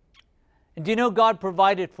 And do you know God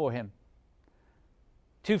provided for him?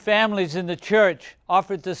 2 families in the church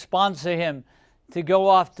offered to sponsor him to go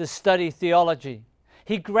off to study theology.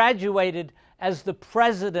 He graduated as the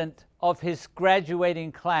president of his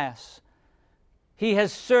graduating class. He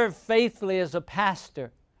has served faithfully as a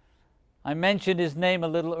pastor. I mentioned his name a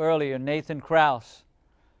little earlier, Nathan Krause.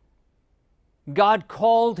 God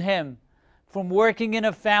called him from working in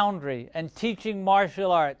a foundry and teaching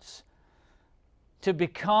martial arts to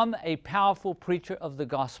become a powerful preacher of the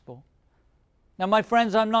gospel. Now, my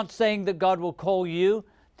friends, I'm not saying that God will call you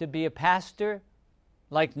to be a pastor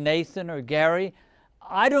like Nathan or Gary.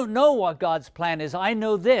 I don't know what God's plan is. I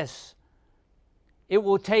know this. It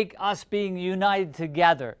will take us being united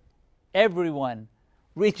together, everyone,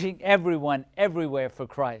 reaching everyone, everywhere for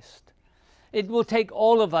Christ. It will take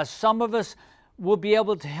all of us. Some of us will be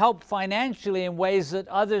able to help financially in ways that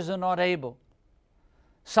others are not able.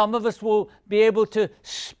 Some of us will be able to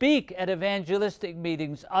speak at evangelistic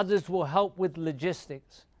meetings. Others will help with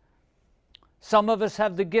logistics. Some of us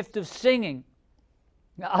have the gift of singing.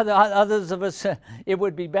 Others of us, it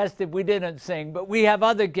would be best if we didn't sing, but we have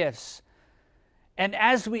other gifts. And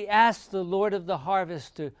as we ask the Lord of the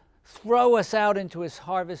harvest to throw us out into his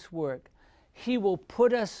harvest work, he will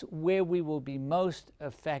put us where we will be most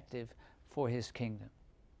effective for his kingdom.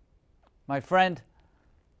 My friend,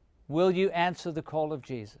 will you answer the call of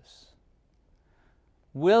Jesus?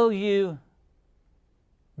 Will you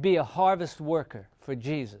be a harvest worker for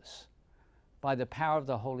Jesus by the power of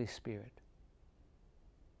the Holy Spirit?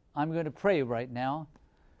 I'm going to pray right now.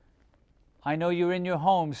 I know you're in your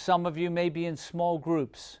homes. Some of you may be in small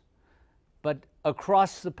groups, but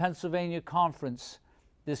across the Pennsylvania Conference,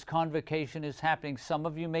 this convocation is happening. Some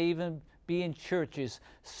of you may even be in churches,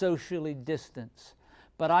 socially distanced.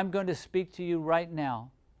 But I'm going to speak to you right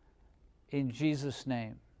now in Jesus'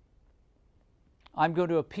 name. I'm going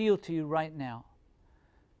to appeal to you right now.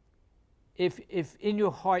 If in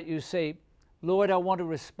your heart you say, Lord, I want to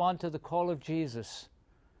respond to the call of Jesus,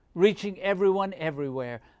 reaching everyone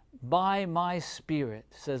everywhere by my Spirit,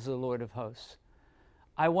 says the Lord of hosts,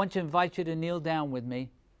 I want to invite you to kneel down with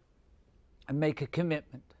me and make a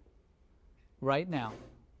commitment right now.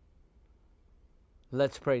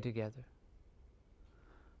 Let's pray together.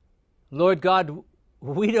 Lord God,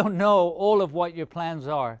 we don't know all of what your plans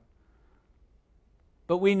are,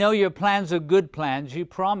 but we know your plans are good plans. You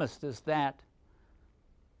promised us that.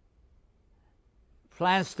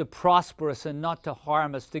 Plans to prosper us and not to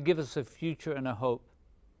harm us, to give us a future and a hope.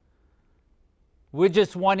 We're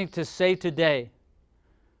just wanting to say today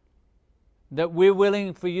that we're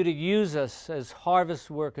willing for you to use us as harvest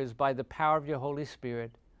workers by the power of your Holy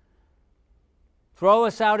Spirit. Throw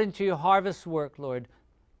us out into your harvest work, Lord,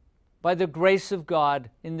 by the grace of God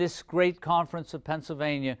in this great conference of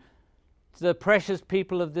Pennsylvania, to the precious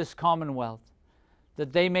people of this Commonwealth,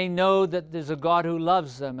 that they may know that there's a God who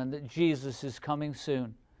loves them and that Jesus is coming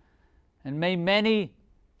soon. And may many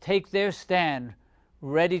take their stand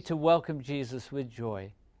ready to welcome Jesus with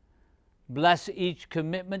joy. Bless each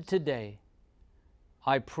commitment today.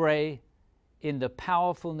 I pray in the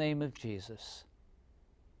powerful name of Jesus.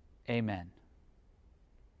 Amen.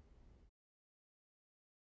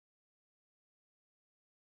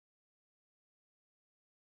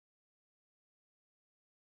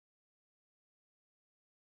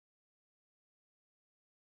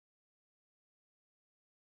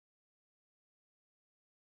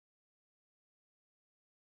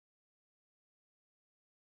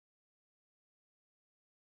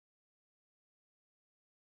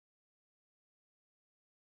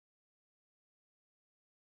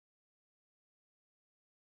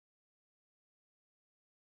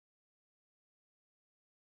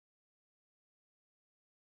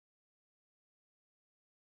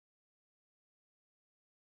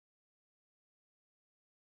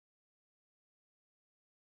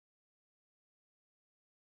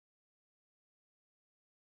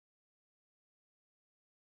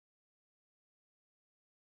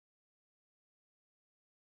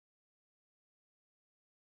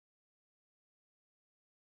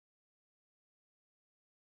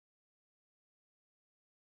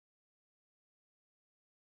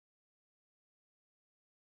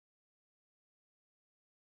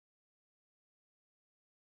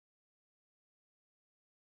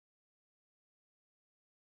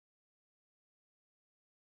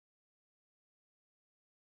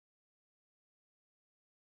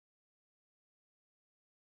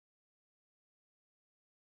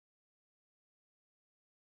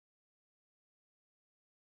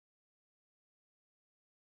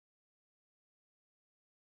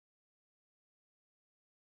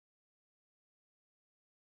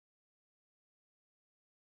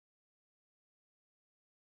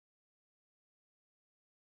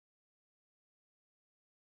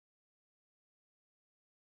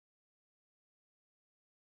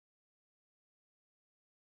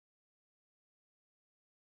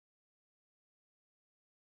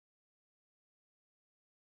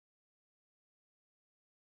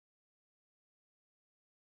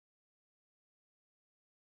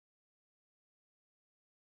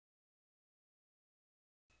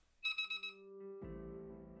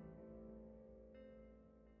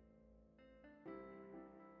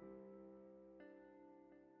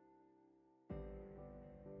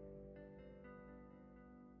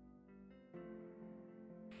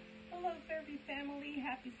 Hello, Fairview family.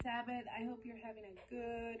 Happy Sabbath. I hope you're having a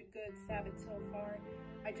good Sabbath so far.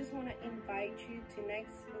 I just want to invite you to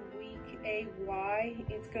next week, AY.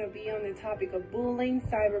 It's going to be on the topic of bullying,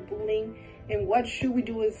 cyberbullying, and what should we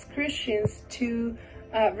do as Christians to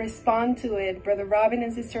respond to it. Brother Robin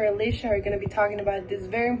and Sister Alicia are going to be talking about this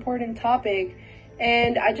very important topic.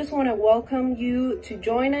 And I just want to welcome you to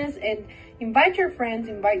join us and invite your friends,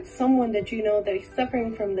 invite someone that you know that is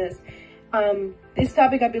suffering from this. This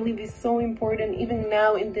topic, I believe, is so important even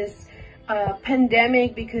now in this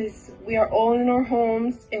pandemic, because we are all in our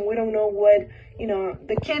homes and we don't know what,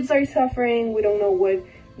 the kids are suffering. We don't know what,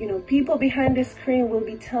 people behind the screen will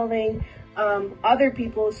be telling other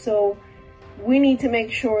people. So we need to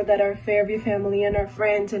make sure that our Fairview family and our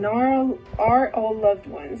friends and our all loved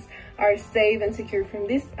ones are safe and secure from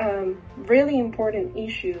this really important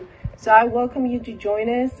issue. So I welcome you to join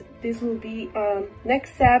us. This will be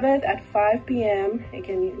next Sabbath at 5 p.m.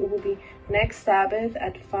 Again, it will be next Sabbath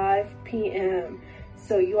at 5 p.m.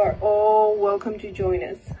 So you are all welcome to join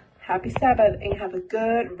us. Happy Sabbath and have a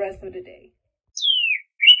good rest of the day.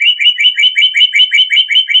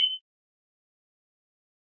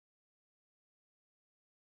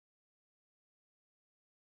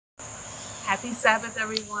 Happy Sabbath,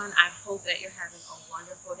 everyone. I hope that you're having a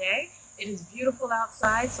wonderful day. It is beautiful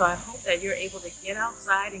outside, so I hope that you're able to get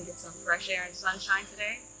outside and get some fresh air and sunshine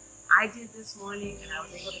today. I did this morning, and I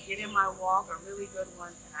was able to get in my walk, a really good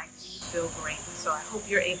one, and I do feel great. So I hope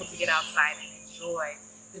you're able to get outside and enjoy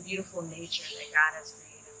the beautiful nature that God has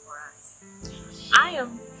created for us. I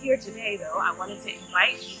am here today, though. I wanted to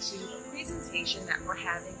invite you to a presentation that we're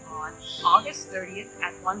having on August 30th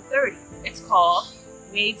at 1:30. It's called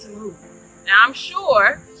Made to Move. Now, I'm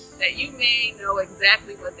sure that you may know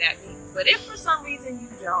exactly what that means, but if for some reason you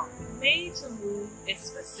don't, Made to Move is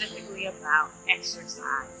specifically about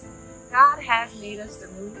exercise. God has made us to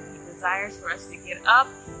move. He desires for us to get up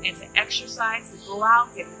and to exercise, to go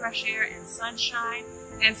out, get fresh air and sunshine.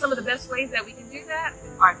 And some of the best ways that we can do that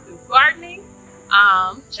are through gardening.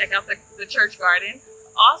 Check out the church garden.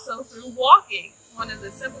 Also through walking. One of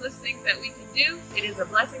the simplest things that we can do. It is a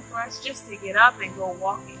blessing for us just to get up and go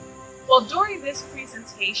walking. Well, during this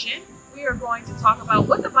presentation, we are going to talk about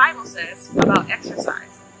what the Bible says about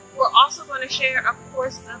exercise. We're also going to share, of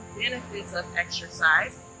course, the benefits of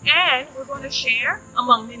exercise, and we're going to share,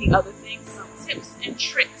 among many other things, some tips and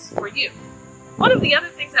tricks for you. One of the other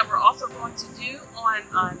things that we're also going to do on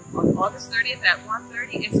August 30th at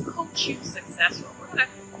 1:30 is Coach You Successful. We're going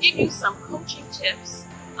to give you some coaching tips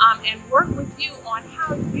and work with you on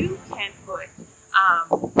how you can put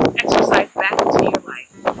exercise back into your life.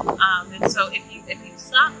 And so if you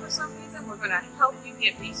stop for some reason, we're going to help you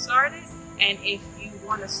get restarted. And if you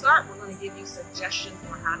want to start, we're going to give you suggestions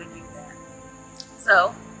for how to do that.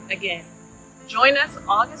 So again, join us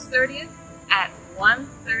August 30th at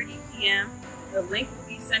 1:30 p.m. The link will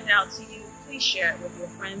be sent out to you. Please share it with your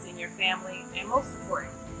friends and your family. And most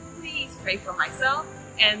important, please pray for myself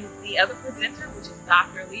and the other presenter, which is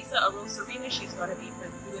Dr. Lisa Arosarina. She's going to be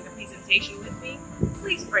doing a presentation with me.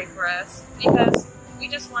 Please pray for us, because we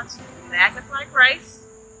just want to magnify Christ,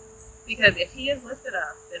 because if he is lifted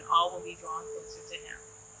up, then all will be drawn closer to him.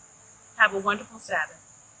 Have a wonderful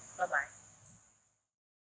Sabbath. Bye-bye.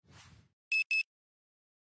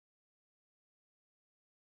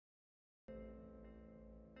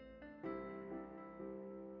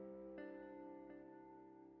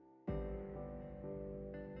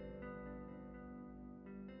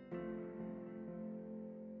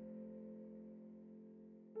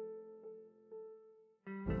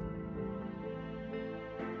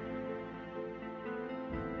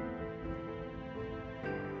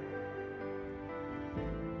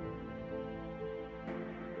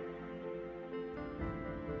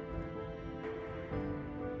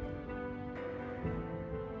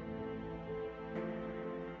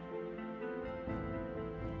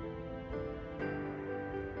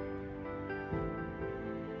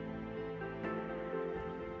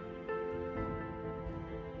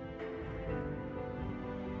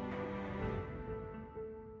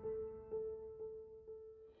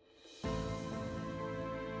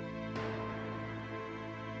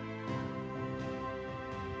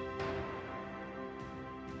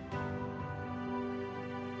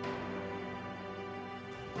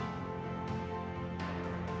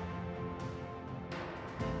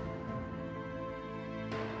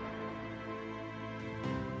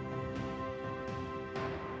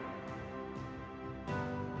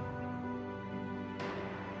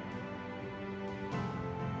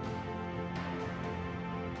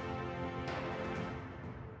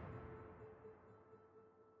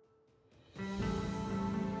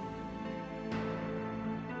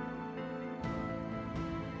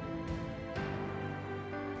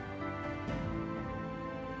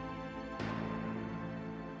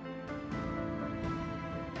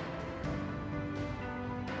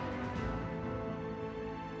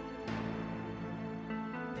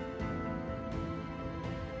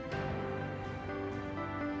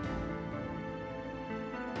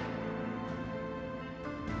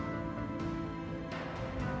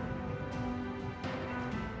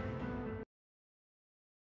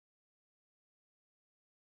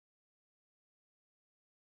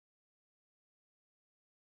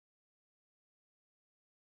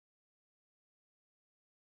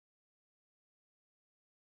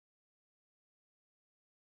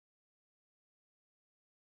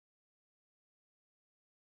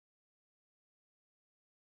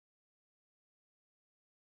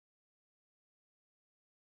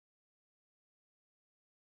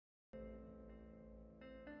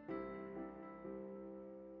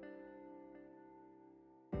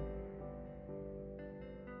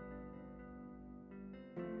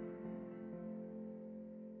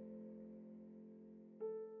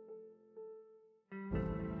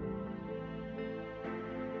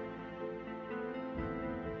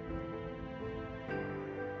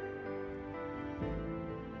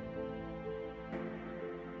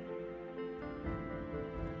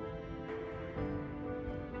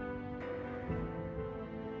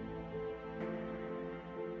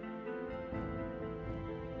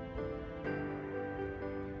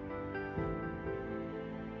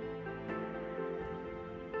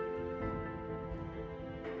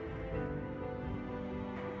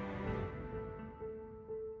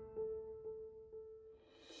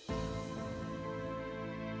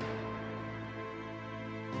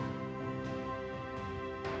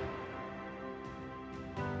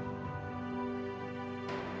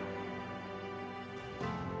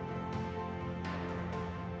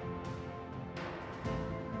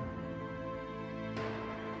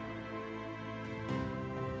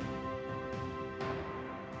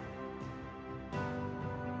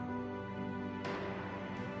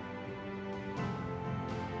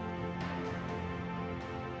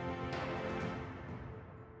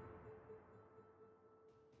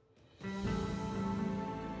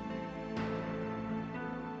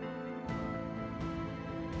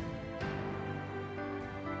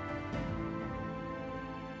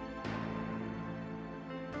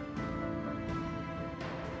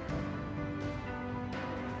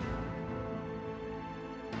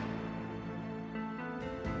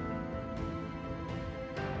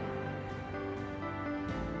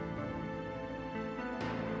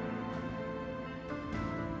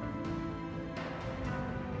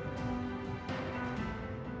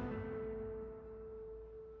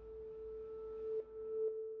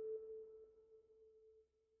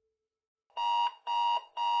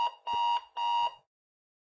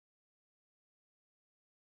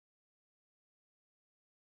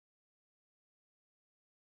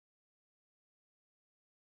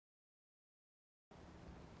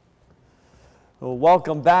 Well,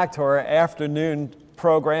 welcome back to our afternoon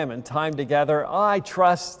program and time together. I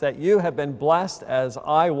trust that you have been blessed as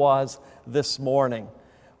I was this morning.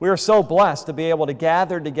 We are so blessed to be able to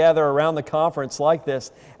gather together around the conference like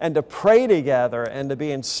this and to pray together and to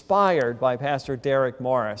be inspired by Pastor Derek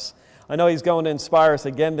Morris. I know he's going to inspire us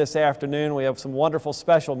again this afternoon. We have some wonderful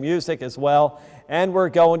special music as well, and we're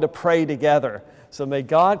going to pray together. So may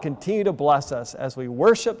God continue to bless us as we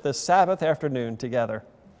worship this Sabbath afternoon together.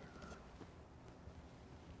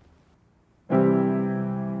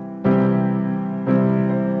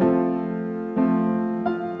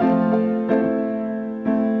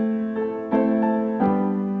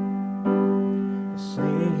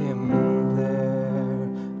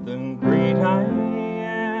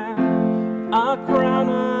 A crown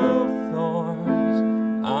of thorns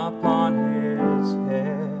upon his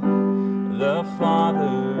head, the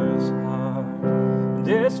Father's heart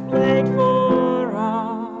displayed for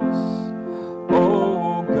us.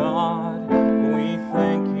 Oh God, we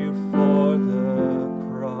thank you for the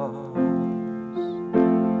cross.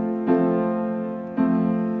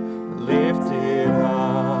 Lifted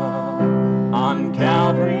up on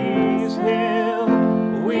Calvary's hill,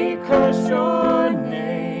 we curse your name.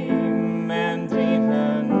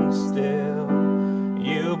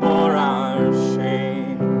 Bore our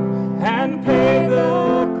shame and pay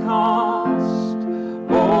the cost.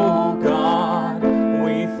 Oh God,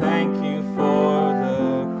 we thank you for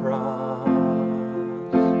the cross.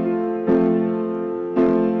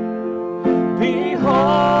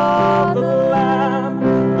 Behold the Lamb,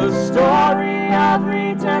 the story of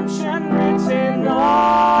redemption written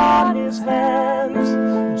on his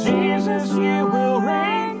hands. Jesus, you will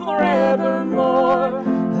reign forevermore.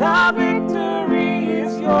 The victory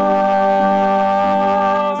is yours.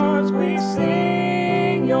 We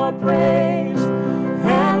sing your praise,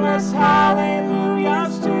 endless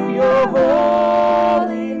hallelujahs to your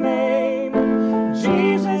holy name.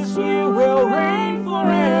 Jesus, you will reign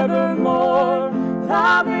forevermore.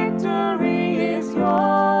 The victory is yours.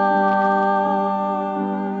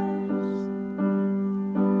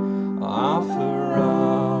 Offer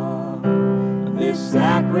up this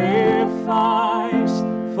sacrifice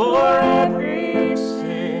for every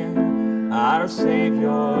sin. Our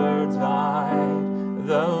Savior died,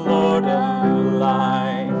 the Lord of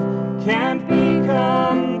life can't be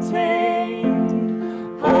contained.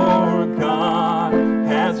 Our God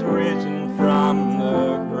has risen from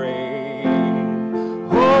the grave.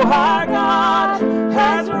 Oh, our God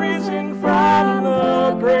has risen from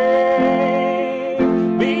the grave.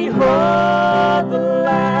 Behold the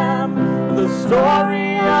Lamb, the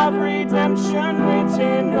story of redemption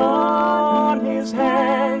written on his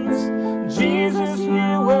hands. Jesus,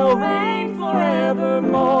 you will reign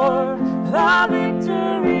forevermore. The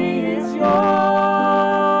victory is yours.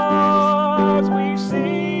 We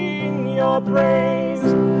sing your praise,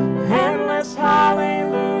 endless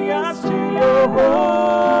hallelujahs to your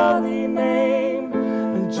holy name.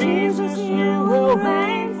 Jesus, you will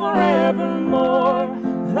reign forevermore.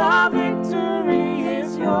 The victory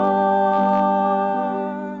is yours.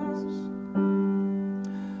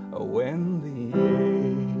 When the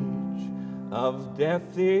age of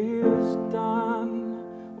death is done,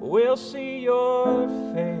 we'll see your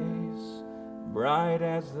face bright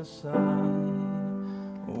as the sun.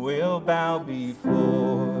 We'll bow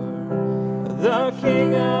before the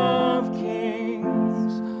King of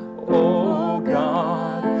Kings. Oh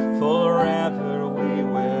God, forever we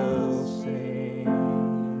will sing.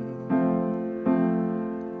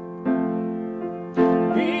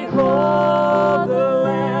 Behold the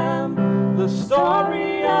Lamb, the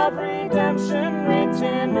story of redemption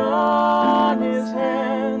written on his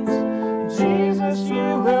hands. Jesus,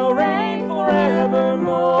 you will reign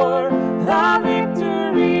forevermore. The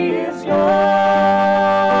victory is yours.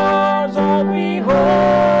 Oh,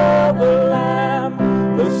 behold the Lamb,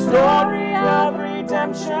 the story of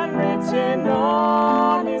redemption written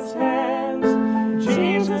on his hands.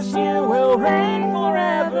 Jesus, you will reign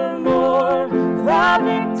forevermore. The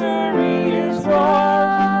victory is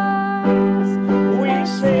yours. We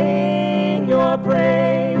sing your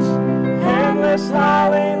praise, endless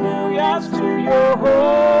hallelujahs to your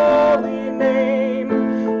holy name.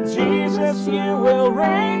 Jesus, you will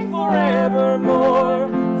reign forevermore.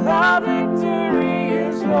 The victory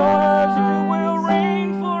is yours. You will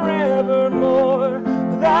reign forevermore.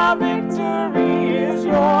 The victory is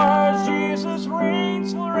yours. Jesus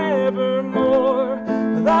reigns forevermore.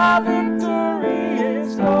 The victory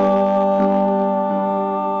is yours.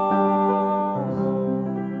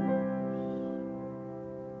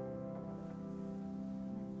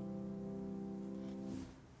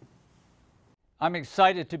 I'm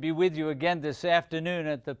excited to be with you again this afternoon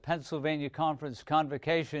at the Pennsylvania Conference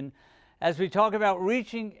Convocation as we talk about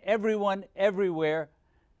reaching everyone everywhere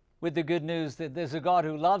with the good news that there's a God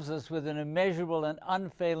who loves us with an immeasurable and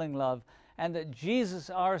unfailing love, and that Jesus,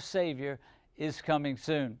 our Savior, is coming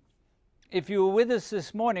soon. If you were with us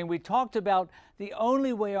this morning, we talked about the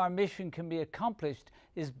only way our mission can be accomplished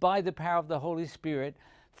is by the power of the Holy Spirit,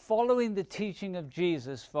 following the teaching of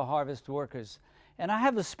Jesus for harvest workers. And I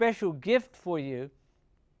have a special gift for you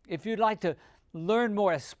if you'd like to learn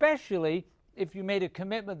more, especially if you made a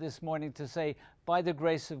commitment this morning to say, by the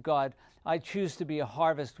grace of God, I choose to be a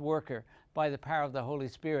harvest worker by the power of the Holy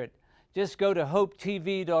Spirit. Just go to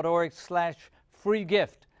hopetv.org/free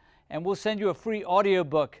gift, and we'll send you a free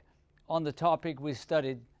audiobook on the topic we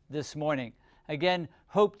studied this morning. Again,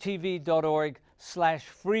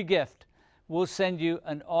 hopetv.org/free gift. We'll send you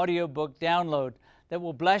an audiobook download that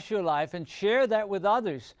will bless your life, and share that with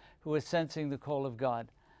others who are sensing the call of God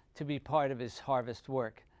to be part of His harvest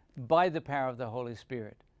work by the power of the Holy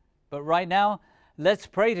Spirit. But right now, let's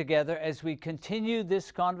pray together as we continue this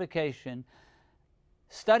convocation,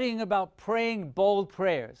 studying about praying bold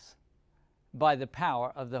prayers by the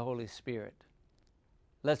power of the Holy Spirit.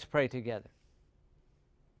 Let's pray together.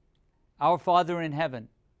 Our Father in heaven,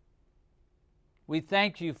 we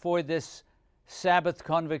thank you for this Sabbath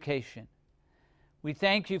convocation. We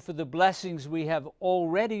thank you for the blessings we have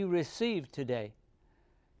already received today.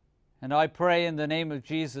 And I pray in the name of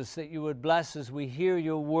Jesus that you would bless as we hear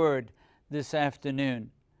your word this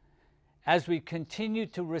afternoon, as we continue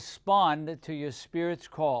to respond to your Spirit's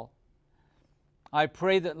call. I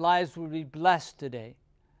pray that lives would be blessed today,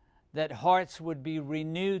 that hearts would be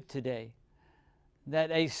renewed today,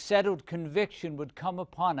 that a settled conviction would come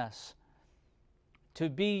upon us to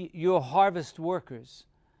be your harvest workers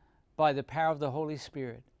by the power of the Holy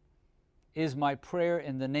Spirit, is my prayer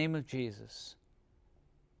in the name of Jesus.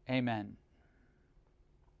 Amen.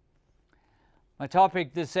 My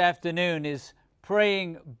topic this afternoon is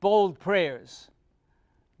praying bold prayers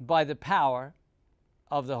by the power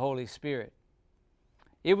of the Holy Spirit.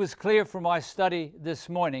 It was clear from our study this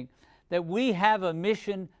morning that we have a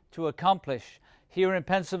mission to accomplish here in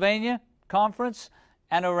Pennsylvania Conference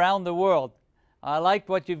and around the world. I like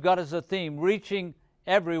what you've got as a theme, reaching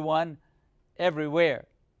everyone everywhere.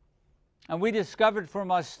 And we discovered from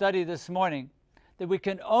our study this morning that we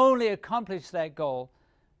can only accomplish that goal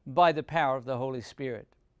by the power of the Holy Spirit.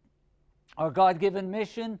 Our God-given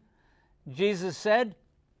mission, Jesus said,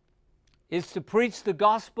 is to preach the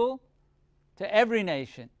gospel to every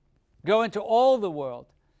nation, go into all the world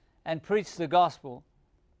and preach the gospel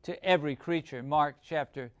to every creature. Mark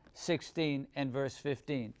chapter 16 and verse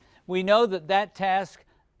 15. We know that that task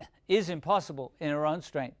is impossible in our own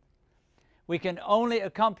strength. We can only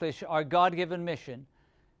accomplish our God-given mission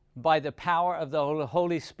by the power of the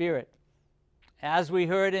Holy Spirit. As we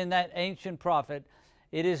heard in that ancient prophet,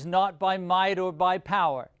 it is not by might or by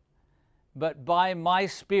power, but by my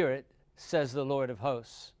Spirit, says the Lord of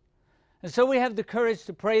hosts. And so we have the courage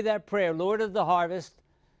to pray that prayer, Lord of the harvest,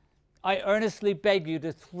 I earnestly beg you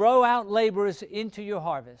to throw out laborers into your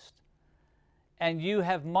harvest, and you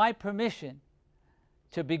have my permission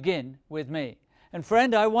to begin with me. And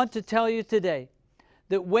friend, I want to tell you today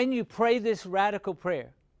that when you pray this radical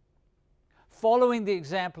prayer, following the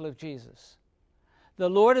example of Jesus, the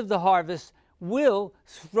Lord of the harvest will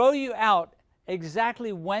throw you out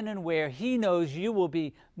exactly when and where He knows you will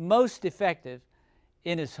be most effective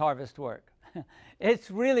in His harvest work.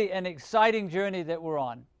 It's really an exciting journey that we're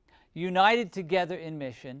on, united together in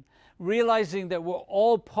mission, realizing that we're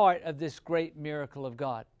all part of this great miracle of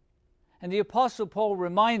God. And the Apostle Paul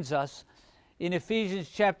reminds us in Ephesians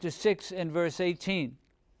chapter 6 and verse 18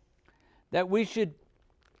 that we should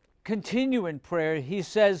continue in prayer. He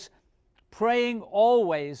says, praying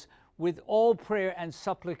always with all prayer and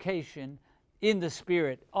supplication in the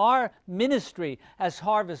Spirit. Our ministry as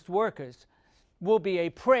harvest workers will be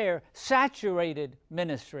a prayer-saturated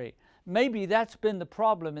ministry. Maybe that's been the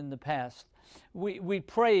problem in the past. We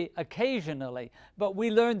pray occasionally, but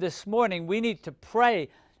we learned this morning we need to pray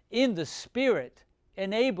in the Spirit,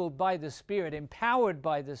 enabled by the Spirit, empowered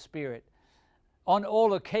by the Spirit, on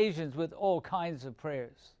all occasions with all kinds of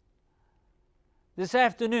prayers. This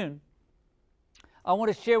afternoon, I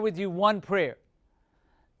want to share with you one prayer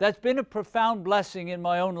that's been a profound blessing in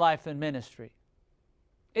my own life and ministry.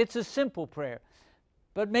 It's a simple prayer,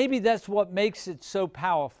 but maybe that's what makes it so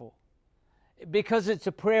powerful, because it's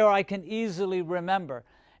a prayer I can easily remember.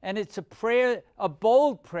 And it's a prayer, a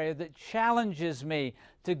bold prayer that challenges me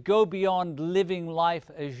to go beyond living life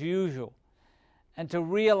as usual and to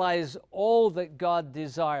realize all that God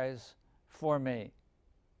desires for me.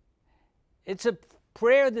 It's a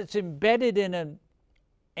prayer that's embedded in an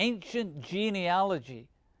ancient genealogy,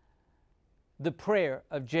 the prayer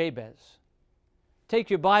of Jabez. Take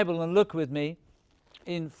your Bible and look with me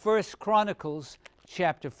in 1 Chronicles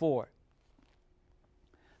chapter 4.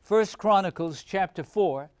 1 Chronicles chapter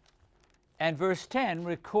 4 and verse 10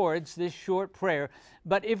 records this short prayer.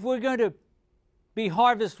 But if we're going to be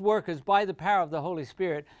harvest workers by the power of the Holy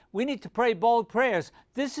Spirit, we need to pray bold prayers.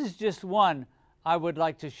 This is just one I would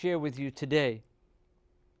like to share with you today.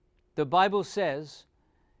 The Bible says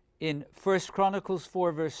in 1 Chronicles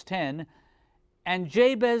 4 verse 10, "And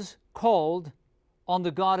Jabez called on the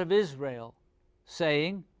God of Israel,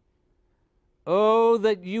 saying, Oh,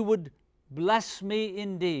 that you would bless me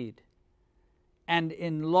indeed, and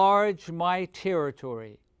enlarge my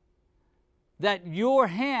territory, that your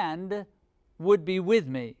hand would be with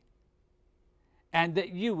me, and that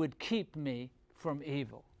you would keep me from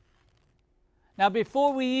evil." Now,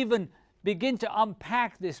 before we even begin to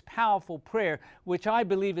unpack this powerful prayer, which I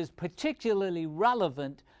believe is particularly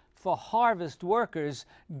relevant for harvest workers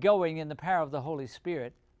going in the power of the Holy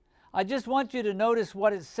Spirit, I just want you to notice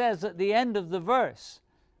what it says at the end of the verse.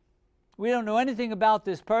 We don't know anything about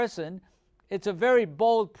this person. It's a very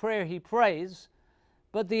bold prayer he prays,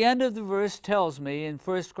 but the end of the verse tells me in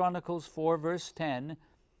 1 Chronicles 4 verse 10,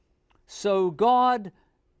 "So God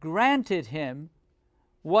granted him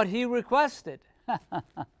what he requested."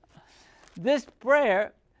 This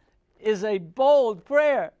prayer is a bold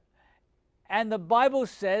prayer. And the Bible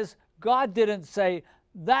says God didn't say,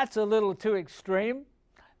 "That's a little too extreme.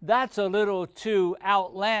 That's a little too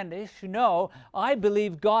outlandish." No, I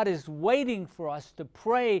believe God is waiting for us to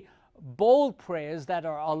pray bold prayers that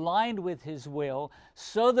are aligned with His will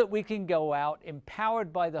so that we can go out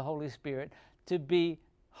empowered by the Holy Spirit to be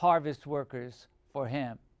harvest workers for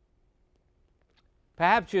Him.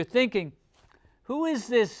 Perhaps you're thinking, who is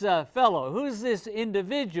this fellow? Who is this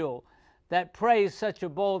individual that prays such a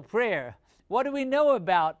bold prayer? What do we know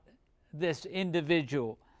about this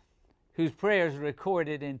individual whose prayer is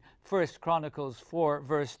recorded in 1 Chronicles 4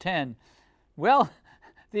 verse 10? Well,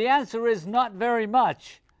 the answer is not very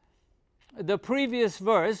much. The previous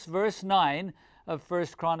verse, verse 9 of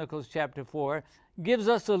 1 Chronicles chapter 4, gives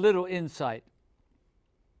us a little insight.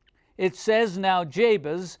 It says, "Now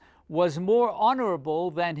Jabez was more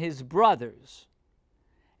honorable than his brothers,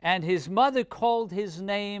 and his mother called his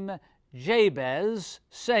name Jabez,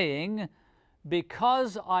 saying,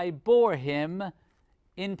 Because I bore him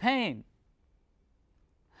in pain."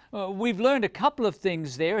 We've learned a couple of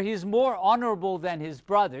things there. He's more honorable than his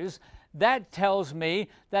brothers. That tells me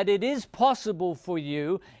that it is possible for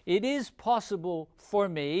you, it is possible for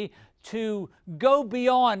me to go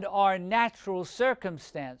beyond our natural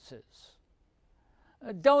circumstances.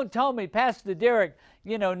 Don't tell me, Pastor Derek,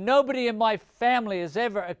 nobody in my family has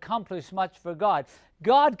ever accomplished much for God.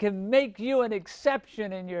 God can make you an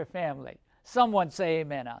exception in your family. Someone say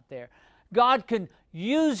amen out there. God can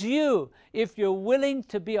use you if you're willing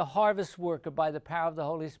to be a harvest worker by the power of the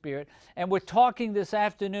Holy Spirit. And we're talking this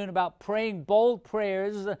afternoon about praying bold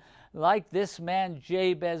prayers like this man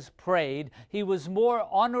Jabez prayed. He was more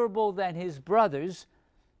honorable than his brothers,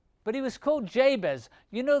 but he was called Jabez.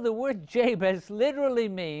 You know, the word Jabez literally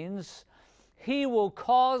means he will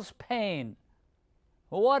cause pain.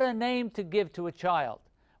 What a name to give to a child.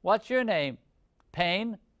 What's your name?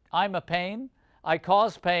 Pain. I'm a pain. I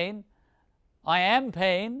cause pain. I am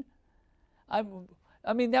pain. I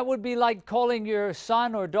mean, that would be like calling your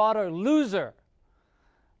son or daughter loser.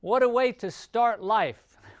 What a way to start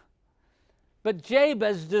life. But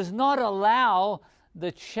Jabez does not allow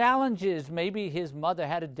the challenges. Maybe his mother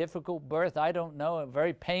had a difficult birth. I don't know, a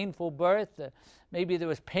very painful birth. Maybe there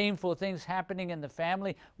was painful things happening in the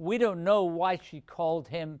family. We don't know why she called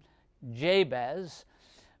him Jabez.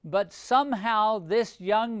 But somehow this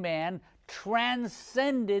young man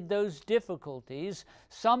transcended those difficulties.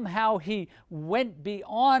 Somehow he went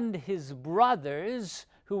beyond his brothers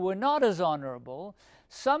who were not as honorable.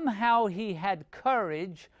 Somehow he had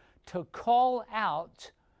courage to call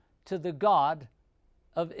out to the God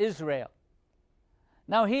of Israel.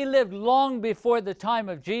 Now, he lived long before the time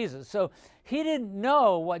of Jesus, so he didn't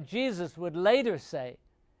know what Jesus would later say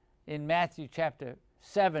in Matthew chapter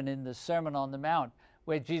 7 in the Sermon on the Mount,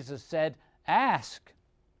 where Jesus said, "Ask,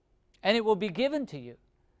 and it will be given to you."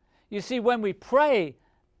 You see, when we pray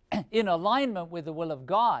in alignment with the will of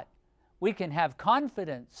God, we can have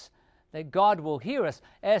confidence that God will hear us,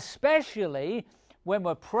 especially when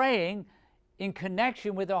we're praying in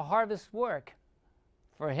connection with our harvest work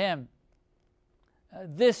for Him.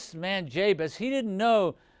 This man Jabez, he didn't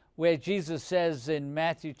know where Jesus says in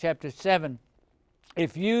Matthew chapter 7,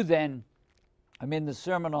 "If you then," I'm in the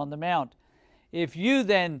Sermon on the Mount, If you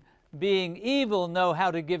then, being evil, know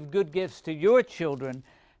how to give good gifts to your children,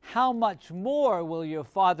 how much more will your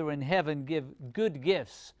Father in heaven give good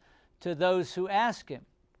gifts to those who ask him?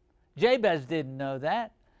 Jabez didn't know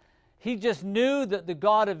that. He just knew that the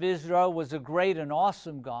God of Israel was a great and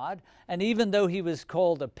awesome God, and even though he was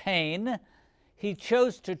called a pain, he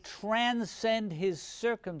chose to transcend his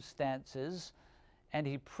circumstances, and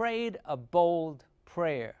he prayed a bold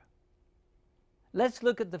prayer. Let's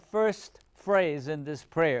look at the first phrase in this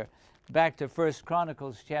prayer, back to 1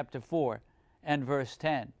 Chronicles chapter 4 and verse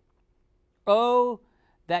 10. Oh,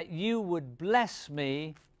 that you would bless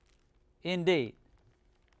me indeed.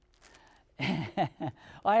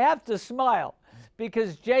 I have to smile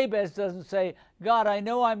because Jabez doesn't say, God, I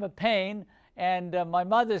know I'm a pain, and my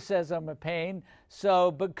mother says I'm a pain,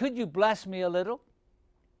 but could you bless me a little?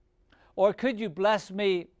 Or could you bless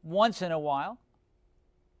me once in a while?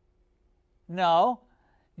 No,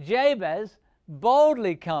 Jabez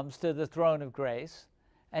boldly comes to the throne of grace,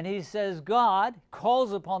 and he says, God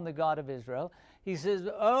calls upon the God of Israel. He says,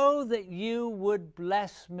 oh, that you would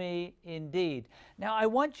bless me indeed. Now, I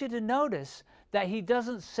want you to notice that he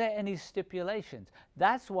doesn't set any stipulations.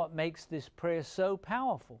 That's what makes this prayer so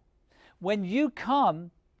powerful. When you come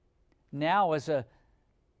now as a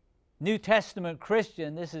New Testament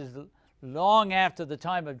Christian, this is long after the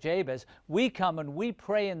time of Jabez, we come and we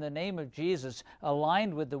pray in the name of Jesus,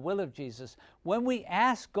 aligned with the will of Jesus. When we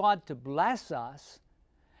ask God to bless us,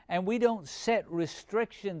 and we don't set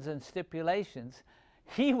restrictions and stipulations,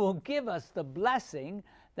 he will give us the blessing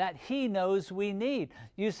that he knows we need.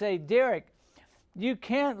 You say, Derek, you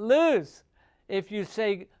can't lose if you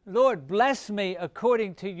say, Lord, bless me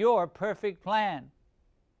according to your perfect plan.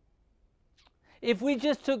 If we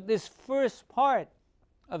just took this first part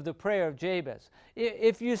of the prayer of Jabez,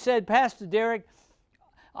 if you said, Pastor Derek,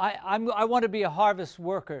 I want to be a harvest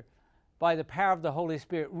worker by the power of the Holy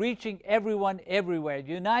Spirit, reaching everyone everywhere,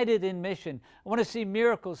 united in mission. I want to see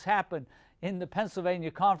miracles happen in the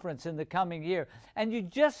Pennsylvania conference in the coming year. And you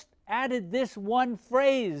just added this one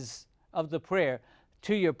phrase of the prayer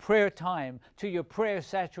to your prayer time, to your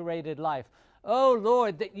prayer-saturated life. Oh,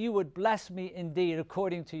 Lord, that you would bless me indeed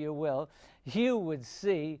according to your will. You would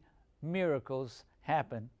see miracles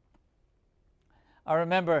happen. I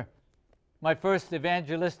remember my first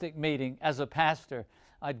evangelistic meeting as a pastor.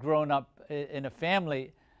 I'd grown up in a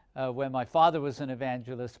family where my father was an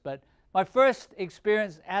evangelist, but my first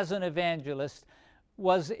experience as an evangelist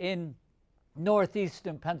was in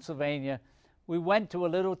northeastern Pennsylvania. We went to a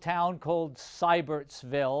little town called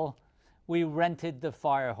Sybertsville. We rented the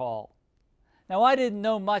fire hall. Now, I didn't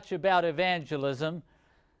know much about evangelism,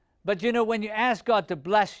 but you know, when you ask God to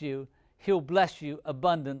bless you, he'll bless you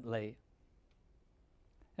abundantly.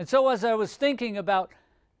 And so as I was thinking about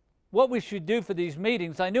what we should do for these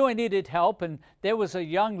meetings, I knew I needed help, and there was a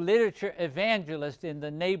young literature evangelist in the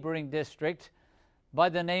neighboring district by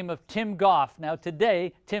the name of Tim Goff. Now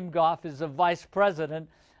today, Tim Goff is the vice president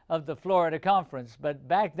of the Florida Conference, but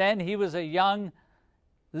back then he was a young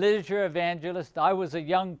literature evangelist. I was a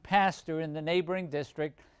young pastor in the neighboring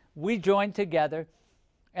district. We joined together,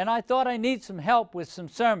 and I thought I need some help with some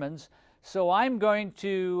sermons, so I'm going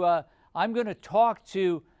to talk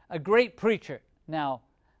to a great preacher. Now,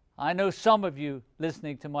 I know some of you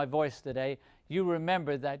listening to my voice today, you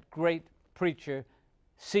remember that great preacher,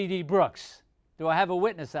 C.D. Brooks. Do I have a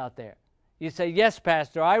witness out there? You say, yes,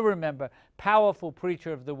 Pastor, I remember. Powerful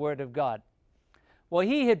preacher of the Word of God. Well,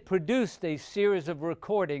 he had produced a series of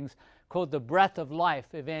recordings called the Breath of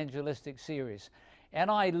Life Evangelistic Series.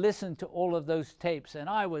 And I listened to all of those tapes, and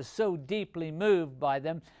I was so deeply moved by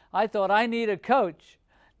them, I thought I need a coach.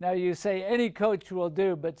 Now you say any coach will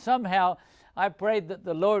do, but somehow I prayed that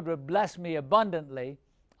the Lord would bless me abundantly.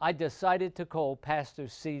 I decided to call Pastor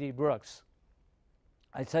C.D. Brooks.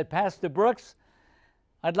 I said, Pastor Brooks,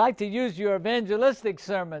 I'd like to use your evangelistic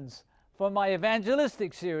sermons for my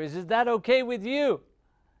evangelistic series. Is that okay with you?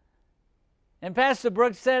 And Pastor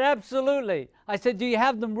Brooks said, absolutely. I said, do you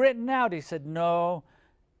have them written out? He said, no.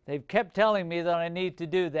 They've kept telling me that I need to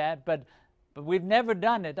do that, but we've never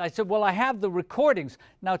done it. I said, well, I have the recordings.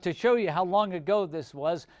 Now, to show you how long ago this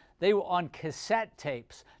was, they were on cassette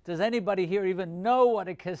tapes. Does anybody here even know what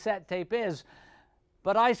a cassette tape is?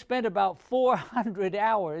 But I spent about 400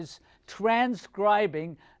 hours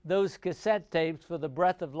transcribing those cassette tapes for the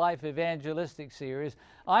Breath of Life Evangelistic Series.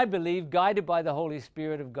 I believe, guided by the Holy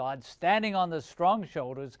Spirit of God, standing on the strong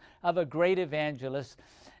shoulders of a great evangelist.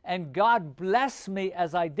 And God blessed me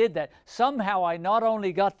as I did that. Somehow I not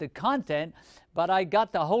only got the content, but I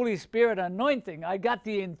got the Holy Spirit anointing. I got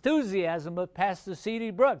the enthusiasm of Pastor C.D.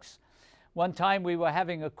 Brooks. One time we were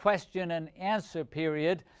having a question and answer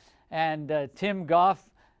period, And Tim Goff,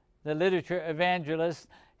 the literature evangelist,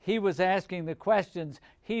 he was asking the questions.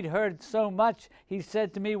 He'd heard so much. He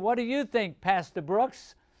said to me, "What do you think, Pastor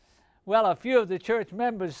Brooks?" Well, a few of the church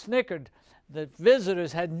members snickered. The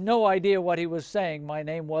visitors had no idea what he was saying. My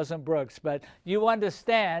name wasn't Brooks, but you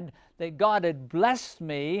understand that God had blessed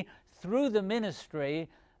me through the ministry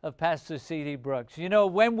of Pastor C.D. Brooks. You know,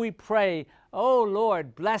 when we pray, "Oh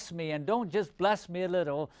Lord, bless me," and don't just bless me a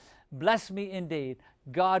little, bless me indeed,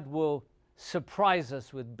 God will surprise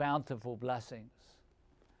us with bountiful blessings.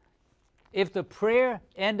 If the prayer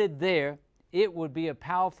ended there, it would be a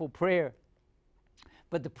powerful prayer.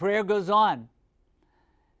 But the prayer goes on.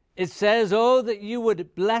 It says, "Oh, that you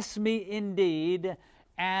would bless me indeed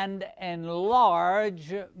and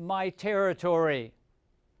enlarge my territory."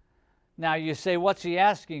 Now you say, what's he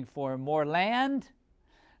asking for? More land?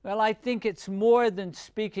 Well, I think it's more than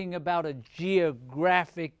speaking about a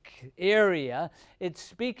geographic area. It's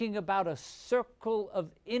speaking about a circle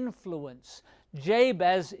of influence.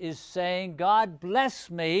 Jabez is saying, "God bless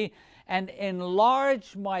me and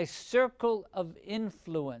enlarge my circle of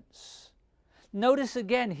influence." Notice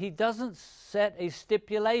again, he doesn't set a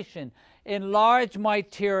stipulation. Enlarge my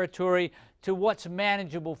territory to what's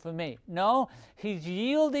manageable for me. No, he's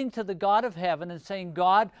yielding to the God of heaven and saying,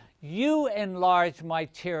 "God, you enlarge my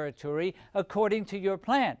territory according to your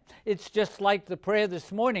plan." It's just like the prayer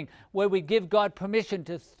this morning where we give God permission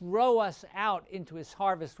to throw us out into his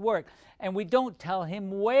harvest work, and we don't tell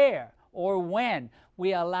him where or when.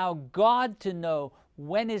 We allow God to know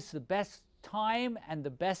when is the best time and the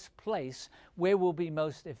best place where we'll be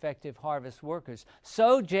most effective harvest workers.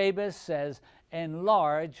 So Jabez says,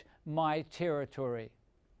 "Enlarge my territory."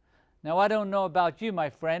 Now, I don't know about you, my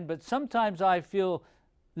friend, but sometimes I feel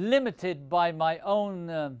limited by my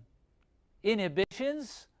own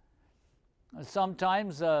inhibitions.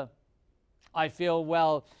 Sometimes I feel,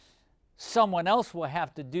 well, someone else will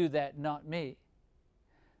have to do that, not me.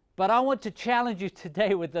 But I want to challenge you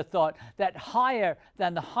today with the thought that higher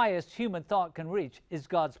than the highest human thought can reach is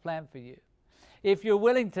God's plan for you. If you're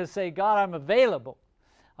willing to say, "God, I'm available.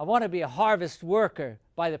 I want to be a harvest worker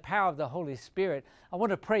by the power of the Holy Spirit. I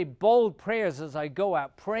want to pray bold prayers as I go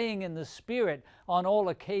out, praying in the Spirit on all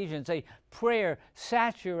occasions, a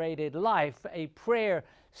prayer-saturated life, a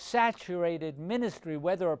prayer-saturated ministry,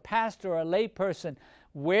 whether a pastor or a lay person.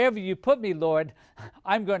 Wherever you put me, Lord,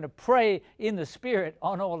 I'm going to pray in the Spirit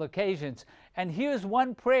on all occasions." And here's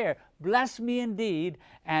one prayer: "Bless me indeed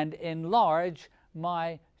and enlarge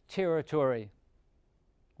my territory."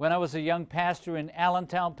 When I was a young pastor in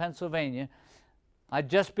Allentown, Pennsylvania, I'd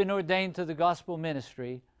just been ordained to the gospel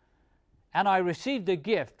ministry, and I received a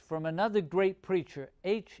gift from another great preacher,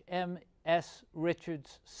 H.M.S.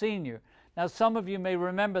 Richards Sr. Now, some of you may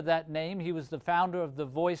remember that name. He was the founder of the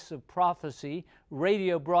Voice of Prophecy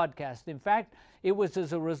radio broadcast. In fact, it was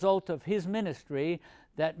as a result of his ministry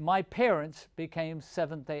that my parents became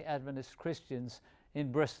Seventh-day Adventist Christians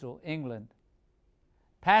in Bristol, England.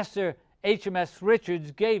 Pastor H.M.S.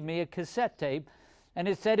 Richards gave me a cassette tape, and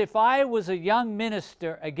it said, if I was a young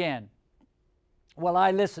minister again. Well,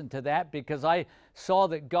 I listened to that because I saw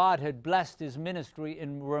that God had blessed his ministry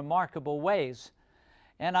in remarkable ways.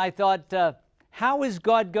 And I thought, how is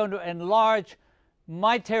God going to enlarge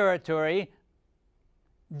my territory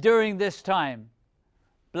during this time?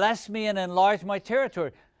 Bless me and enlarge my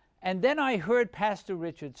territory. And then I heard Pastor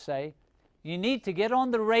Richard say, you need to get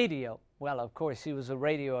on the radio. Well, of course, he was a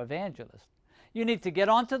radio evangelist. You need to get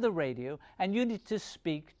onto the radio and you need to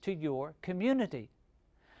speak to your community.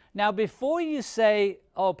 Now, before you say,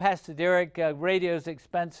 oh, Pastor Derek, radio is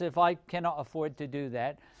expensive, I cannot afford to do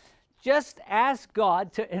that, just ask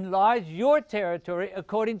God to enlarge your territory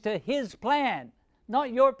according to his plan,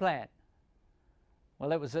 not your plan.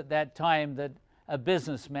 Well, it was at that time that a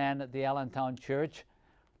businessman at the Allentown church,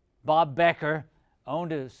 Bob Becker,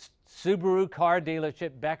 owned a Subaru car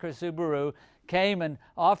dealership, Becker Subaru, came and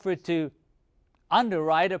offered to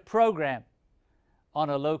underwrite a program on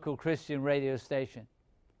a local Christian radio station.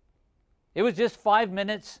 It was just 5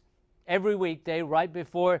 minutes every weekday right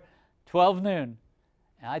before 12 noon.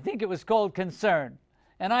 And I think it was called Concern.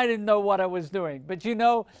 And I didn't know what I was doing. But you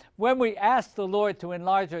know, when we ask the Lord to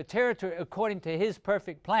enlarge our territory according to his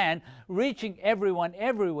perfect plan, reaching everyone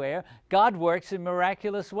everywhere, God works in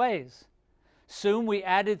miraculous ways. Soon we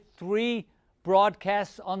added 3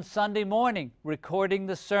 broadcasts on Sunday morning, recording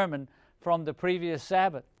the sermon from the previous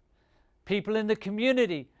Sabbath. People in the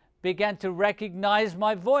community began to recognize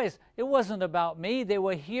my voice. It wasn't about me. They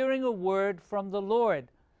were hearing a word from the Lord.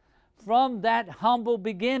 From that humble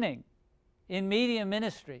beginning in media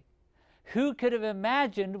ministry, who could have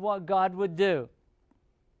imagined what God would do?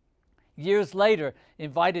 Years later,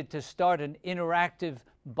 invited to start an interactive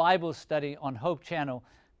Bible study on Hope Channel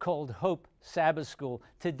called Hope Sabbath School.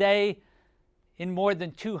 Today, in more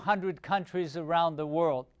than 200 countries around the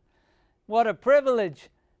world. What a privilege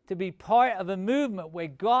to be part of a movement where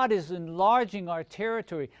God is enlarging our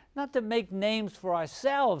territory, not to make names for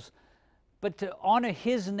ourselves, but to honor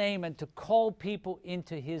His name and to call people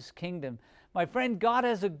into His kingdom. My friend, God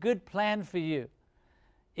has a good plan for you.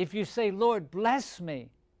 If you say, Lord, bless me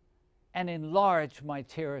and enlarge my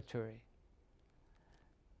territory.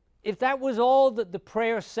 If that was all that the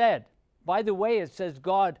prayer said, by the way, it says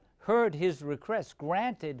God heard his request,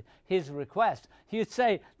 granted his request. You'd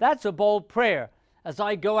say, that's a bold prayer as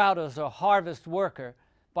I go out as a harvest worker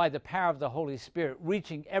by the power of the Holy Spirit,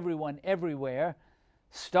 reaching everyone everywhere,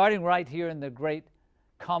 starting right here in the great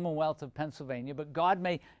Commonwealth of Pennsylvania. But God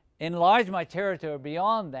may enlarge my territory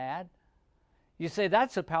beyond that. You say,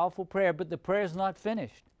 that's a powerful prayer, but the prayer is not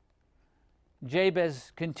finished.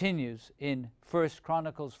 Jabez continues in 1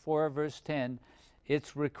 Chronicles 4, verse 10.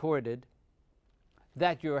 It's recorded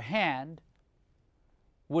that your hand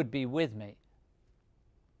would be with me.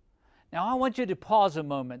 Now, I want you to pause a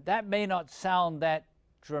moment. That may not sound that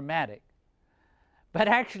dramatic, but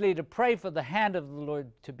actually to pray for the hand of the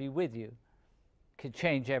Lord to be with you could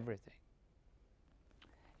change everything.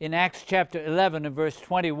 In Acts chapter 11 and verse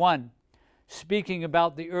 21, speaking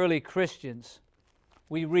about the early Christians,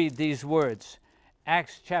 we read these words.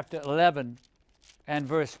 Acts chapter 11 and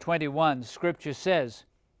verse 21, Scripture says,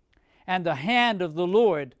 and the hand of the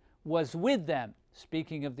Lord was with them,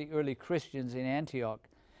 speaking of the early Christians in Antioch,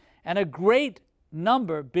 and a great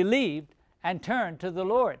number believed and turned to the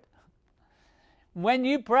Lord. When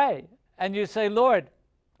you pray and you say, Lord,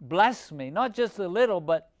 bless me, not just a little,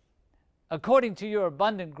 but according to your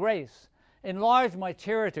abundant grace, enlarge my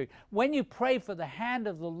territory. When you pray for the hand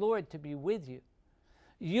of the Lord to be with you,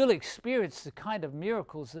 you'll experience the kind of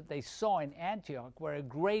miracles that they saw in Antioch, where a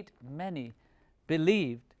great many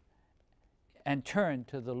believed and turned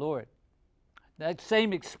to the Lord. That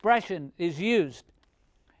same expression is used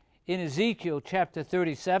in Ezekiel chapter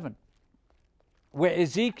 37, where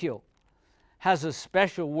Ezekiel has a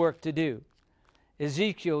special work to do.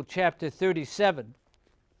 Ezekiel chapter 37,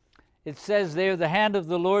 it says there, the hand of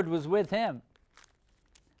the Lord was with him.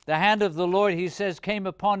 The hand of the Lord, he says, came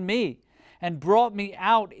upon me and brought me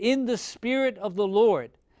out in the spirit of the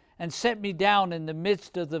Lord and set me down in the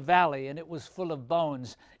midst of the valley, and it was full of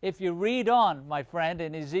bones. If you read on, my friend,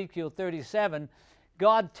 in Ezekiel 37,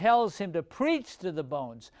 God tells him to preach to the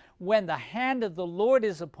bones. When the hand of the Lord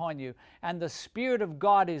is upon you and the Spirit of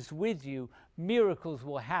God is with you, miracles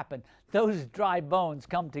will happen. Those dry bones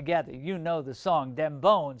come together. You know the song, them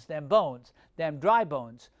bones, them dry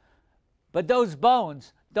bones. But those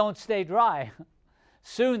bones don't stay dry.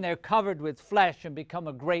 Soon they're covered with flesh and become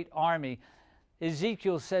a great army.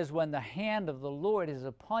 Ezekiel says, when the hand of the Lord is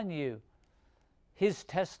upon you, his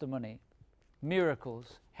testimony,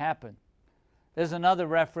 miracles happen. There's another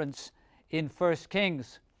reference in 1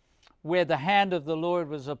 Kings where the hand of the Lord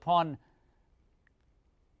was upon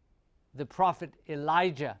the prophet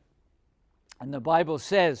Elijah. And the Bible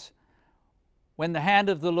says, when the hand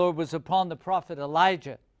of the Lord was upon the prophet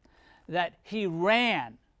Elijah, that he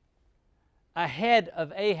ran ahead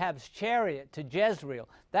of Ahab's chariot to Jezreel.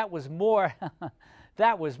 That was more,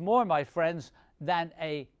 my friends, than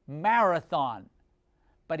a marathon.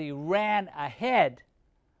 But he ran ahead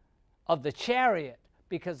of the chariot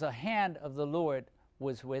because the hand of the Lord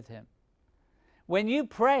was with him. When you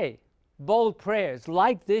pray bold prayers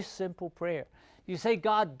like this simple prayer, you say,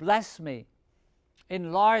 God, bless me,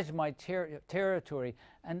 enlarge my territory,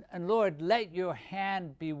 and Lord, let your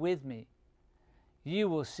hand be with me. You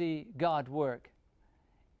will see God work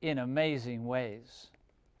in amazing ways.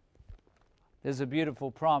 There's a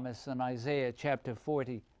beautiful promise in Isaiah chapter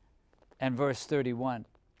 40 and verse 31.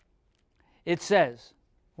 It says,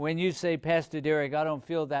 when you say, Pastor Derek, I don't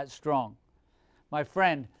feel that strong, my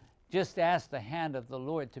friend, just ask the hand of the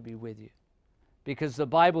Lord to be with you. Because the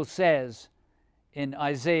Bible says in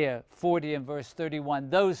Isaiah 40 and verse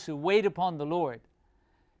 31, those who wait upon the Lord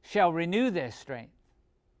shall renew their strength.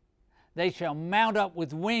 They shall mount up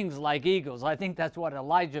with wings like eagles. I think that's what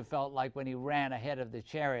Elijah felt like when he ran ahead of the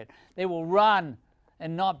chariot. They will run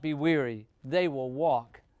and not be weary. They will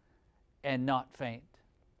walk and not faint.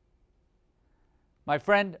 My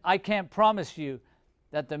friend, I can't promise you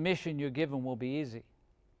that the mission you're given will be easy.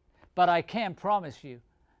 But I can promise you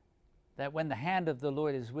that when the hand of the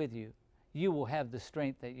Lord is with you, you will have the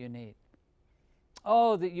strength that you need.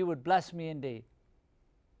 Oh, that you would bless me indeed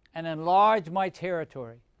and enlarge my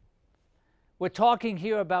territory. We're talking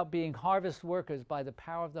here about being harvest workers by the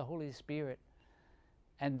power of the Holy Spirit.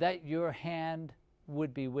 and that your hand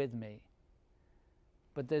would be with me.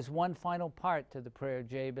 But there's one final part to the prayer of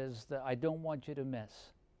Jabez that I don't want you to miss.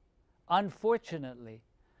 Unfortunately,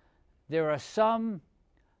 there are some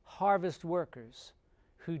harvest workers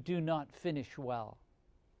who do not finish well.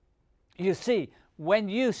 You see, when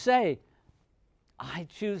you say, I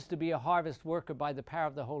choose to be a harvest worker by the power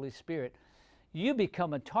of the Holy Spirit, you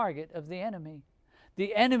become a target of the enemy.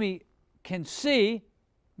 The enemy can see,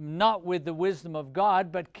 not with the wisdom of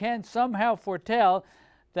God, but can somehow foretell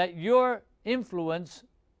that your influence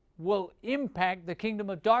will impact the kingdom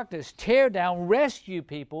of darkness, tear down, rescue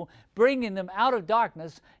people, bringing them out of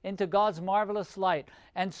darkness into God's marvelous light.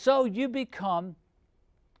 And so you become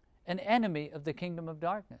an enemy of the kingdom of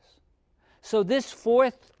darkness. So this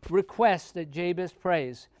fourth request that Jabez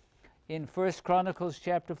prays in 1 Chronicles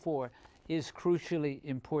chapter 4 is crucially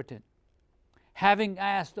important. Having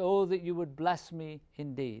asked, oh, that you would bless me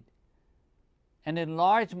indeed and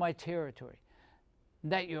enlarge my territory,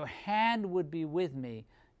 that your hand would be with me,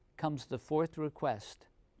 comes the fourth request,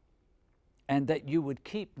 and that you would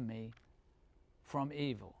keep me from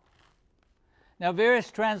evil. Now, various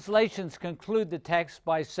translations conclude the text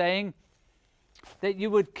by saying that you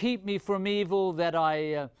would keep me from evil, that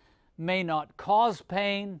I may not cause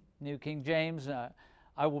pain, New King James,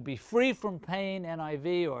 I will be free from pain,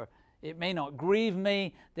 NIV, or it may not grieve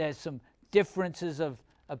me. There's some differences of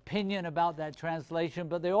opinion about that translation,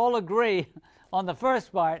 but they all agree on the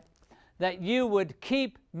first part, that you would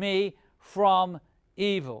keep me from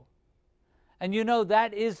evil. And you know,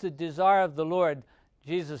 that is the desire of the Lord.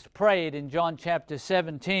 Jesus prayed in John chapter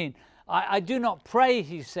 17. I do not pray,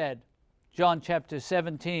 he said, John chapter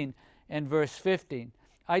 17 and verse 15.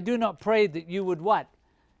 I do not pray that you would what?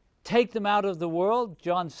 Take them out of the world,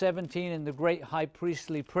 John 17 in the great high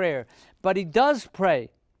priestly prayer. But he does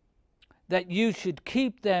pray that you should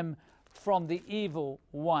keep them from the evil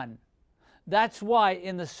one. That's why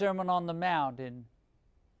in the Sermon on the Mount in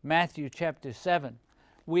Matthew chapter 7,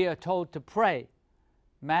 we are told to pray,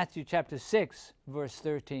 Matthew chapter 6, verse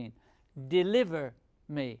 13, deliver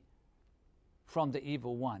me from the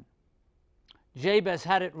evil one. Jabez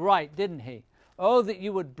had it right, didn't he? Oh, that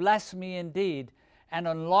you would bless me indeed and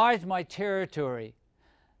enlarge my territory,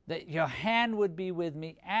 that your hand would be with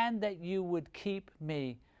me and that you would keep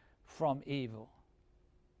me from evil.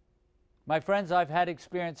 My friends, I've had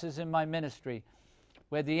experiences in my ministry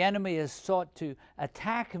where the enemy has sought to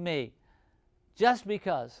attack me just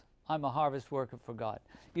because I'm a harvest worker for God.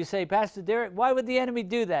 You say, Pastor Derek, why would the enemy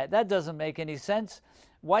do that? That doesn't make any sense.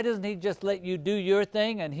 Why doesn't he just let you do your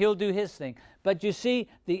thing and he'll do his thing? But you see,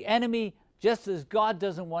 the enemy, just as God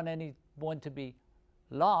doesn't want anyone to be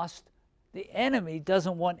lost, the enemy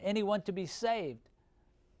doesn't want anyone to be saved.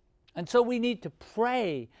 And so we need to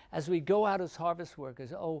pray as we go out as harvest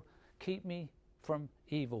workers. Oh, keep me from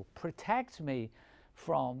evil. Protect me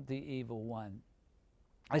from the evil one.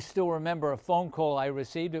 I still remember a phone call I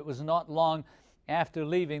received. It was not long after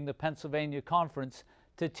leaving the Pennsylvania conference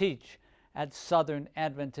to teach at Southern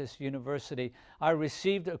Adventist University. I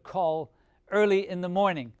received a call early in the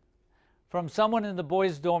morning from someone in the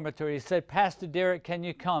boys' dormitory. He said, Pastor Derek, can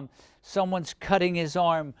you come? Someone's cutting his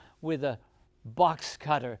arm with a box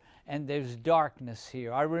cutter, and there's darkness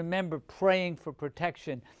here. I remember praying for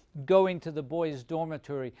protection, going to the boys'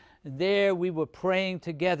 dormitory. There we were praying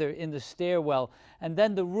together in the stairwell. And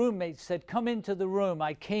then the roommate said, come into the room.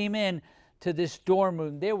 I came in to this dorm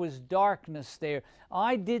room. There was darkness there.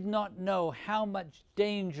 I did not know how much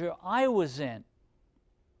danger I was in.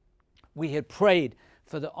 We had prayed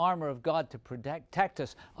for the armor of God to protect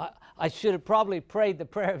us. I should have probably prayed the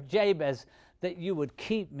prayer of Jabez, that you would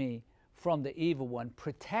keep me from the evil one.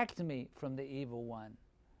 Protect me from the evil one.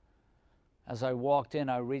 As I walked in,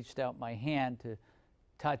 I reached out my hand to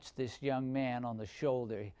touch this young man on the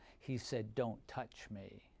shoulder. He said, don't touch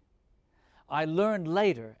me. I learned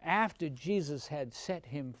later, after Jesus had set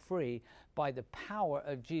him free by the power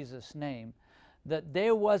of Jesus' name, that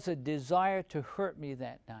there was a desire to hurt me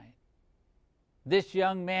that night. This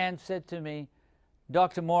young man said to me,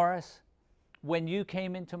 Dr. Morris, when you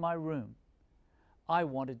came into my room, I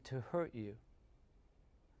wanted to hurt you.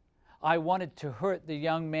 I wanted to hurt the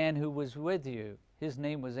young man who was with you. His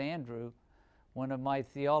name was Andrew, one of my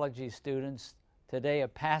theology students, today a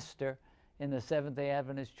pastor in the Seventh-day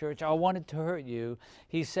Adventist Church. I wanted to hurt you.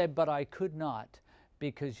 He said, but I could not,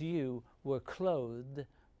 because you were clothed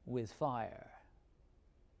with fire.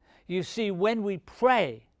 You see, when we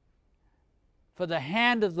pray for the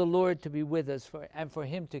hand of the Lord to be with us and for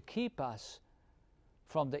him to keep us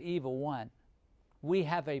from the evil one, we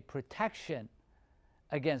have a protection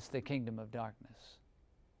against the kingdom of darkness.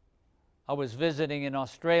 I was visiting in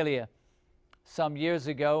Australia some years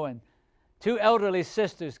ago, and two elderly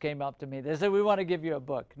sisters came up to me. They said, "We want to give you a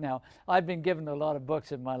book." Now, I've been given a lot of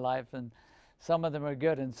books in my life, and some of them are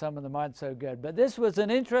good and some of them aren't so good. But this was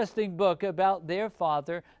an interesting book about their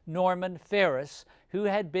father, Norman Ferris, who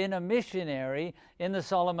had been a missionary in the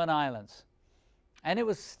Solomon Islands. And it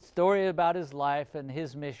was a story about his life and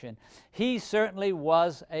his mission. He certainly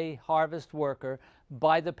was a harvest worker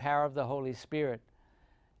by the power of the Holy Spirit.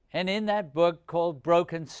 And in that book called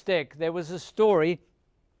Broken Stick, there was a story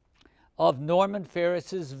of Norman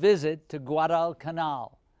Ferris's visit to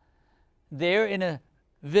Guadalcanal. There in a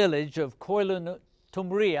village of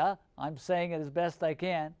Coilutumria, I'm saying it as best I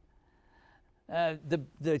can,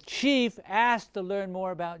 the chief asked to learn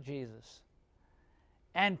more about Jesus.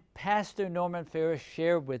 And Pastor Norman Ferris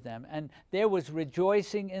shared with them, and there was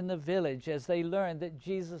rejoicing in the village as they learned that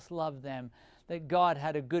Jesus loved them, that God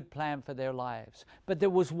had a good plan for their lives. But there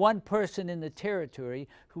was one person in the territory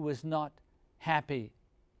who was not happy.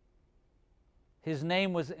 His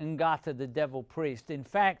name was Ngata, the devil priest. In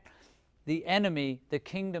fact, the enemy, the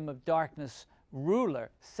kingdom of darkness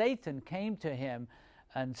ruler, Satan, came to him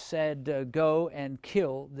and said, "Go and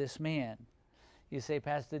kill this man." You say,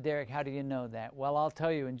 "Pastor Derek, how do you know that?" Well, I'll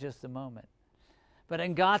tell you in just a moment. But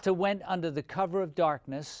Ngata went under the cover of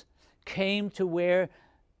darkness, came to where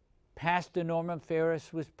Pastor Norman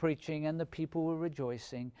Ferris was preaching and the people were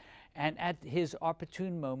rejoicing, and at his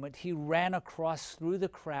opportune moment, he ran across through the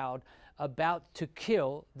crowd about to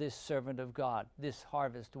kill this servant of God, this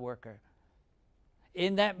harvest worker.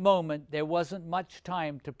 In that moment, there wasn't much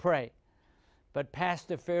time to pray, but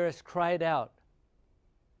Pastor Ferris cried out,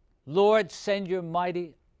 "Lord, send your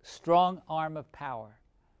mighty, strong arm of power."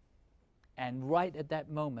 And right at that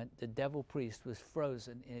moment, the devil priest was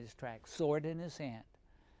frozen in his tracks, sword in his hand.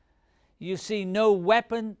 You see, no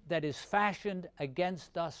weapon that is fashioned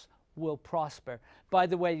against us will prosper. By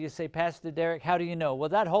the way, you say, "Pastor Derek, how do you know?" Well,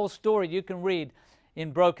 that whole story you can read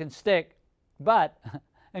in Broken Stick, but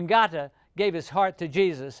Ngata gave his heart to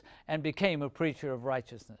Jesus and became a preacher of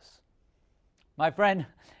righteousness. My friend,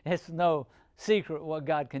 it's no secret what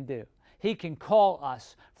God can do. He can call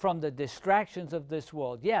us from the distractions of this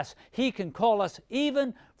world. Yes, He can call us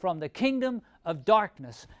even from the kingdom of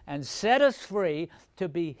darkness and set us free to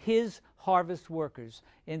be His harvest workers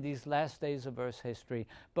in these last days of Earth's history.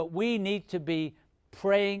 But we need to be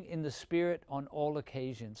praying in the Spirit on all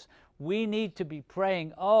occasions. We need to be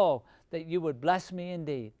praying, "Oh, that you would bless me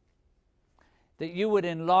indeed, that you would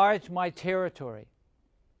enlarge my territory,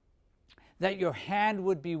 that your hand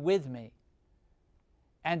would be with me,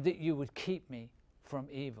 and that you would keep me from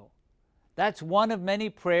evil." That's one of many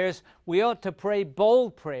prayers. We ought to pray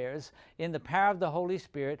bold prayers in the power of the Holy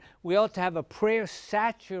Spirit. We ought to have a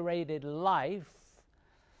prayer-saturated life,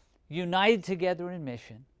 united together in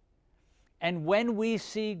mission. And when we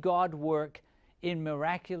see God work in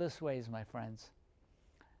miraculous ways, my friends,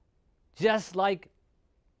 just like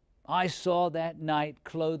I saw that night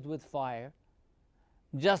clothed with fire,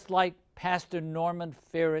 just like Pastor Norman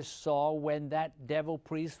Ferris saw when that devil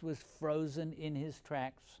priest was frozen in his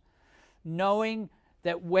tracks, knowing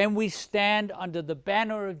that when we stand under the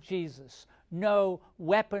banner of Jesus, no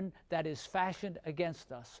weapon that is fashioned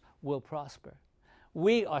against us will prosper.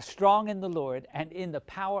 We are strong in the Lord and in the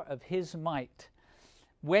power of His might.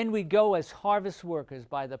 When we go as harvest workers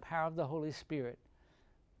by the power of the Holy Spirit,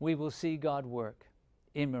 we will see God work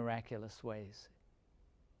in miraculous ways.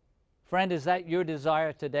 Friend, is that your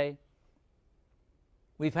desire today?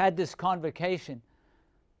 We've had this convocation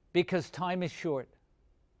because time is short.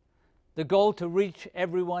 The goal to reach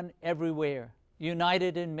everyone everywhere,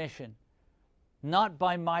 united in mission, not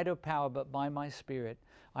by might or power, but by my Spirit.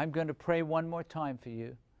 I'm going to pray one more time for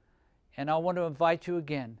you, and I want to invite you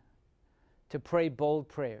again to pray bold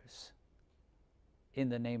prayers in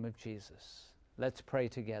the name of Jesus. Let's pray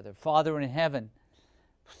together. Father in heaven,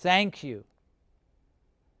 thank you.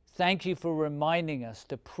 Thank you for reminding us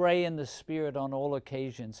to pray in the Spirit on all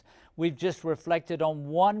occasions. We've just reflected on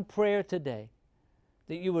one prayer today,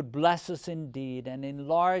 that you would bless us indeed and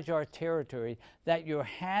enlarge our territory, that your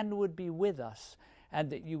hand would be with us, and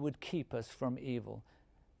that you would keep us from evil.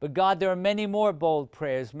 But God, there are many more bold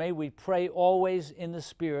prayers. May we pray always in the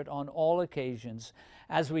Spirit on all occasions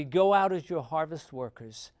as we go out as your harvest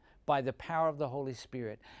workers by the power of the Holy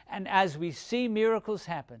Spirit. And as we see miracles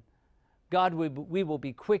happen, God, we will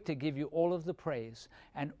be quick to give you all of the praise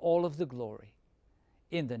and all of the glory.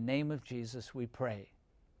 In the name of Jesus we pray.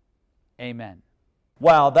 Amen.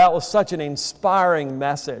 Wow, that was such an inspiring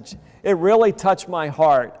message. It really touched my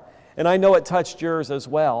heart, and I know it touched yours as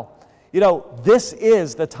well. You know, this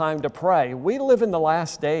is the time to pray. We live in the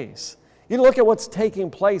last days. You look at what's taking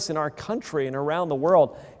place in our country and around the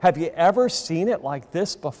world. Have you ever seen it like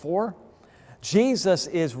this before? Jesus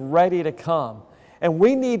is ready to come. And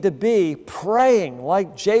we need to be praying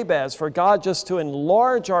like Jabez for God just to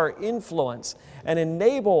enlarge our influence and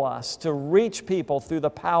enable us to reach people through the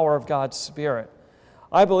power of God's Spirit.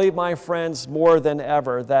 I believe, my friends, more than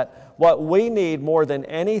ever, that what we need more than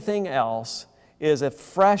anything else is a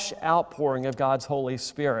fresh outpouring of God's Holy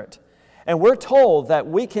Spirit. And we're told that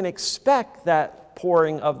we can expect that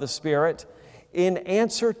pouring of the Spirit in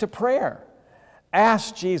answer to prayer.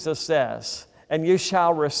 Ask, Jesus says, and you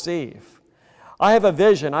shall receive. I have a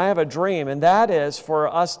vision, I have a dream, and that is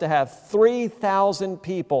for us to have 3,000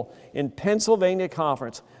 people in Pennsylvania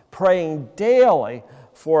Conference praying daily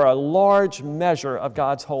for a large measure of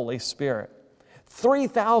God's Holy Spirit.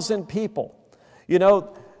 3,000 people. You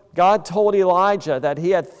know, God told Elijah that he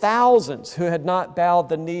had thousands who had not bowed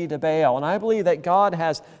the knee to Baal, and I believe that God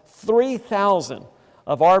has 3,000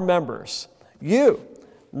 of our members, you,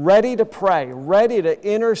 ready to pray, ready to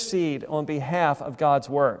intercede on behalf of God's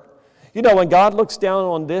Word. You know, when God looks down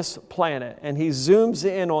on this planet and He zooms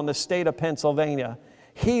in on the state of Pennsylvania,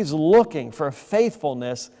 He's looking for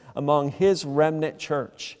faithfulness among His remnant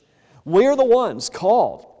church. We're the ones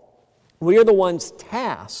called. We are the ones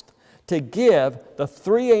tasked to give the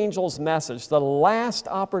three angels' message, the last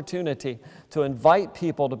opportunity to invite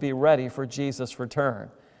people to be ready for Jesus'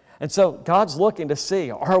 return. And so God's looking to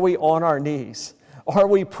see, are we on our knees? Are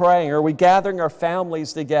we praying? Are we gathering our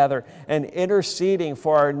families together and interceding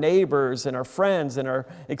for our neighbors and our friends and our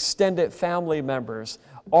extended family members?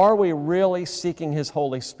 Are we really seeking His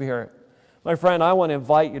Holy Spirit? My friend, I want to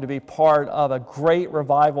invite you to be part of a great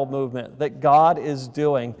revival movement that God is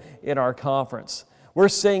doing in our conference. We're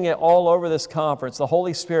seeing it all over this conference, the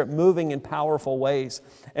Holy Spirit moving in powerful ways,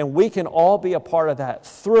 and we can all be a part of that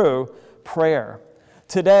through prayer.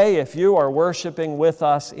 Today, if you are worshiping with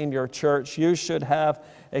us in your church, you should have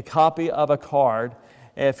a copy of a card.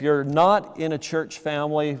 If you're not in a church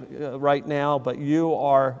family right now, but you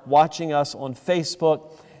are watching us on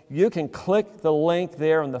Facebook, you can click the link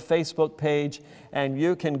there on the Facebook page, and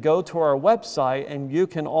you can go to our website, and you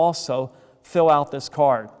can also fill out this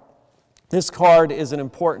card. This card is an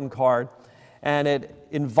important card, and it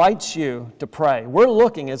invites you to pray. We're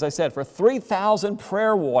looking, as I said, for 3,000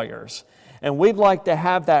 prayer warriors. And we'd like to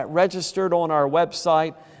have that registered on our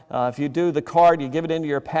website. If you do the card, you give it into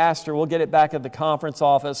your pastor. We'll get it back at the conference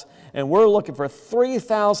office. And we're looking for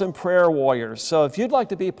 3,000 prayer warriors. So if you'd like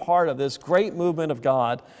to be part of this great movement of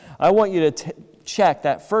God, I want you to check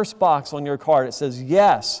that first box on your card. It says,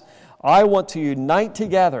 yes, I want to unite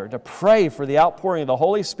together to pray for the outpouring of the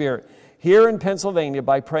Holy Spirit here in Pennsylvania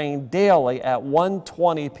by praying daily at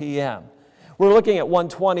 1:20 p.m. We're looking at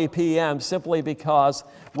 1:20 p.m. simply because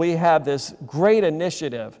we have this great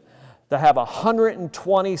initiative to have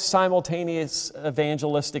 120 simultaneous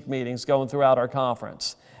evangelistic meetings going throughout our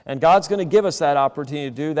conference. And God's going to give us that opportunity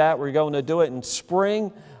to do that. We're going to do it in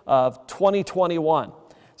spring of 2021.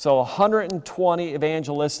 So 120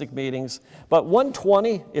 evangelistic meetings. But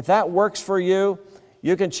 120, if that works for you,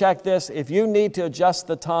 you can check this. If you need to adjust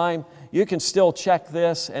the time, you can still check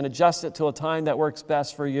this and adjust it to a time that works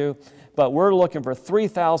best for you. But we're looking for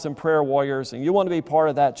 3,000 prayer warriors, and you want to be part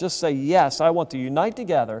of that, just say, yes, I want to unite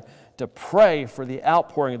together to pray for the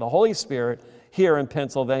outpouring of the Holy Spirit here in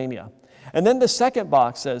Pennsylvania. And then the second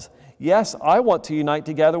box says, yes, I want to unite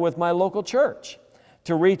together with my local church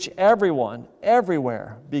to reach everyone,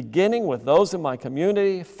 everywhere, beginning with those in my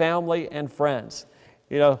community, family, and friends.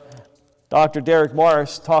 You know, Dr. Derek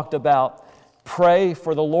Morris talked about pray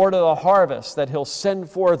for the Lord of the harvest, that He'll send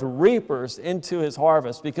forth reapers into His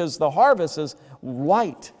harvest, because the harvest is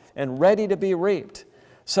white and ready to be reaped.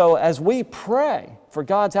 So as we pray for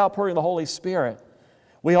God's outpouring of the Holy Spirit,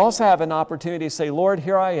 we also have an opportunity to say, Lord,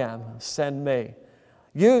 here I am, send me.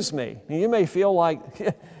 Use me. You may feel like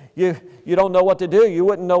you don't know what to do. You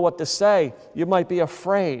wouldn't know what to say. You might be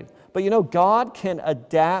afraid. But you know, God can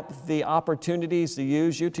adapt the opportunities to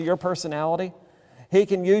use you to your personality. He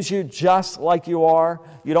can use you just like you are.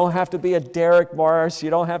 You don't have to be a Derek Morris. You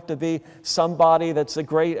don't have to be somebody that's a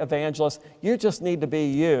great evangelist. You just need to be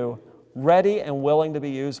you, ready and willing to be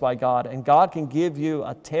used by God. And God can give you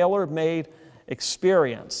a tailor-made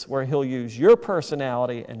experience where He'll use your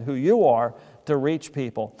personality and who you are to reach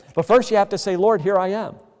people. But first you have to say, Lord, here I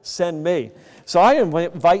am. Send me. So I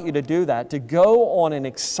invite you to do that, to go on an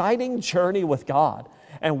exciting journey with God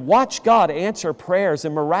and watch God answer prayers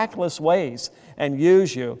in miraculous ways and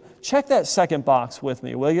use you. Check that second box with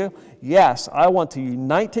me, will you? Yes, I want to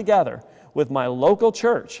unite together with my local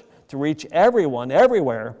church to reach everyone,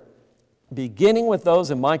 everywhere, beginning with those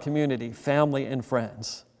in my community, family, and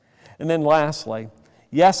friends. And then lastly,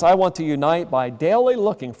 yes, I want to unite by daily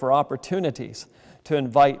looking for opportunities to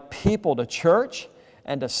invite people to church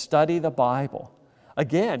and to study the Bible.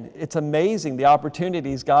 Again, it's amazing the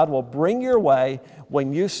opportunities God will bring your way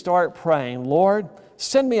when you start praying, Lord,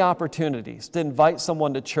 send me opportunities to invite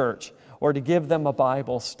someone to church or to give them a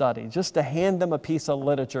Bible study, just to hand them a piece of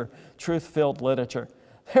literature, truth-filled literature.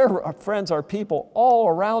 There, friends, are people all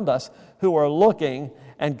around us who are looking,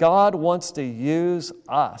 and God wants to use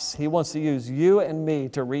us. He wants to use you and me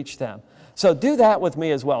to reach them. So do that with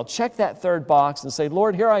me as well. Check that third box and say,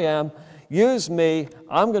 Lord, here I am. Use me.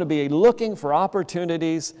 I'm going to be looking for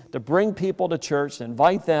opportunities to bring people to church, to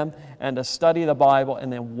invite them, and to study the Bible,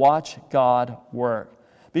 and then watch God work.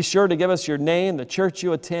 Be sure to give us your name, the church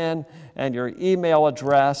you attend, and your email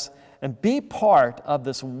address, and be part of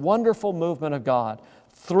this wonderful movement of God.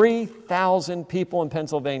 3,000 people in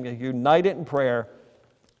Pennsylvania united in prayer,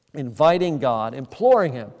 inviting God,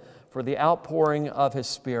 imploring Him for the outpouring of His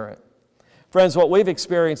Spirit. Friends, what we've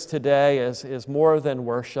experienced today is more than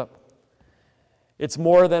worship. It's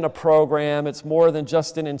more than a program. It's more than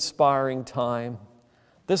just an inspiring time.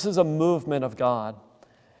 This is a movement of God.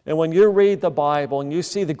 And when you read the Bible and you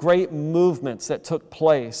see the great movements that took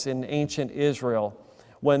place in ancient Israel,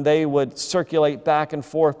 when they would circulate back and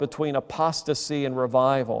forth between apostasy and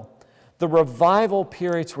revival, the revival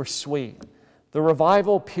periods were sweet. The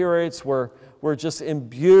revival periods were just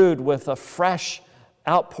imbued with a fresh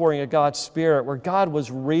outpouring of God's Spirit, where God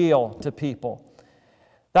was real to people.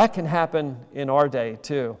 That can happen in our day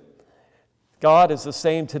too. God is the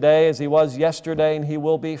same today as He was yesterday, and He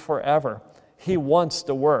will be forever. He wants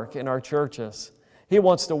to work in our churches. He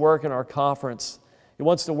wants to work in our conference. He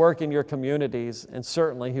wants to work in your communities, and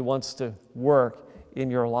certainly He wants to work in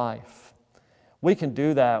your life. We can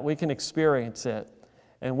do that. We can experience it.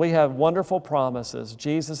 And we have wonderful promises.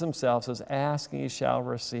 Jesus Himself says, ask and ye shall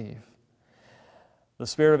receive. The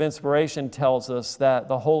Spirit of inspiration tells us that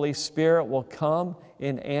the Holy Spirit will come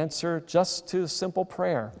in answer just to simple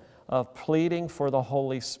prayer of pleading for the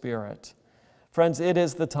Holy Spirit. Friends, it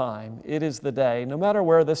is the time, it is the day. No matter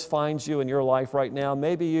where this finds you in your life right now,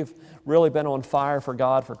 maybe you've really been on fire for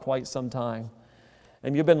God for quite some time,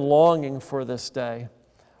 and you've been longing for this day.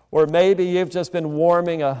 Or maybe you've just been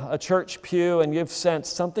warming a church pew and you've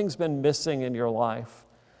sensed something's been missing in your life.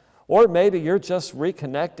 Or maybe you're just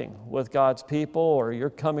reconnecting with God's people, or you're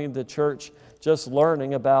coming to church just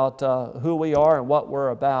learning about who we are and what we're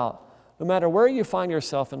about. No matter where you find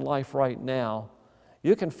yourself in life right now,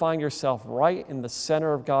 you can find yourself right in the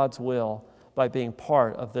center of God's will by being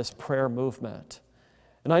part of this prayer movement.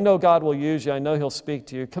 And I know God will use you. I know He'll speak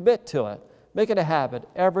to you. Commit to it. Make it a habit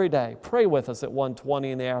every day. Pray with us at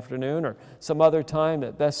 1:20 in the afternoon or some other time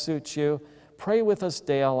that best suits you. Pray with us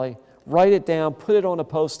daily. Write it down. Put it on a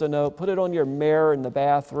Post-it note. Put it on your mirror in the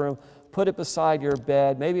bathroom. Put it beside your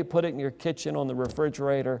bed. Maybe put it in your kitchen on the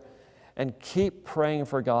refrigerator. And keep praying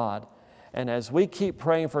for God. And as we keep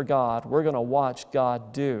praying for God, we're going to watch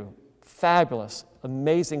God do fabulous,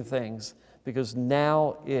 amazing things, because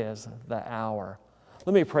now is the hour.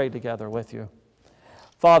 Let me pray together with you.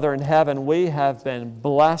 Father in heaven, we have been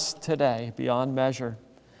blessed today beyond measure.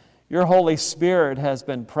 Your Holy Spirit has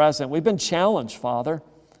been present. We've been challenged, Father,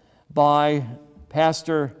 by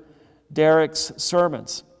Pastor Derek's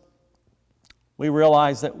sermons. We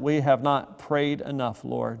realize that we have not prayed enough,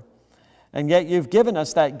 Lord. And yet You've given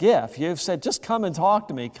us that gift. You've said, just come and talk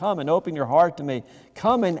to me. Come and open your heart to me.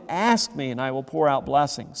 Come and ask me, and I will pour out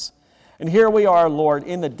blessings. And here we are, Lord,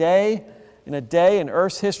 in a day in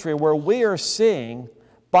earth's history where we are seeing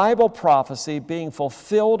Bible prophecy being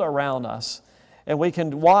fulfilled around us. And we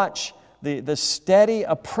can watch the steady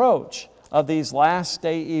approach of these last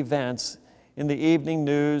day events in the evening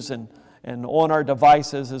news and on our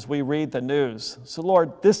devices as we read the news. So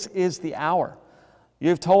Lord, this is the hour.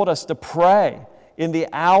 You've told us to pray in the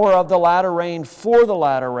hour of the latter rain for the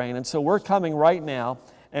latter rain. And so we're coming right now,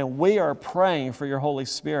 and we are praying for Your Holy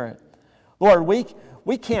Spirit. Lord,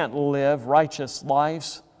 we can't live righteous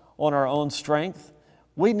lives on our own strength.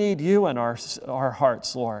 We need You in our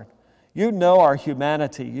hearts, Lord. You know our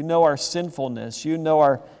humanity. You know our sinfulness. You know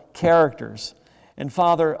our characters. And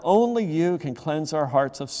Father, only You can cleanse our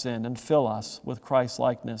hearts of sin and fill us with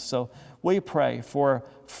Christ-likeness. So we pray for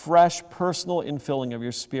fresh personal infilling of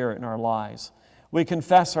Your Spirit in our lives. We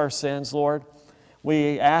confess our sins, Lord.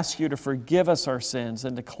 We ask You to forgive us our sins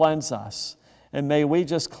and to cleanse us. And may we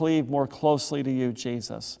just cleave more closely to You,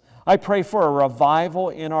 Jesus. I pray for a revival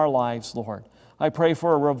in our lives, Lord. I pray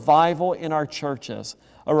for a revival in our churches,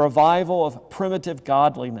 a revival of primitive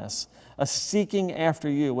godliness, a seeking after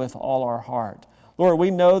You with all our heart. Lord,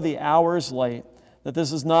 we know the hour is late, that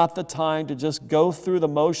this is not the time to just go through the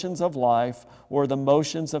motions of life or the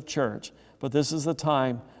motions of church, but this is the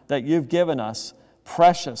time that you've given us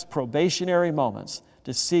precious probationary moments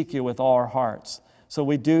to seek you with all our hearts. So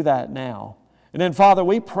we do that now. And then, Father,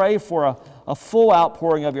 we pray for a full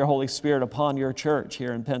outpouring of your Holy Spirit upon your church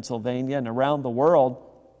here in Pennsylvania and around the world.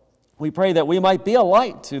 We pray that we might be a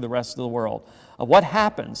light to the rest of the world of what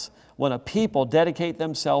happens when a people dedicate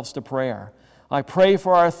themselves to prayer. I pray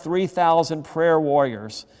for our 3,000 prayer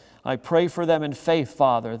warriors. I pray for them in faith,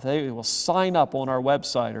 Father. They will sign up on our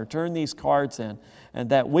website or turn these cards in, and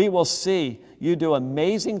that we will see you do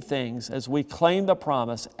amazing things as we claim the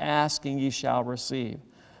promise, asking ye shall receive.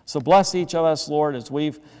 So bless each of us, Lord, as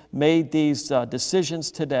we've made these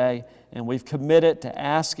decisions today, and we've committed to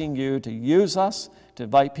asking you to use us, to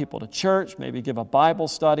invite people to church, maybe give a Bible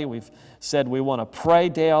study. We've said we want to pray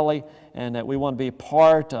daily, and that we want to be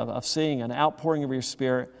part of seeing an outpouring of your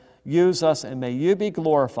Spirit. Use us, and may you be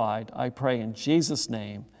glorified. I pray in Jesus'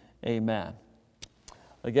 name, amen.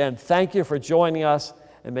 Again, thank you for joining us,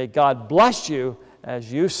 and may God bless you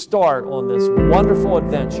as you start on this wonderful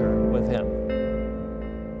adventure